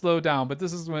taking a slow down, but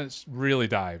this is when it really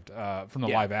dived from the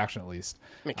Yeah. live action at least.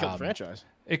 I mean, killed the franchise.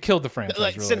 It killed the franchise.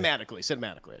 Like really. cinematically.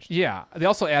 I should Yeah, they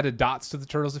also added dots to the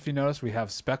turtles. If you notice, we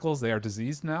have speckles. They are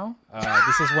diseased now.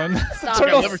 This is when the Stop say.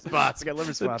 I got liver turtles, spots. I got liver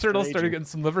the spots. turtles for started aging. getting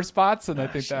some liver spots, and I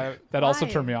think that also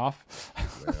Why? turned me off.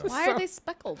 Why are they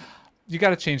speckled? You got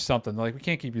to change something. Like we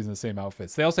can't keep using the same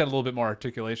outfits. They also had a little bit more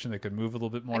articulation. They could move a little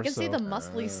bit more. I can see so- the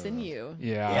muscly sinew.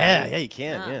 Yeah, you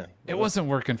can. Yeah. It wasn't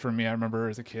working for me. I remember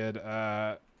as a kid.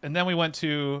 And then we went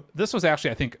to. This was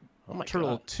actually, I think, my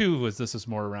Turtle God. 2 was this is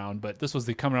more around, but this was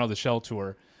the Coming Out of the Shell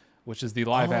tour, which is the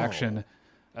live action.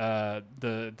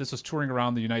 This was touring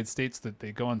around the United States. That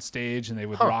they go on stage and they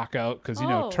would rock out because you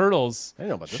know Oh. Turtles I didn't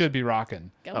know about this. should be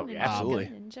rocking. Go Oh, ninja, yeah, absolutely.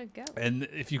 go ninja, go. And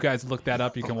if you guys look that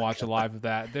up, you can watch a live of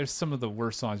that. There's some of the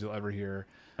worst songs you'll ever hear.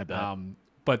 I bet.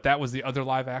 but that was the other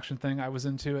live action thing I was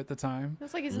into at the time.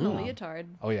 Looks like he's in a leotard.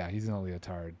 Oh yeah, he's in a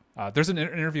leotard. There's an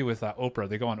interview with Oprah.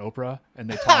 They go on Oprah and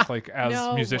they talk like as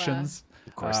No, musicians.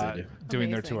 Of course they do. Doing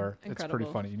their Amazing. tour. It's Incredible.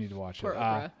 pretty funny. You need to watch Poor it.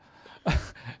 Oprah.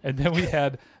 And then we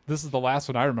had, this is the last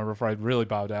one I remember before I really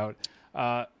bowed out.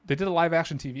 They did a live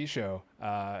action TV show,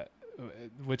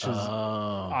 which is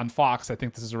on Fox. I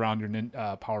think this is around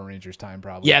your Power Rangers time,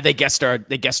 probably. Yeah, they guest starred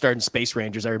in Space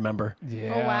Rangers. I remember.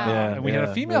 Yeah. Oh, wow. Yeah, And we had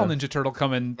a female Ninja Turtle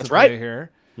come in to That's play right.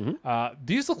 here.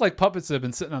 These look like puppets that have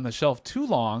been sitting on the shelf too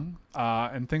long,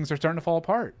 and things are starting to fall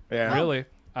apart. Yeah. Really.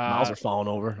 Mouths are falling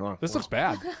over. Oh, This looks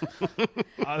bad.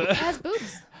 It has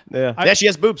boobs. yeah, she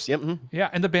has boobs. Yep. Yeah,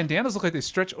 and the bandanas look like they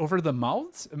stretch over the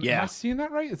mouths. Am I seeing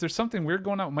that right? Is there something weird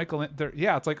going on with Michael?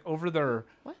 Yeah, it's like over their.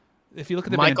 What? If you look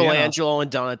at the bandana. Michelangelo and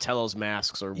Donatello's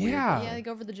masks are weird. Yeah, they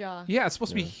go over the jaw. Yeah, it's supposed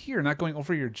to be here, not going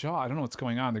over your jaw. I don't know what's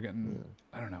going on. They're getting,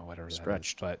 I don't know, whatever.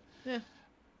 Stretched. That is. But, Yeah.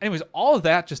 anyways, all of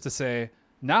that just to say,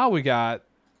 now we got.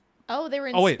 Oh, they were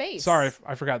in Oh wait, space. sorry,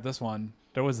 I forgot this one.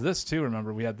 There was this too.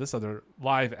 Remember, we had this other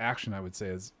live action. I would say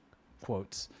as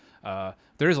quotes.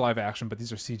 There is live action, but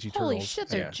these are CG Holy turtles. shit,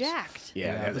 they're jacked.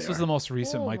 Yeah, this was the most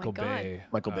recent Oh my Michael God. Bay.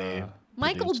 Michael Bay.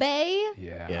 Michael produced. Bay?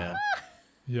 Yeah. Yeah.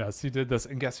 Yes, he did this.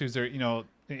 And guess who's there? You know,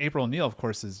 April O'Neil, of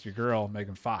course, is your girl,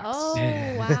 Megan Fox. Oh,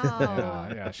 wow.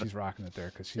 Yeah, she's rocking it there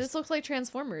because she's This looks like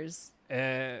Transformers.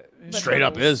 Straight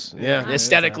up is. Yeah. Yeah,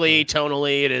 Aesthetically,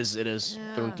 tonally, it is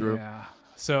through and through. Yeah.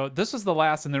 So this was the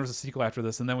last, and there was a sequel after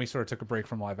this, and then we sort of took a break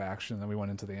from live action, and then we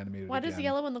went into the animated. Why does the again.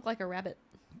 yellow one look like a rabbit?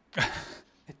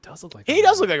 It does look like. He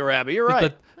does look like a rabbit. You're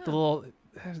right. The little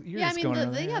ears Yeah, I mean, going the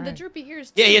over there, the right? droopy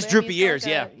ears. Yeah, he too. has I mean, droopy he's got ears,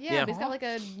 like yeah. a- Yeah. Yeah, but he's got like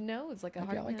a nose, like a Maybe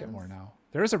hard I like it nose. more now.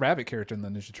 There is a rabbit character in the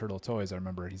Ninja Turtle toys. I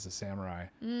remember he's a samurai.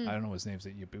 Mm. I don't know his name's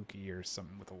Yabuki or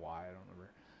something with a Y. I don't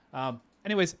remember.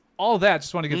 Anyways, all of that.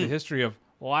 Just want to give the history of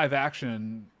live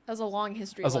action. That was a long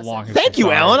history. That was a lesson. long history. Thank you,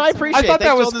 Sorry. Alan. I appreciate it. I thought that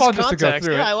Thanks was for all fun this just to go context.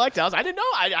 through Yeah, it. I liked it. I didn't know.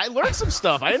 I learned some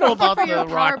stuff. I didn't know about For your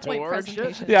the rock PowerPoint tour.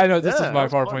 presentation. Yeah, I know. This Yeah, is my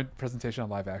that was PowerPoint fun. presentation on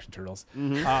live action turtles.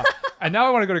 And now I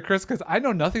want to go to Chris because I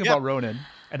know nothing about Ronin,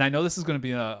 and I know this is going to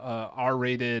be a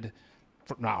R-rated,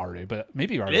 not R-rated, but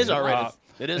maybe R-rated. It is R-rated.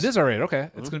 It is R-rated. Okay,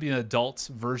 it's going to be an adult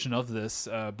version of this,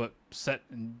 but set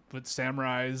with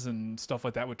samurais and stuff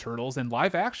like that with turtles and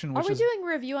live action. Are Which we is doing a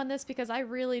review on this? Because I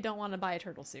really don't want to buy a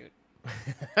turtle suit.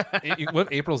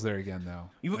 what April's there again though.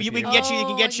 You can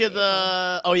get you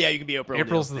the. Oh yeah, you can be April.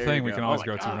 April's the There thing you we go. can Oh always my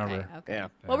go to. God. Remember? Okay. Yeah.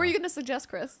 What were you going to suggest,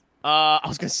 Chris? I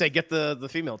was gonna say get the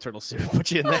female turtle suit. Put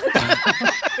you in there.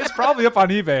 It's probably up on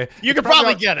eBay. You can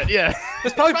probably get it. Yeah.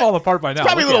 It's probably falling apart by now.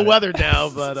 Probably a Look little at it. weathered now,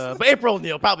 but April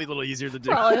O'Neil probably a little easier to do.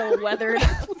 Probably a little weathered.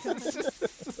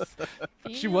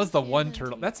 She was the one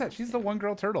turtle. That's it. She's the one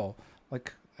girl turtle.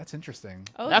 Like that's interesting.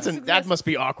 Oh, That this must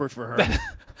be awkward for her,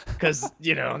 because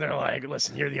they're like,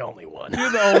 listen, you're the only one. You're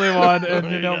the only one,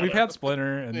 and we've had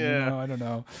Splinter, and I don't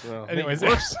know. Well, Anyways,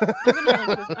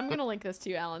 I'm gonna link this to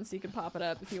you, Alan, so you can pop it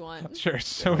up if you want. sure.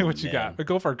 Show me what you got. But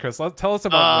go for it, Chris. Tell us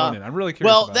about Ronin. I'm really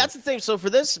curious. Well, about that's it. the thing. So for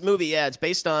this movie, it's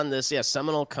based on this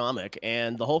seminal comic,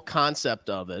 and the whole concept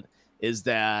of it is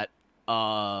that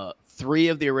 3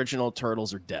 of the original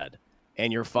turtles are dead,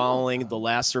 and you're following the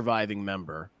last surviving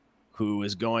member, who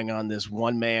is going on this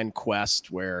one-man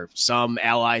quest where some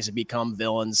allies have become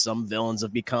villains, some villains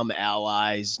have become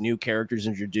allies, new characters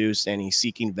introduced, and he's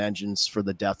seeking vengeance for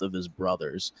the death of his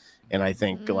brothers. And I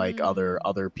think like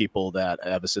other people that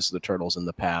have assisted the turtles in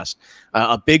the past.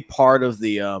 A big part of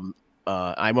the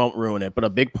I won't ruin it, but a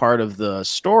big part of the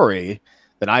story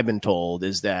that I've been told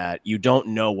is that you don't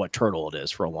know what turtle it is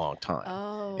for a long time.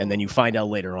 Oh. And then you find out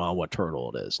later on what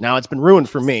turtle it is. Now, it's been ruined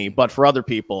for me, but for other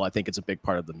people, I think it's a big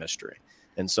part of the mystery.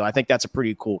 And so I think that's a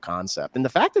pretty cool concept. And the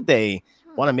fact that they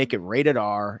want to make it rated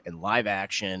R and live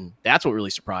action, that's what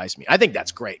really surprised me. I think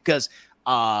that's great because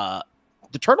the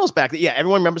turtles back then,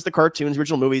 everyone remembers the cartoons,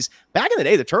 original movies. Back in the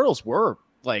day, the turtles were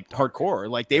like hardcore.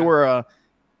 Like they were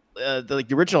the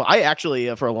original. I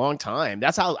actually for a long time,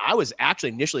 that's how I was actually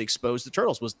initially exposed to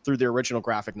turtles, was through the original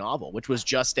graphic novel, which was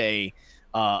just a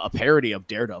parody of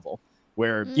Daredevil,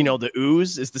 where the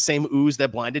ooze is the same ooze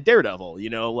that blinded Daredevil.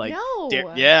 Like No.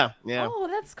 yeah. Oh,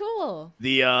 that's cool.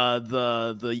 The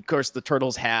of course the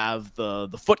turtles have the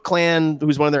Foot Clan,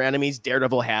 who's one of their enemies.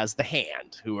 Daredevil has the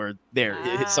Hand, who are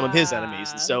some of his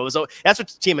enemies, and so that's what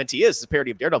TMNT is. It's a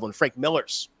parody of Daredevil and Frank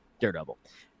Miller's Daredevil.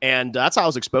 And that's how I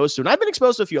was exposed to it. And I've been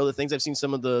exposed to a few other things. I've seen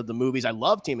some of the movies. I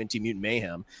love TMNT Mutant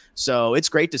Mayhem. So it's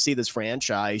great to see this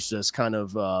franchise just kind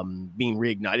of being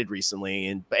reignited recently.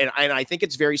 And I think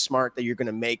it's very smart that you're going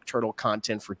to make turtle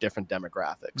content for different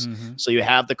demographics. Mm-hmm. So you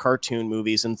have the cartoon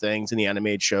movies and things and the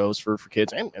animated shows for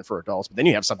kids and for adults. But then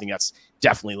you have something that's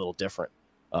definitely a little different.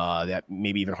 that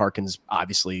maybe even harkens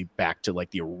obviously back to like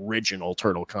the original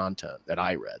turtle content that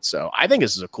I read. So I think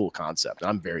this is a cool concept.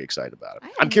 I'm very excited about it.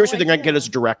 I'm curious who they're going to get as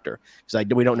a director, because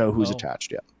we don't know who's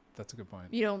attached yet. That's a good point.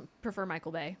 You don't prefer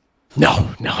Michael Bay? No,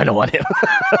 I don't want him.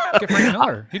 Get Frank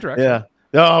Miller. He directed. Yeah.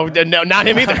 No, not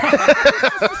him either.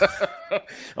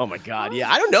 Oh my God.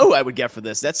 Yeah, I don't know who I would get for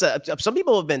this. That's some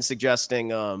people have been suggesting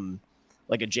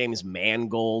like a James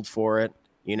Mangold for it.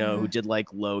 Who did like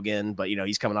Logan, but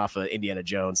he's coming off of Indiana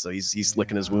Jones, so he's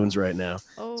licking his wounds right now.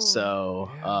 Oh. So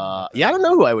I don't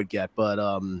know who I would get, but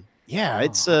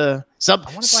it's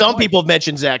some people have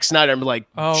mentioned Zack Snyder. I'm like,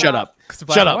 shut up.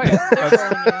 Shut up.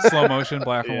 Slow motion,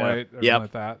 black and white,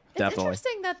 like that. It's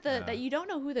interesting that you don't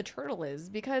know who the turtle is,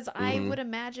 because I would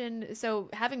imagine, so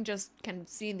having just kind of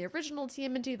seen the original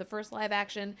TMNT, the first live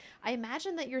action, I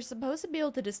imagine that you're supposed to be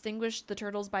able to distinguish the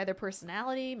turtles by their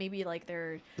personality, maybe like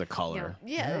the color.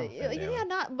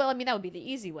 That would be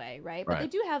the easy way, right? But they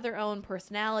do have their own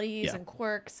personalities and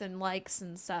quirks and likes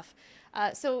and stuff.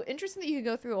 So interesting that you could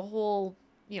go through a whole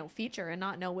feature and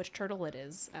not know which turtle it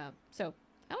is. So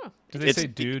I don't know. Do they say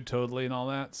dude totally and all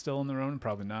that still in their own?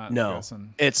 Probably not. No,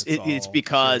 it's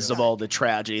because of all the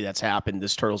tragedy that's happened.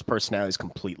 This turtle's personality is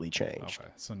completely changed,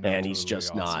 so and he's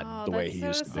just not the way he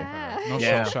used to be. No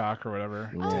shell shock or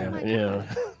whatever.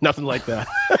 Nothing like that.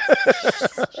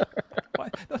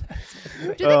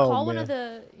 Do they call one of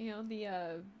the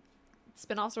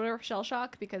spin-offs or whatever shell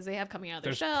shock, because they have coming out of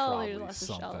their shell? There's lots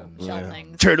of shell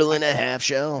things. Turtle and a half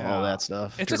shell, all that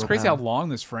stuff. It's just crazy how long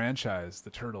this franchise, the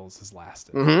Turtles, has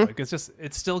lasted. Like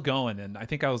it's still going. And I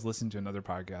think I was listening to another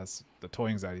podcast, the Toy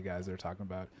Anxiety guys. They're talking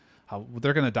about how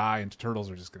they're going to die and Turtles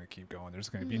are just going to keep going. There's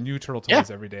going to be new turtle toys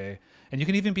every day, and you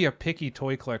can even be a picky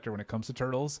toy collector when it comes to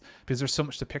turtles, because there's so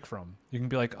much to pick from. You can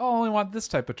be like, oh, I only want this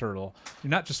type of turtle.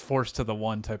 You're not just forced to the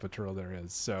one type of turtle there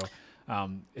is. So.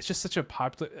 It's just such a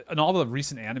popular, and all the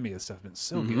recent animated stuff have been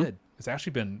so good. It's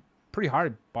actually been pretty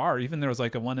hard bar. Even there was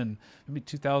like a one in maybe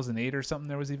 2008 or something.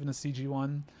 There was even a CG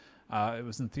one. It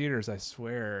was in theaters, I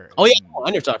swear. Oh yeah, I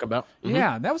know you're talking about.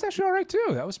 Yeah, that was actually all right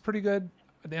too. That was pretty good.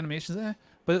 The animations,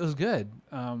 but it was good.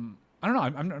 I don't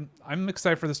know. I'm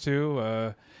excited for this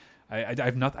too.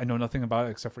 I know nothing about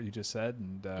it except what you just said,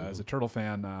 and as a turtle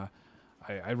fan,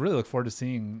 I really look forward to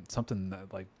seeing something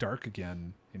that, like, dark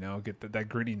again. Get that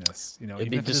grittiness.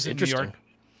 Even if it's in New York.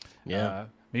 Yeah.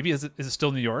 Maybe is it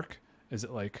still New York? Is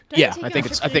it like? I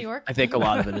think a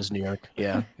lot of it is New York.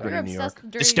 Yeah, gritty New York.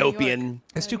 Dystopian. New York.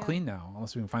 It's too clean now,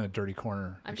 unless we can find a dirty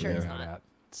corner. I'm sure it's not.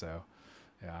 So,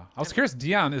 yeah. I was curious.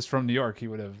 Dion is from New York.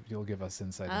 He'll give us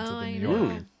insight into the New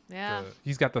York. Yeah.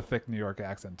 He's got the thick New York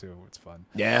accent too. It's fun.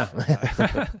 Yeah.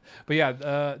 But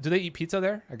yeah, do they eat pizza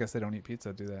there? I guess they don't eat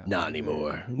pizza, do they? Not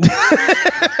anymore.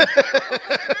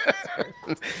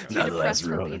 Too depressed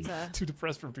for pizza. Too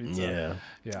depressed for pizza. Yeah.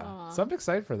 Yeah. Aww. So I'm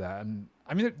excited for that. And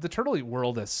I mean, the turtle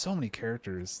world has so many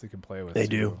characters they can play with. They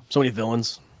do. So many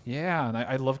villains. Yeah, and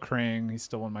I love Krang. He's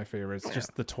still one of my favorites.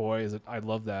 Just the toys. I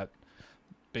love that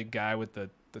big guy with the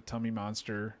tummy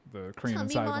monster, the cream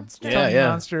inside monster. him. Tummy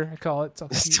monster, I call it.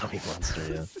 Tummy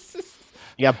monster, yeah.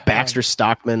 You got Baxter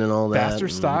Stockman and all that. Baxter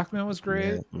Stockman was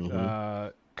great. Yeah.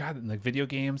 God, and like video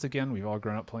games again. We've all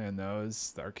grown up playing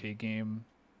those. The arcade game,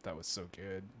 that was so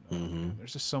good.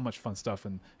 There's just so much fun stuff.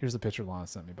 And here's the picture Lana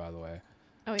sent me, by the way.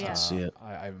 Oh yeah, see it.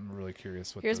 I'm really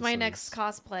curious. Here's my next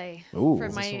cosplay for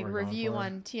my review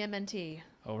on TMNT.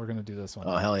 Oh, we're gonna do this one.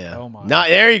 Oh hell yeah! Oh my! No,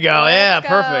 there you go. Let's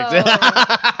perfect.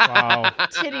 Wow,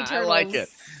 titty turtles. I like it.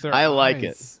 They're I like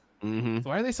nice. it.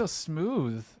 Why are they so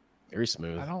smooth? Very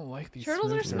smooth. I don't like these.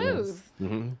 Turtles are smooth.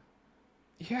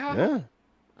 Yeah.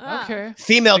 Okay.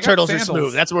 Female turtles sandals. are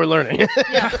smooth. That's what we're learning.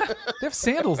 Yeah. They have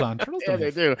sandals on. Turtles don't.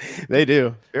 They do. They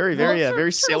do. Very,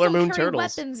 very Sailor Moon don't carry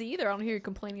turtles. Weapons either. I don't hear you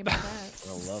complaining about that.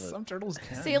 I love it. Some turtles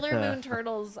can. Sailor Moon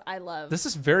turtles, I love. This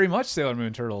is very much Sailor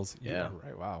Moon turtles. Yeah.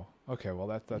 Right. Wow. Okay. Well,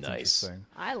 that's nice. Interesting.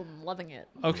 I'm loving it.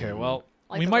 Okay. Well,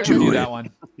 Like we the might Lord. review that one.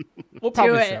 We'll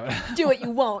probably Do show it. it. Do it. You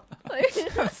won't.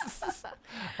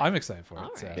 I'm excited for it.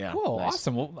 All So. right. Yeah, Cool. nice.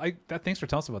 Awesome. Well, thanks for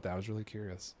telling us about that. I was really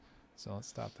curious. So let's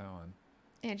stop that one.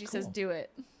 Angie says, "Do it.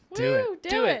 Do Woo, it.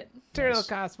 Do it. Turtle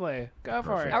cosplay. Go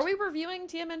for it. Are we reviewing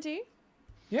TMNT?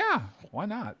 Yeah. Why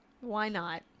not? Why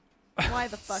not? Why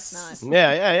the fuck not?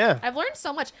 Yeah. I've learned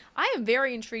so much. I am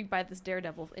very intrigued by this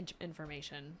Daredevil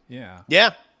information. Yeah.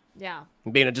 Yeah.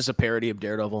 Being just a parody of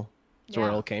Daredevil. That's where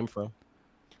it Yeah. all came from.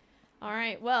 All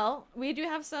right. Well, we do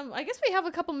have some. I guess we have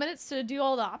a couple minutes to do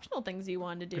all the optional things you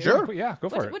wanted to do. Sure. Yeah. Go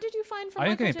for it. What did you find from I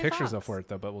didn't get Michael any J. pictures Fox? for it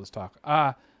though, but we'll just talk.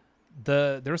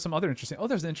 There was some other interesting. Oh,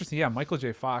 there's an interesting. Yeah, Michael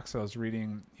J. Fox. I was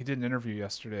reading. He did an interview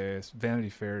yesterday. Vanity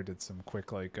Fair did some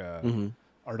quick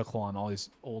article on all these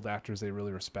old actors they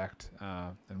really respect,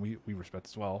 and we respect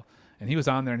as well. And he was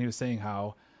on there and he was saying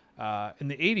how in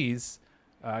the 80s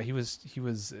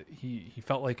he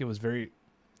felt like it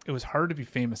was hard to be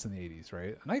famous in the 80s,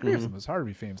 right? And I agree with him. It was hard to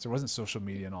be famous. There wasn't social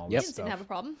media and all this stuff. He didn't have a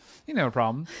problem. He didn't have a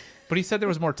problem. But he said there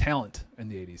was more talent in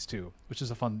the 80s too, which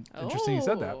is interesting he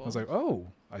said that. I was like, oh,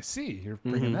 I see. You're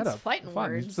bringing that up. Fighting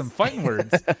words. Some fighting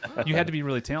words. You had to be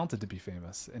really talented to be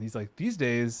famous. And he's like, these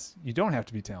days, you don't have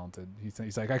to be talented.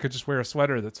 He's like, I could just wear a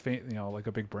sweater that's, like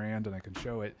a big brand and I can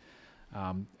show it.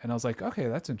 And I was like, okay,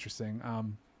 that's interesting.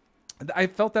 I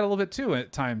felt that a little bit too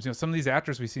at times. Some of these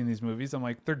actors we see in these movies, I'm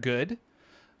like, they're good.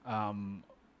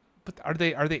 But are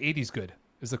they 80s good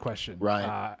is the question.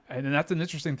 Right. And that's an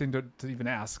interesting thing to even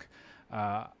ask.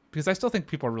 Because I still think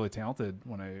people are really talented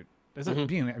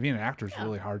being an actor is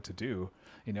really hard to do.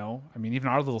 I mean, even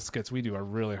our little skits we do are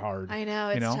really hard. I know,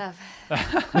 it's tough.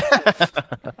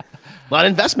 A lot of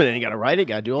investment in it. You got to write it,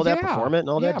 got to do all that, perform it, and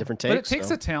all that different takes. But it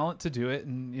takes a talent to do it,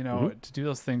 and to do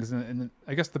those things. And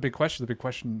I guess the big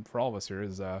question for all of us here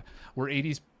is, were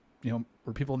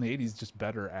people in the 80s just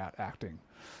better at acting?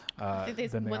 I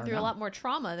think they went through a lot more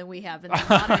trauma than we have in the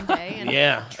modern day. And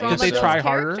did they try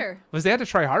harder? They had to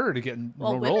try harder to get in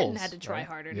roles. Women had to try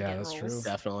harder to get in roles. True.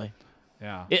 Definitely.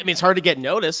 Yeah. I mean, it's hard to get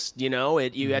noticed. You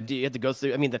had to go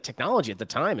through. I mean, the technology at the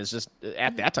time is just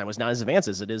at that time was not as advanced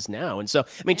as it is now. And so,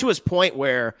 I mean, to his point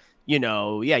where you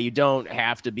don't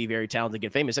have to be very talented to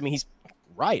get famous. I mean, he's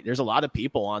right. There's a lot of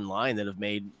people online that have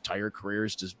made entire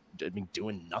careers just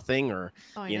doing nothing or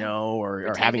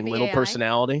or having little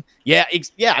personality. Yeah.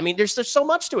 I mean, there's so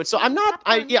much to it. So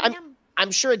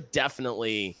I'm sure it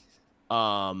definitely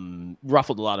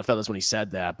ruffled a lot of feathers when he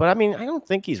said that. But I mean, I don't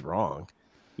think he's wrong.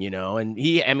 And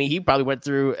he probably went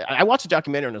through. I watched a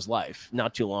documentary on his life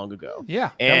not too long ago.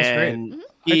 Yeah, that was great.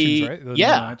 iTunes,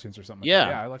 right? iTunes or something.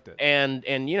 Yeah, I liked it. And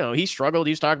he struggled.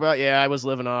 He was talking about, I was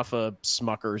living off of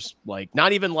Smuckers, like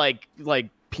not even like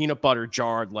peanut butter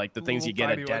jarred, like the things you get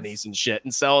at Denny's and shit.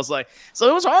 And so I was like, so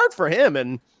it was hard for him.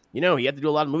 And he had to do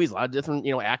a lot of movies, a lot of different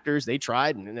actors they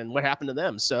tried, and then what happened to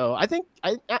them. So I think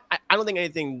I don't think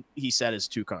anything he said is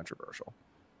too controversial.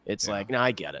 It's like, no,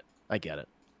 I get it.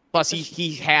 Plus,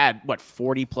 he had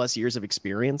 40 plus years of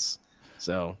experience,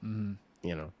 so when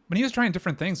he was trying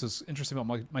different things, was interesting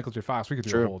about Michael J. Fox. We could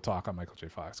do a whole talk on Michael J.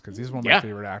 Fox because he's one of my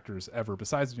favorite actors ever.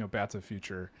 Besides, Back to the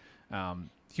Future,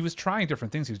 he was trying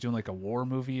different things. He was doing like a war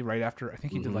movie right after. I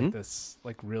think he did like this,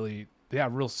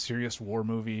 real serious war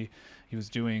movie. He was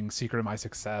doing Secret of My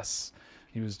Success.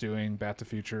 He was doing Back to the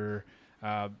Future.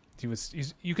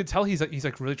 You could tell he's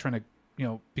like really trying to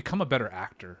become a better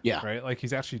actor. Yeah. Right. Like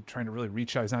he's actually trying to really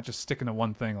reach out. He's not just sticking to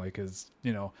one thing, like his,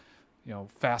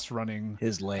 fast running.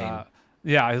 His lane.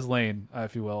 His lane,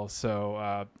 if you will. So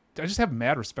I just have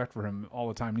mad respect for him all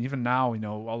the time. And even now,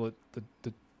 all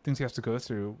the things he has to go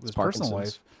through with his personal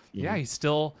life. Yeah.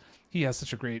 He has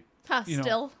such a great,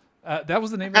 still. That was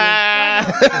the name of the,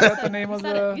 is that the name of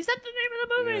the, you said the name of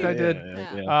the movie. I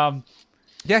did.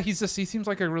 Yeah, he seems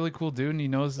like a really cool dude, and he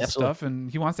knows his stuff, and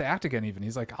he wants to act again. Even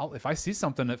he's like, if I see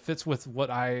something that fits with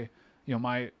what I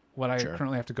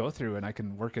currently have to go through, and I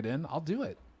can work it in, I'll do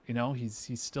it.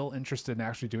 He's still interested in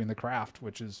actually doing the craft,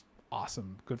 which is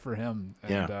awesome. Good for him.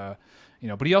 And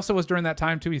but he also was during that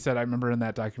time too. He said, I remember in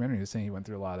that documentary, he was saying he went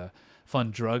through a lot of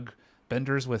fun drug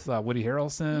benders with Woody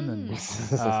Harrelson, and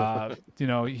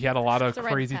he had a lot of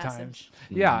crazy times.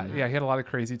 Yeah, he had a lot of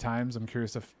crazy times. I'm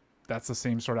curious if that's the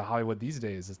same sort of Hollywood these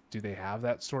days. Do they have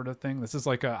that sort of thing? This is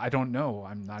like I don't know.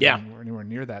 I'm not anywhere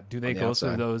near that. Do they go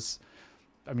through those?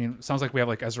 I mean, it sounds like we have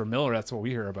like Ezra Miller. That's what we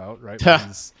hear about, right?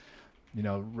 He's,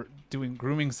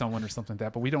 grooming someone or something like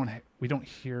that. But we don't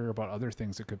hear about other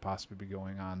things that could possibly be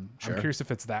going on. Sure. I'm curious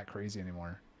if it's that crazy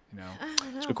anymore.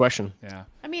 It's a good question. Yeah.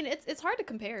 I mean, it's hard to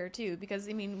compare too, because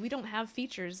we don't have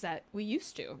features that we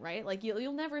used to, right? Like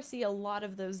you'll never see a lot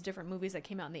of those different movies that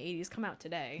came out in the 80s come out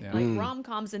today. Yeah. Like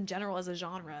rom-coms in general as a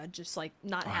genre, just like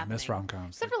not happening. I miss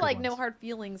rom-coms. Except for like No Hard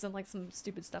Feelings and like some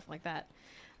stupid stuff like that.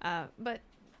 But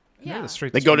yeah,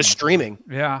 they go to streaming.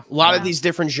 Yeah, a lot of these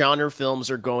different genre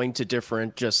films are going to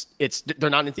different. They're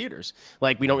not in theaters.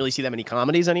 Like we don't really see that many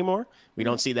comedies anymore. We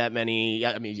don't see that many.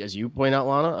 I mean, as you point out,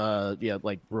 Lana,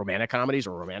 like romantic comedies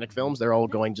or romantic films. They're all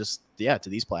going to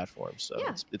these platforms. So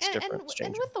it's different. It's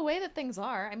and with the way that things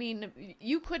are, I mean,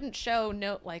 you couldn't show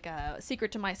a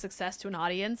Secret to My Success to an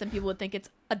audience, and people would think it's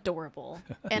adorable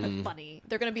and funny.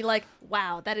 They're going to be like,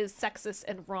 "Wow, that is sexist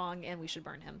and wrong, and we should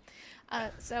burn him."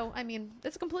 So, I mean,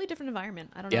 it's a completely different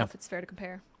environment. I don't know if it's fair to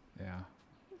compare. Yeah.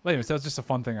 But anyways, that was just a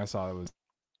fun thing I saw. It was.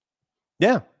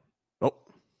 Yeah. Oh.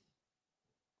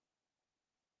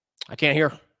 I can't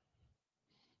hear.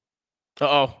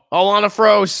 Uh-oh. Oh, Lana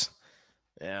froze.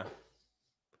 Yeah.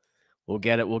 We'll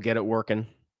get it. We'll get it working.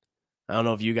 I don't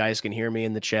know if you guys can hear me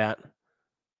in the chat.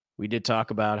 We did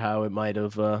talk about how it might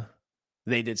have,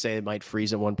 they did say it might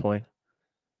freeze at one point.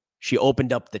 She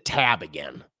opened up the tab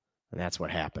again, and that's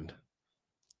what happened.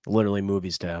 Literally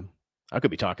movies tab. I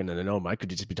could be talking to the gnome. I could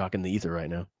just be talking to the ether right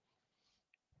now.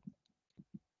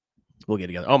 We'll get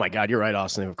together. Oh my God, you're right,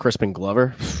 Austin. Crispin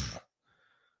Glover.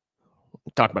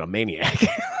 Talk about a maniac.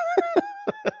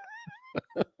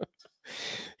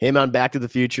 Him on Back to the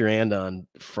Future and on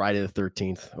Friday the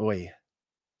 13th. Oy.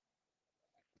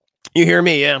 You hear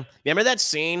me? Yeah. Remember that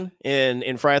scene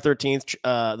in Friday the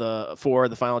 13th,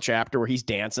 the final chapter where he's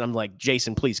dancing? I'm like,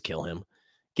 Jason, please kill him.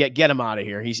 Get him out of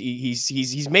here.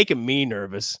 He's making me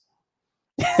nervous.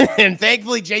 And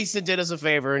thankfully, Jason did us a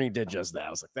favor, and he did just that. I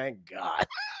was like, thank God.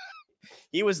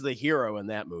 He was the hero in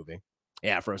that movie.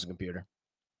 Yeah, Frozen Computer.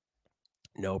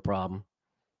 No problem.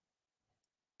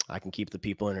 I can keep the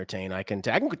people entertained. I can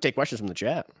take questions from the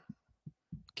chat.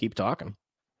 Keep talking.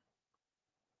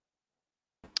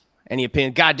 Any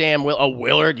opinion? Goddamn,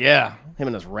 Willard. Yeah, him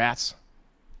and his rats.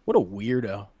 What a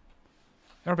weirdo.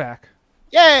 We're back.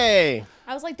 Yay!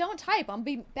 I was like, don't type. I'll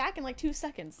be back in like 2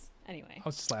 seconds. Anyway. I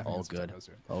was just laughing. All good.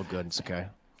 All good. It's okay.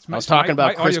 I was talking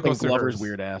about Crispin Glover's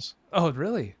weird ass. Oh,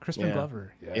 really? Crispin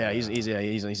Glover. Yeah, he's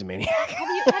a maniac.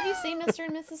 Have you seen Mr.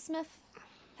 and Mrs. Smith?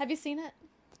 Have you seen it?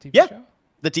 The TV show?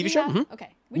 The TV show? Mm-hmm. Okay.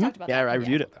 We talked about that. Yeah, I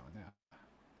reviewed it.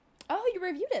 Oh, you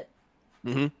reviewed it?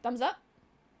 Mm-hmm. Thumbs up?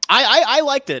 I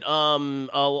liked it.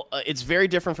 It's very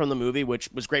different from the movie, which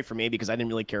was great for me because I didn't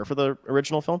really care for the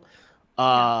original film.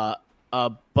 But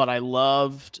I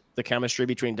loved the chemistry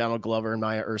between Donald Glover and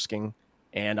Maya Erskine.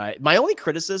 And my only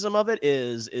criticism of it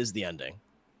is the ending.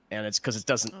 And it's because it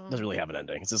doesn't really have an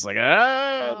ending. It's just like,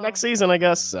 next season, I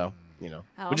guess. So,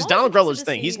 which is Donald Glover's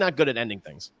thing. He's not good at ending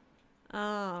things.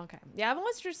 Oh, okay. Yeah, I'm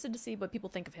always interested to see what people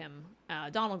think of him.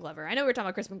 Donald Glover. I know we were talking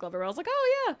about Crispin Glover. I was like,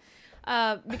 oh,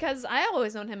 yeah. Because I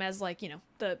always known him as, like,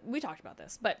 we talked about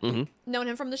this. But known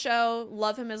him from the show.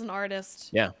 Love him as an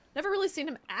artist. Yeah. Never really seen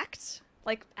him act.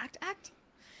 Like, act.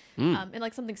 In,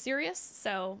 like, something serious.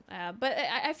 So, but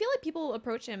I feel like people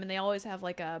approach him and they always have,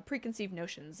 like, preconceived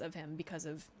notions of him because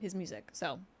of his music.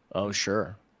 So. Oh,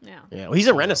 sure. Yeah. Yeah. Well, he's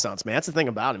a renaissance man. That's the thing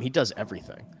about him. He does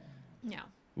everything. Yeah.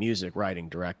 Music, writing,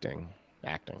 directing,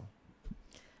 acting.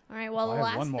 All right. Well, I last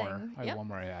have one thing. more. I have one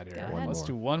more I had here. Let's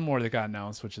do one more that got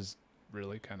announced, which is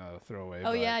really kind of throwaway.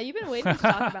 Oh, yeah. You've been waiting to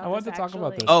talk about this, I wanted to talk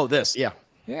about this. Oh, this. Yeah.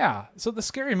 Yeah. So the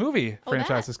Scary Movie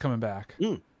franchise is coming back.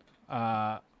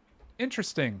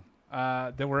 Interesting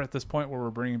that we're at this point where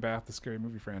we're bringing back the Scary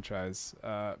Movie franchise.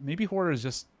 Maybe horror is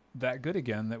just that good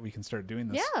again that we can start doing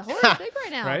this. Yeah, horror's big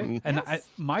right now. Right? And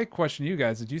my question to you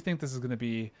guys is, do you think this is going to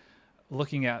be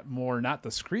looking at more, not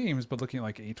the screams, but looking at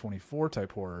like A24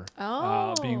 type horror,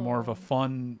 being more of a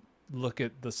fun look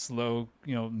at the slow,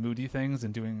 moody things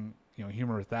and doing,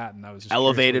 humor with that. And I was just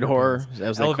elevated horror,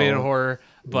 elevated horror,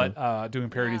 but doing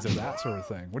parodies of that sort of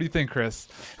thing. What do you think, Chris?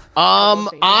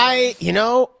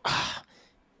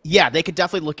 Yeah, they could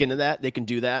definitely look into that. They can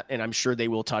do that, and I'm sure they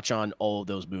will touch on all of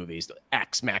those movies,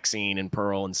 MaXXXine and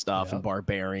Pearl and stuff, and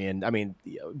Barbarian. I mean,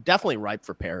 definitely ripe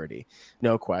for parody,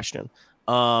 no question.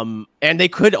 And they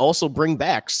could also bring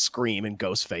back Scream and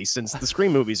Ghostface since the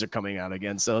Scream movies are coming out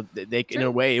again. So they, in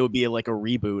a way, it would be like a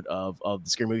reboot of the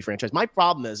Scary Movie franchise. My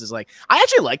problem is like I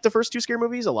actually like the first two Scary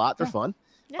movies a lot. They're fun.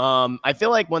 Yeah. I feel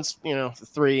like once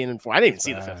 3 and 4, I didn't even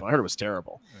see the fifth one. I heard it was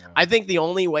terrible. Yeah. I think the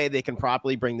only way they can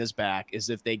properly bring this back is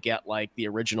if they get like the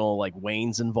original like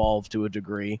Wayans involved to a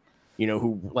degree,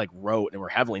 who like wrote and were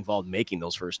heavily involved in making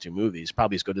those first two movies,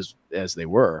 probably as good as they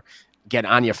were. Get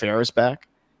Anya Faris back.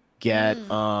 Get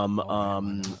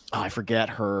I forget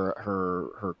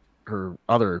her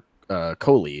other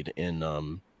co-lead in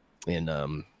the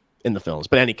films.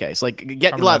 But in any case, like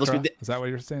get a lot of those. Is that what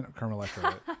you're saying? Carmel Electra,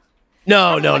 right?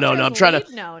 No. I'm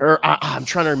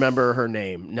trying to remember her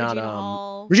name.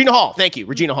 Not Regina Hall. Thank you,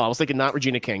 Regina Hall. I was thinking not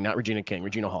Regina King,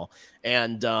 Regina Hall.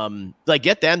 And like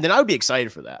get them, then I would be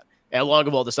excited for that. And along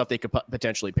with all the stuff they could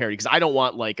potentially parody, because I don't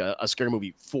want like a Scary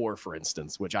Movie 4, for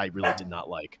instance, which I really did not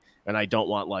like, and I don't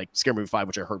want like Scary Movie 5,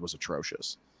 which I heard was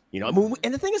atrocious.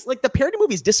 And the thing is, like the parody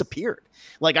movies disappeared.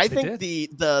 Like I think the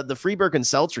Freeberg and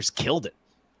Seltzers killed it.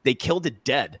 They killed it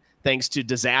dead. Thanks to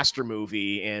Disaster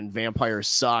Movie and Vampires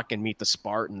Suck and Meet the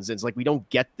Spartans. And it's like, we don't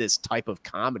get this type of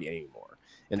comedy anymore.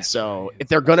 And so if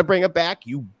they're going to bring it back,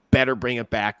 you better bring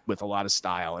it back with a lot of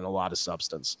style and a lot of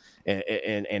substance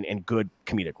and good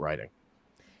comedic writing.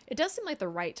 It does seem like the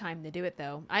right time to do it,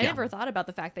 though. I never thought about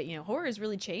the fact that, horror has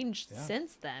really changed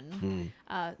since then.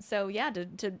 So yeah,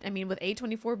 with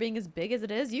A24 being as big as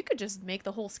it is, you could just make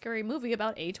the whole Scary Movie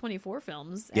about A24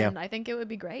 films. And I think it would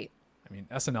be great. I mean,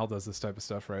 SNL does this type of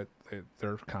stuff, right?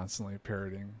 They're constantly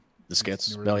parroting The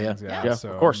skits. newer Oh, yeah. things, Yeah,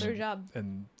 so, of course. Their job.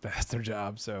 and that's their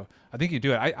job. So I think you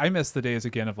do it. I miss the days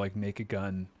again of like Naked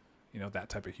Gun, that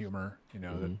type of humor,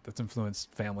 that's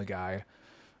influenced Family Guy,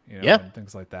 and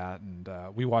things like that. And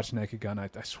we watched Naked Gun. I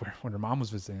swear, when her mom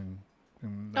was visiting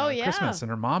Christmas, and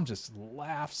her mom just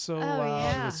laughed so loud.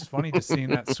 Yeah. It was funny just seeing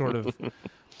that sort of.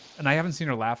 And I haven't seen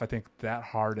her laugh, I think, that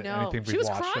hard at anything she we've was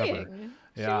watched crying. ever.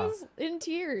 She Yeah. was in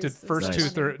tears. Did first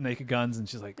Nice. two Naked Guns, and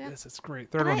she's like, "This is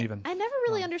great." Third one even. I never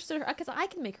really understood her because I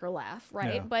can make her laugh,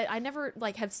 right? Yeah. But I never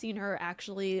have seen her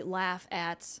actually laugh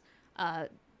at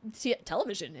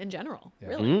television in general. Yeah.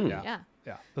 Really, Yeah.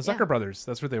 Yeah, the Zucker brothers.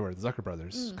 That's what they were. The Zucker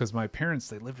brothers. Because my parents,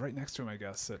 they lived right next to him, I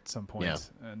guess, at some point.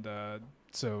 Yeah. And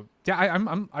so yeah,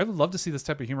 I would love to see this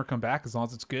type of humor come back as long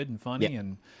as it's good and funny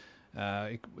and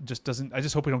it just doesn't. I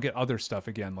just hope we don't get other stuff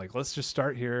again. Like, let's just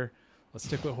start here. Let's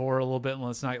stick with horror a little bit, and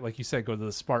let's not, like you said, go to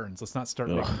the Spartans. Let's not start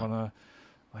making fun of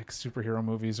like superhero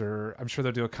movies, or I'm sure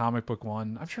they'll do a comic book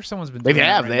one. I'm sure someone's been. They doing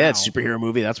have. that They right had now. superhero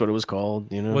movie. That's what it was called.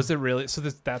 Was it really? So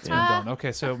that's been done.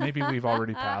 Okay, so maybe we've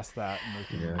already passed that. And we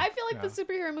can, I feel like the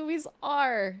superhero movies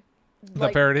are The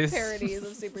parodies? parodies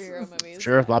of superhero movies.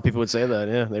 Sure, a lot of people would say that.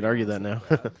 Yeah, they'd argue that now.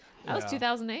 That was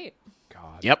 2008.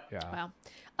 God. Yep. Yeah. Wow.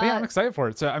 But yeah, I'm excited for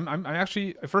it. So I'm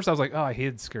actually, at first I was like, oh, I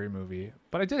hated Scary Movie,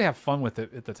 but I did have fun with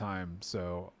it at the time.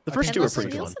 So The I first think two were Leslie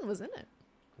pretty fun. Nielsen was in it.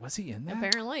 Was he in that?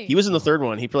 Apparently. He was in the third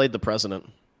one. He played the president.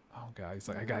 Oh god, he's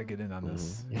like, I gotta get in on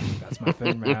this. That's my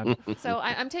thing, man. So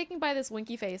I'm taking by this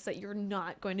winky face that you're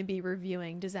not going to be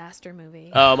reviewing Disaster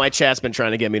Movie. Oh, my chat's been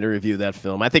trying to get me to review that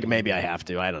film. I think maybe I have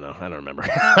to. I don't know. I don't remember.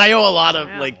 I owe a lot of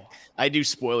I do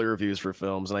spoiler reviews for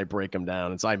films and I break them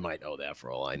down, and so I might owe that for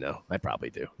all I know. I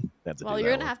probably do. Well, you're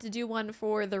gonna have to do one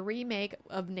for the remake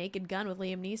of Naked Gun with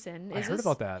Liam Neeson. I heard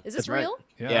about that. Is this That's right. real?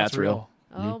 Yeah, it's real.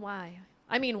 Oh my!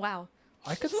 I mean, wow.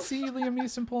 I could see Liam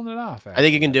Neeson pulling it off. I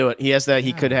think he can do it. He has that.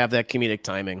 He could have that comedic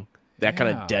timing, that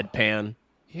kind of Yeah. deadpan.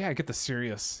 Yeah, get the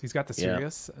serious. He's got the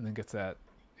serious, and then gets that.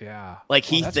 Yeah. Like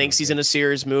he thinks he's in a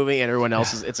serious movie, and everyone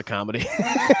else is. It's a comedy.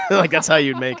 Like that's how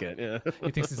you'd make it. Yeah.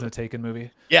 He thinks he's in a Taken movie.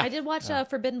 Yeah. I did watch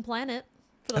Forbidden Planet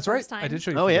for the That's first right. time. I did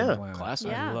show you. Oh, Forbidden yeah. Planet.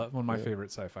 Classic. Yeah. One of my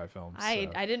favorite sci-fi films. I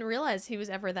so. didn't realize he was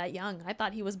ever that young. I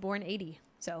thought he was born 80.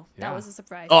 So that Yeah. was a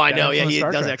surprise. Oh, I know. Yeah, Yeah, he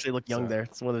Star does Trek. actually look young So- there.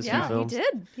 It's one of those few yeah, he films.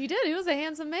 did. He did. He was a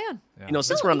handsome man. Yeah. You know,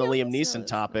 since No, we're on the he Liam also Neeson is.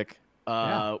 topic,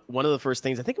 Yeah. one of the first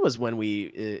things I think it was when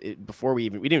we before we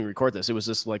didn't even record this. It was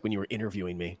just like when you were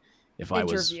interviewing me. If I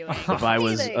would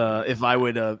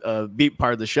be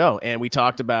part of the show, and we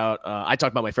talked about I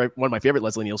talked about one of my favorite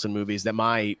Leslie Nielsen movies that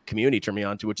my community turned me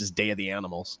on to, which is Day of the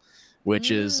Animals,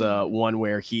 which is one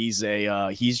where he's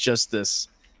just this.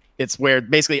 It's where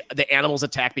basically the animals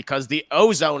attack because the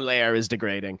ozone layer is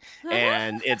degrading,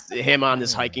 and it's him on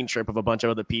this hiking trip of a bunch of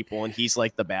other people, and he's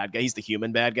like the bad guy. He's the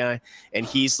human bad guy, and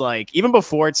he's like, even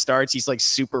before it starts, he's like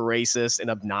super racist and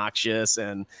obnoxious,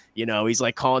 and he's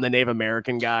like calling the Native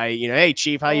American guy, hey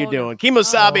chief, how you doing?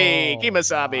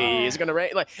 Kemosabe is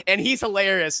gonna and he's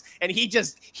hilarious, and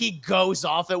he goes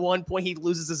off at one point. He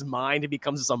loses his mind and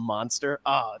becomes just a monster.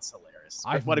 Oh, it's hilarious.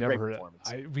 What a great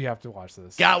performance. We have to watch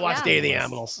this. Gotta watch Day of the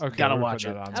Animals. Okay, Gotta we're watch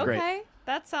putting it. that on. It's Okay, great.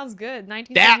 that sounds good.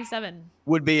 1977.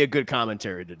 Would be a good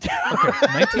commentary to do. Okay,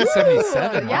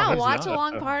 1977. Yeah, Wow, he's watch young.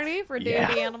 along party for Day of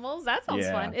the Animals. That sounds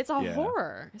Yeah. fun. It's a Yeah.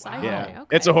 horror. So Wow. okay.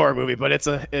 It's a horror movie, but it's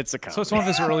a comedy. So it's one of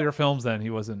his earlier films. Then he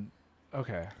wasn't.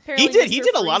 Okay. Apparently He Mr.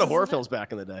 did a lot of Freeze horror is in films it.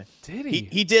 back in the day. Did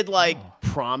He did like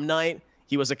Prom Night.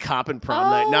 He was a cop in Prom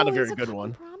Night. Not a Oh, very he's good cop in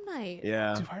one. Prom Night.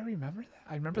 Yeah. Do I remember that?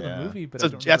 I remember Yeah. the movie, but So I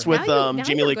don't that's remember. with Now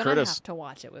Jamie you're Lee gonna Curtis. have to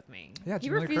watch it with me. Yeah, he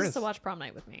Jamie Lee refuses Curtis. to watch Prom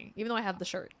Night with me, even though I have the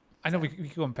shirt. I know we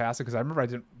go past it because I remember I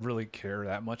didn't really care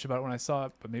that much about it when I saw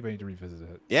it, but maybe I need to revisit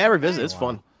it. Yeah, revisit. It's Wow.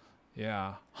 fun.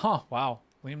 Yeah. Huh. Wow.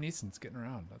 Liam Neeson's getting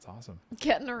around. That's awesome.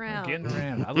 Getting around. Getting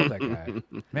around. I love that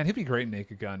guy. Man, he'd be great in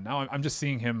Naked Gun. Now I'm just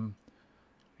seeing him,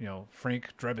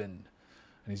 Frank Drebin, and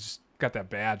he's just got that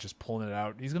badge, just pulling it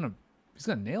out. He's gonna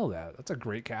nail that. That's a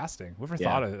great casting. Whoever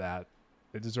thought of that,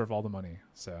 they deserve all the money.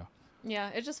 So. Yeah,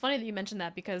 it's just funny that you mentioned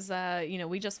that because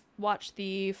we just watched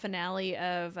the finale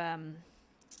of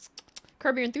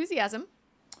Curb Your Enthusiasm,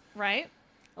 right?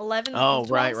 11. Oh,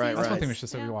 12 right. seasons. That's one thing we should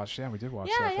say we watched. Yeah, we did watch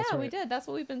that. That's we right. did. That's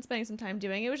what we've been spending some time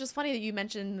doing. It was just funny that you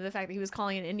mentioned the fact that he was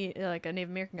calling an a Native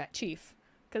American guy chief,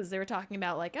 because they were talking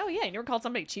about like, oh yeah, you never called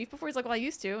somebody chief before. He's like, well, I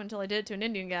used to until I did it to an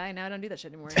Indian guy, and now I don't do that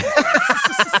shit anymore.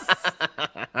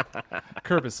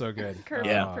 Curb is so good. Curb,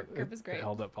 Yeah. Curb is great. It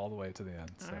held up all the way to the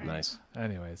end. So. All right. Nice.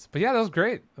 Anyways, but yeah, that was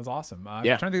great. That was awesome.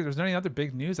 Yeah. I'm trying to think if there's any other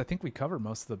big news. I think we covered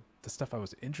most of the stuff I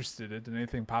was interested in. Did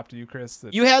anything pop to you, Chris?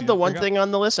 That You had the didn't one bring up? thing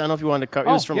on the list. I don't know if you wanted to cover.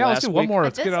 It was from yeah, last let's do one week. more.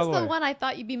 Let's This get out is of the the way. one I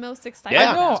thought you'd be most excited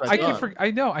Yeah. I know. about. I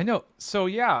thought. I know. So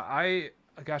yeah,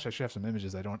 gosh, I should have some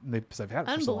images. I don't, because I've had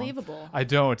it for so long. Unbelievable. I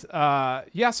don't.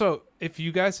 Yeah. So if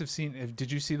you guys have seen, did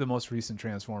you see the most recent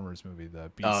Transformers movie,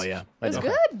 the Beast? Oh yeah, It was I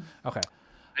good. Okay.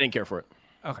 didn't care for it.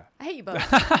 Okay. I hate you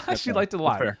both. She liked it a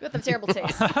lot. Fair. You got the terrible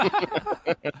taste.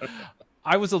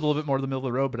 I was a little bit more in the middle of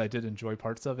the road, but I did enjoy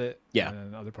parts of it. Yeah.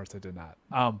 And other parts I did not.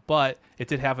 But it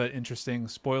did have an interesting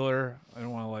spoiler. I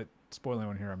don't want to spoil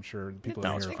anyone here. I'm sure the people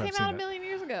in It here have came seen out a it. million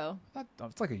years ago.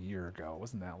 It's like a year ago. It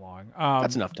wasn't that long.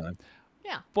 That's enough time.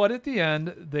 Yeah. But at the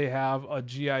end, they have a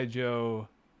G.I. Joe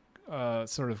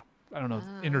sort of, I don't know,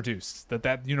 introduced.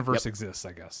 That universe exists,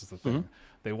 I guess, is the thing.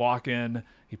 They walk in,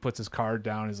 he puts his card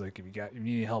down. He's like, if you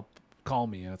need help, call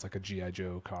me. And it's like a G.I.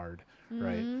 Joe card,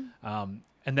 right?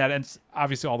 And that ends,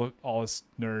 obviously, all us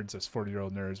nerds, us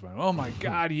 40-year-old nerds went, oh my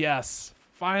God, yes.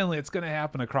 Finally, it's going to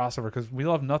happen, a crossover, because we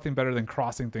love nothing better than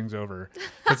crossing things over.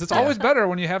 Because it's always better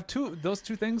when you have those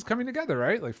two things coming together,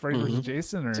 right? Like Freddy versus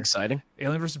Jason, or It's exciting.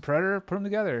 Alien versus Predator, put them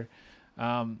together.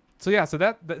 So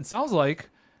that it sounds like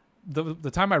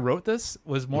the time I wrote this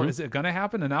was more, is it going to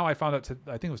happen? And now I found out,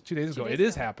 I think it was 2 days ago, it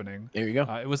is happening. There you go.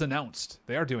 It was announced.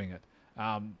 They are doing it.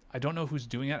 I don't know who's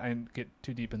doing it. I didn't get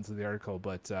too deep into the article,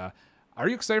 but are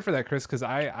you excited for that, Chris? Because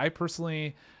I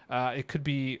personally, it could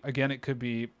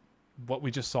be what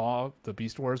we just saw, the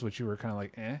Beast Wars, which you were kind of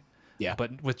like, eh. Yeah.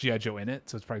 But with G.I. Joe in it,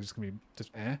 so it's probably just going to be just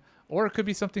eh. Or it could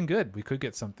be something good. We could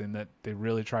get something that they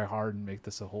really try hard and make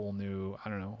this a whole new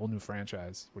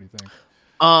franchise. What do you think?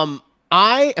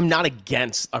 I am not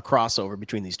against a crossover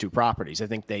between these two properties. I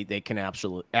think they can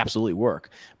absolutely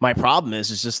work. My problem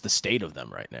is just the state of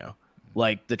them right now.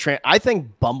 Like I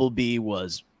think Bumblebee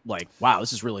was like, wow,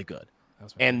 this is really good.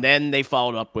 And then they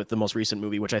followed up with the most recent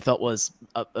movie, which I felt was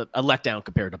a letdown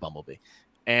compared to Bumblebee.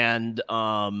 And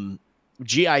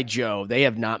G.I. Joe, they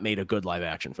have not made a good live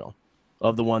action film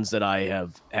of the ones that I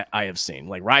have seen,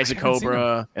 like Rise of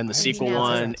Cobra and the sequel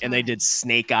one, and they did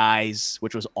Snake Eyes,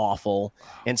 which was awful.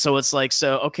 And so it's like,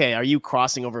 okay, are you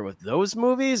crossing over with those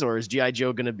movies, or is G.I.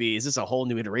 Joe going to be, is this a whole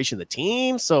new iteration of the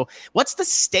team? So what's the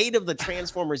state of the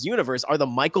Transformers universe? Are the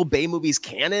Michael Bay movies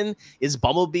canon? Is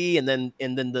Bumblebee and then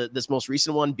this most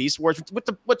recent one, Beast Wars,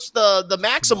 which the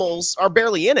Maximals are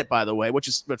barely in it, by the way, which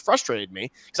is what frustrated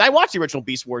me, because I watched the original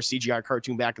Beast Wars CGI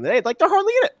cartoon back in the day. Like, they're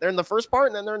hardly in it. They're in the first part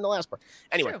and then they're in the last part.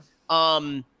 Anyway,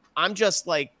 I'm just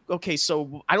like, okay,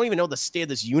 so I don't even know what the state of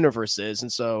this universe is,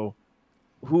 and so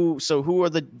who are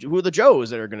the Joes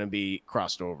that are going to be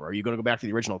crossed over? Are you going to go back to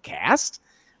the original cast?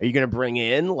 Are you going to bring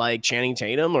in like Channing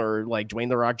Tatum or like Dwayne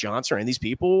The Rock Johnson or any of these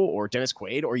people or Dennis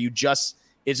Quaid, or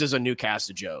it's just a new cast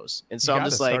of Joes? And so I'm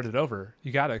just like, start it over.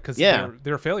 You got it, because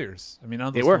they're failures. I mean, none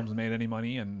of those films made any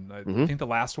money, and I think the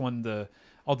last one, the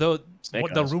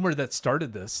rumor that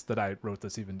started this, that I wrote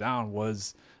this even down,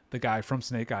 was the guy from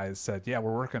Snake Eyes said, yeah,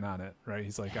 we're working on it, right?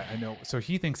 He's like, I know. So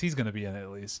he thinks he's going to be in it at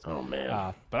least. Oh,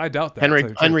 man. But I doubt that.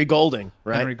 Henry Golding,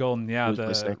 right? Henry Golden, yeah,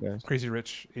 the Crazy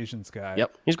Rich Asians guy.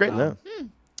 Yep, he's great in that.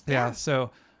 Yeah,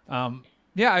 so,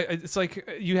 it's like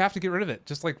you have to get rid of it.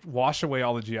 Just like wash away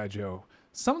all the G.I. Joe.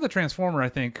 Some of the Transformer, I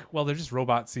think, well, they're just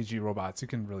CG robots. You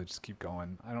can really just keep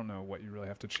going. I don't know what you really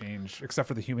have to change, except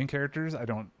for the human characters. I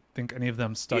don't think any of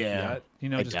them stuck yet.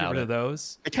 Just get rid of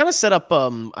those. It kind of set up,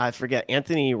 I forget,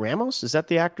 Anthony Ramos? Is that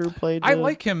the actor who played? I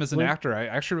like him as an actor. I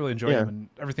actually really enjoy him, and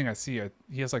everything I see,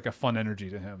 he has like a fun energy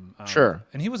to him. Sure.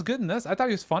 And he was good in this. I thought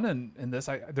he was fun in this.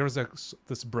 There was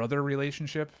this brother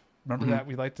relationship. Remember that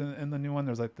we liked in the new one?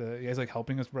 There's like the guy's like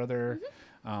helping his brother.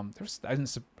 I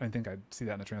didn't think I'd see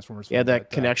that in the Transformers. Yeah, that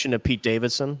connection to Pete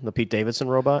Davidson, the Pete Davidson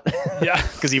robot. Yeah,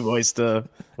 because he voiced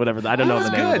whatever. I don't know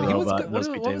the name of the robot.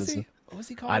 What was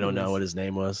he called? I don't know what his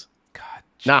name was. God,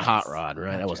 not Hot Rod,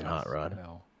 right? That wasn't Hot Rod.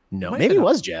 No, Might maybe it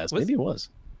was Jazz. Maybe it was.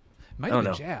 Might have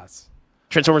been Jazz.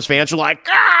 Transformers fans are like,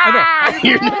 ah! What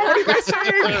are you guys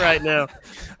saying right now?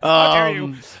 How dare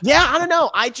you? Yeah, I don't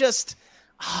know.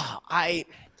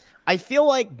 I feel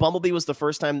like Bumblebee was the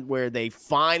first time where they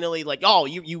finally like, oh,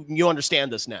 you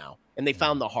understand this now, and they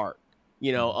found the heart,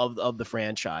 of the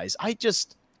franchise. I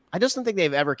just don't think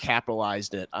they've ever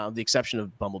capitalized it, the exception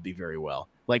of Bumblebee, very well.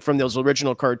 Like from those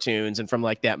original cartoons and from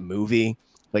like that movie,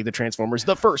 like the Transformers,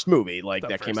 the first movie, like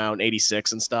that came out in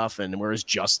 '86 and stuff, and where it's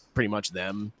just pretty much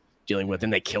them dealing with,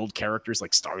 and they killed characters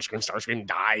like Starscream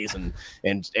dies,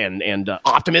 and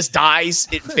Optimus dies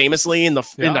famously in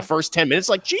the first 10 minutes.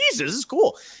 Like, Jesus, this is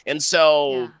cool. And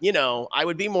so you know, I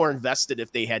would be more invested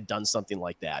if they had done something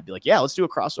like that. I'd be like, yeah, let's do a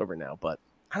crossover now. But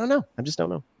I don't know. I just don't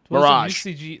know. Well, Mirage.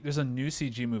 There's a new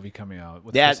CG movie coming out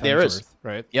with Chris Hemsworth,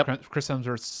 right? Yep. Chris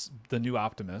Hemsworth's the new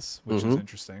Optimus, which is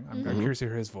interesting. I'm curious to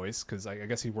hear his voice because I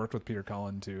guess he worked with Peter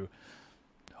Cullen to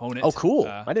hone it. Oh, cool!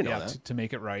 I didn't know that. To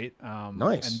make it right.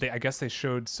 Nice. And I guess they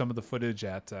showed some of the footage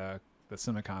at the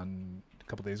CinemaCon a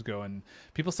couple days ago, and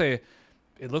people say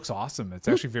it looks awesome. It's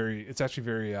actually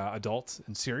very adult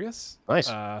and serious. Nice.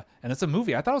 And it's a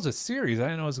movie. I thought it was a series. I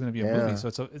didn't know it was going to be a movie. So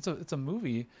it's a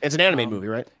movie. It's an animated movie,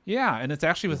 right? Yeah, and it's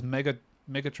actually with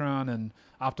Megatron and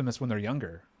Optimus when they're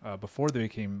younger, before they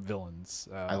became villains.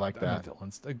 I like that.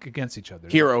 Villains against each other.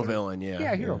 Villain, yeah.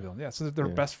 Yeah, hero villain. Yeah, so they're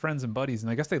best friends and buddies,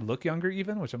 and I guess they look younger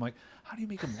even, which I'm like, how do you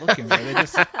make them look younger? They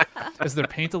just is their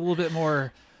paint a little bit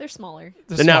more. They're smaller.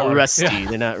 They're not rusty. Yeah.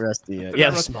 They're not rusty yet.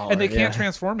 They're smaller. And they can't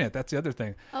transform yet. That's the other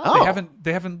thing. Oh.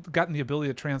 They haven't gotten the ability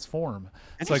to transform.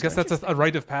 So I guess that's a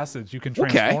rite of passage. You can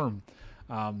transform.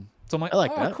 So I'm like, I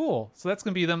like that. Cool. So that's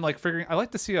gonna be them like figuring. I like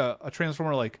to see a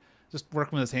transformer like just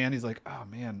working with his hand. He's like, oh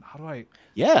man, how do I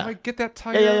get that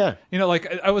tire? Yeah. You know, like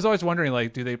I was always wondering,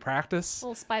 like, do they practice?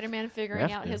 Little Spider-Man figuring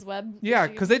out his web. Yeah,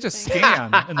 because they just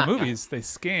scan in the movies. They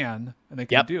scan and they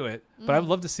can do it. But I'd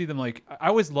love to see them like. I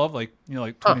always love like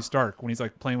like Tony Stark when he's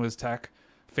like playing with his tech,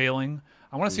 failing.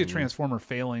 I want to see a transformer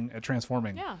failing at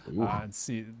transforming. Yeah. And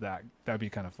see that. That'd be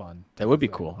kind of fun. That would be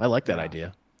cool. I like that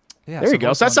idea. Yeah, there you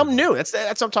go. So that's something new. That's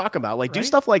what I'm talking about. Like, do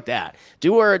stuff like that.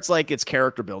 Do where it's like it's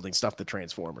character building stuff to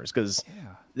Transformers, because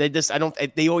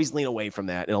they always lean away from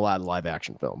that in a lot of live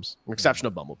action films, with the exception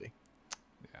of Bumblebee.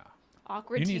 Yeah.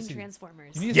 Awkward teen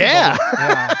Transformers. Yeah.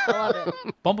 I love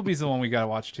it. Bumblebee's the one we gotta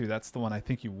watch too. That's the one I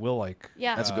think you will like.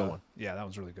 Yeah, that's a good one. Yeah, that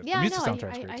was really good. Yeah,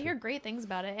 I hear great things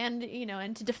about it, and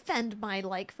and to defend my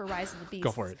like for Rise of the Beasts,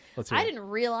 go for it. Let's hear I didn't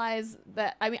realize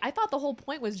that. I mean, I thought the whole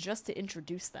point was just to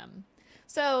introduce them.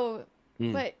 So,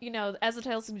 but as the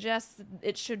title suggests,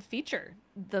 it should feature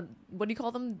the what do you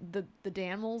call them? The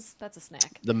Danimals? That's a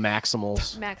snack. The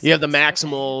Maximals. You have the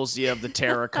Maximals. Okay. You have the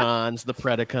Terracons, the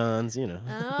Predacons.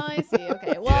 Oh, I see.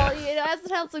 Okay. Well, as the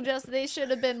title suggests, they should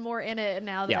have been more in it. And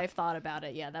now that I've thought about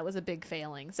it, that was a big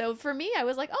failing. So for me, I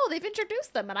was like, oh, they've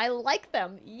introduced them, and I like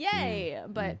them. Yay!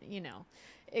 But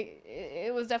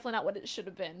It was definitely not what it should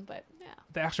have been, but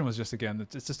the action was just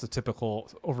it's just a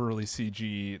typical overly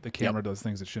CG. The camera does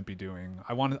things it shouldn't be doing.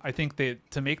 I think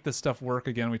to make this stuff work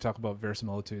again. We talk about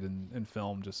verisimilitude in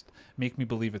film. Just make me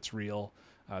believe it's real,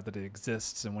 that it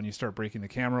exists. And when you start breaking the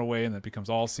camera away and it becomes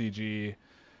all CG,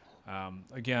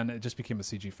 again, it just became a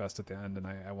CG fest at the end. And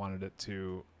I wanted it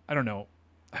to. I don't know.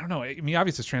 I mean,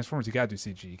 obviously, it's Transformers. You got to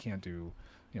do CG. You can't do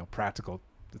practical.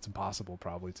 It's impossible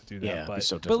probably to do that, but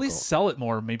at least sell it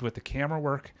more. Maybe with the camera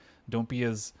work, don't be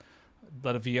as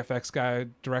let a VFX guy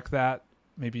direct that.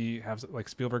 Maybe have like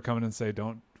Spielberg come in and say,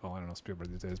 don't. Well, I don't know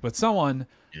Spielberg these days, but someone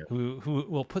who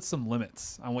will put some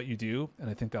limits on what you do, and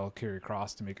I think that'll carry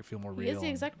across to make it feel more real. He is the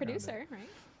exec producer, right?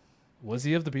 Was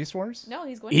he of the Beast Wars? No,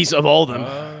 he's of all of them.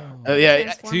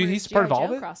 Yeah, he's part of all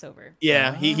of it. Crossover.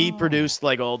 Yeah, he produced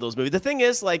like all those movies. The thing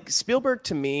is, like Spielberg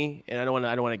to me, and I don't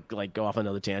want to like go off on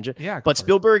another tangent. Yeah, but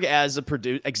Spielberg as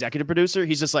a executive producer,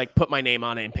 he's just like put my name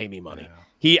on it and pay me money.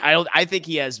 Yeah. I think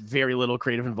he has very little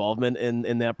creative involvement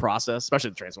in that process, especially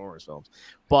the Transformers films.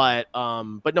 But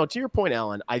no, to your point,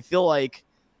 Alan, I feel like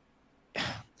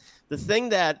the thing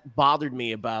that bothered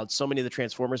me about so many of the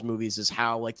Transformers movies is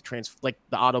how like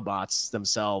the Autobots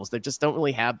themselves, they just don't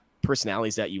really have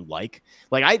personalities that you like.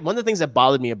 Like one of the things that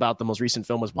bothered me about the most recent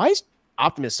film was, why is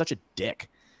Optimus such a dick?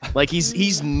 Like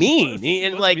he's mean.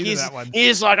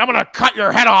 He's like, I'm gonna cut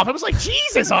your head off. I was like,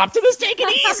 Jesus, Optimus, take it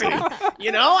easy.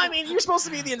 I mean, you're supposed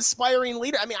to be the inspiring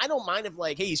leader. I mean, I don't mind if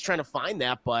like, hey, he's trying to find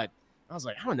that, but I was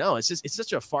like, I don't know. It's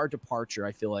such a far departure,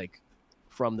 I feel like,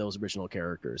 from those original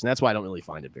characters, and that's why I don't really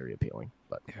find it very appealing.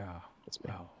 But that's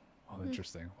me. Wow,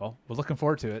 interesting. Well, we're looking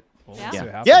forward to it. We'll see what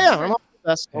happens. I'm all the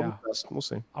best. We'll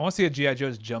see. I want to see a G.I.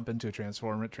 Joe's jump into a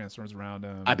Transformer. It transforms around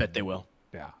him. I bet they will.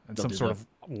 Yeah, and some sort of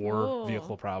war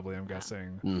vehicle, probably. I'm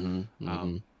guessing.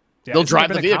 They'll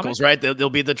drive the vehicles, right? They'll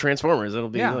be the Transformers. It'll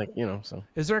be like So,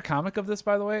 is there a comic of this,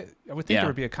 by the way? I would think there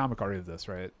would be a comic already of this,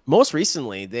 right? Most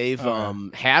recently, they've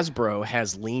Hasbro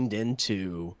has leaned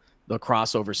into the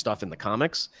crossover stuff in the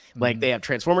comics. Like they have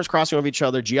Transformers crossing over each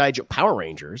other, G.I. Joe, Power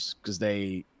Rangers, because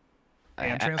I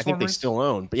think they still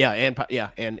own, but and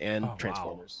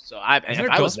Transformers. Wow. So if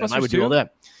I was them, I would do all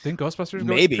that. Think Ghostbusters?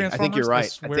 Maybe. I think you're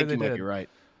right. I think you might be right.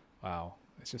 Wow,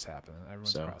 it's just happening.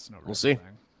 Everyone's crossing over. We'll see.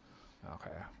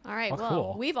 Okay. All right. Well, Well,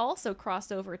 cool. we've also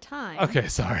crossed over time. Okay,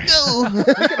 sorry. We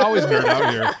can always nerd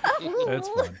out here. It's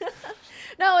fun.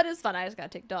 No, it is fun. I just gotta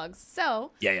take dogs.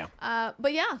 So Yeah.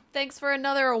 but yeah, thanks for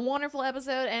another wonderful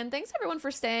episode, and thanks everyone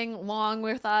for staying long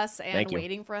with us and Thank you.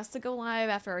 waiting for us to go live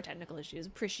after our technical issues.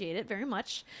 Appreciate it very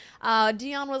much.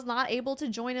 Dion was not able to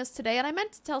join us today, and I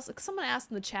meant to tell someone asked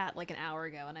in the chat like an hour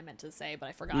ago, and I meant to say, but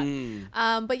I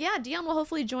forgot. But yeah, Dion will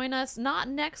hopefully join us not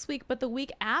next week, but the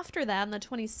week after that, on the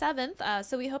 27th.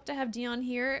 So we hope to have Dion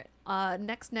here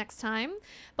next time,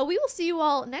 but we will see you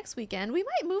all next weekend. We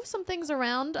might move some things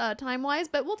around time wise,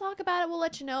 but we'll talk about it. We'll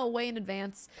let you know way in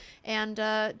advance, and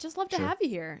just love to have you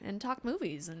here and talk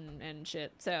movies and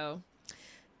shit. So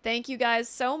thank you guys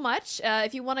so much.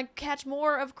 If you want to catch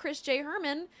more of Chris J.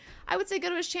 Herman, I would say go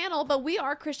to his channel, but we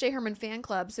are Chris J. Herman Fan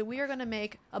Club, so we are going to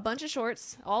make a bunch of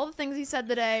shorts, all the things he said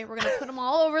today. We're going to put them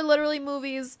all over Literally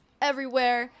Movies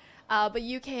everywhere. But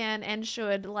you can and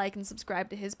should like and subscribe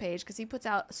to his page because he puts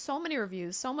out so many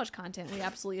reviews, so much content. We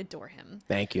absolutely adore him.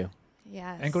 Thank you.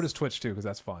 Yes. And go to his Twitch too, because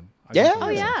that's fun. Yeah. Oh,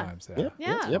 yeah. Sometimes, yeah.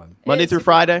 Yeah. It's Yep. fun. Monday It's through super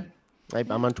Friday.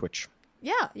 I'm on Twitch.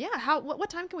 Yeah. What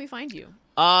time can we find you?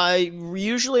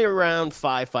 Usually around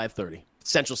 5:30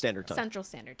 Central Standard Time. Central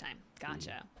Standard Time.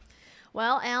 Gotcha.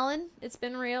 Well, Alan, it's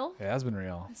been real. Yeah, it has been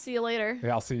real. See you later.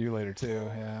 Yeah, I'll see you later too.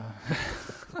 Yeah.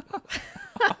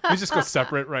 We just go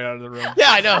separate right out of the room.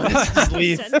 Yeah, I know. Just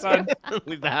leave. Done.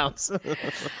 Leave the house.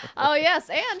 Oh yes,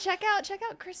 and check out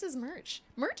Chris's merch.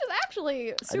 Merch is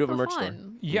actually I do have a super merch store.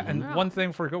 fun. Yeah, and Yeah. one thing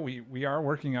before we go, we are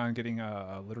working on getting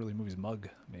a Literally Movies mug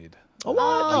made. Oh, Oh,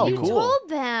 wow. you Cool. told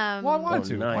them. Well, I wanted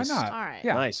to. nice. Why not? All right.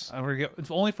 Yeah. Nice. And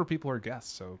it's only for people who are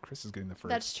guests, so Chris is getting the first.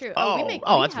 That's true. Oh, we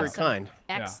oh, we that's have very some kind.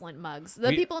 Excellent mugs. The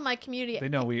We- people in my community. They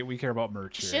know we care about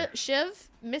merch here. Shiv,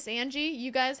 Miss Angie,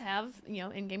 you guys have,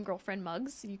 in-game girlfriend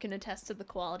mugs. You can attest to the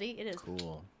quality. It is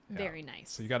Cool. very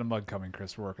nice. So you got a mug coming,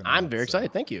 Chris. We're working on I'm that, very so,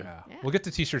 excited. Thank you. Yeah. Yeah. We'll get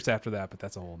to t-shirts after that, but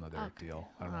that's a whole nother Okay. deal.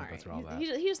 I don't All want to go right. through all that.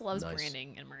 He just loves Nice.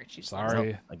 branding and merch. He just loves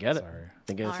Sorry. I get it.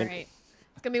 Sorry. All right.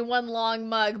 It's going to be one long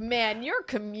mug. Man, your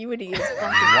community is fucking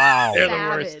Wow. They're the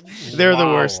worst. savage. They're the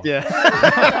Wow. worst. Yeah.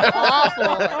 They're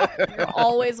awful. You're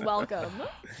always welcome.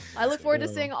 I look forward to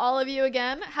seeing all of you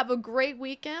again. Have a great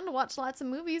weekend. Watch lots of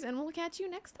movies, and we'll catch you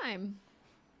next time.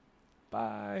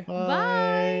 Bye.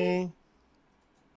 Bye.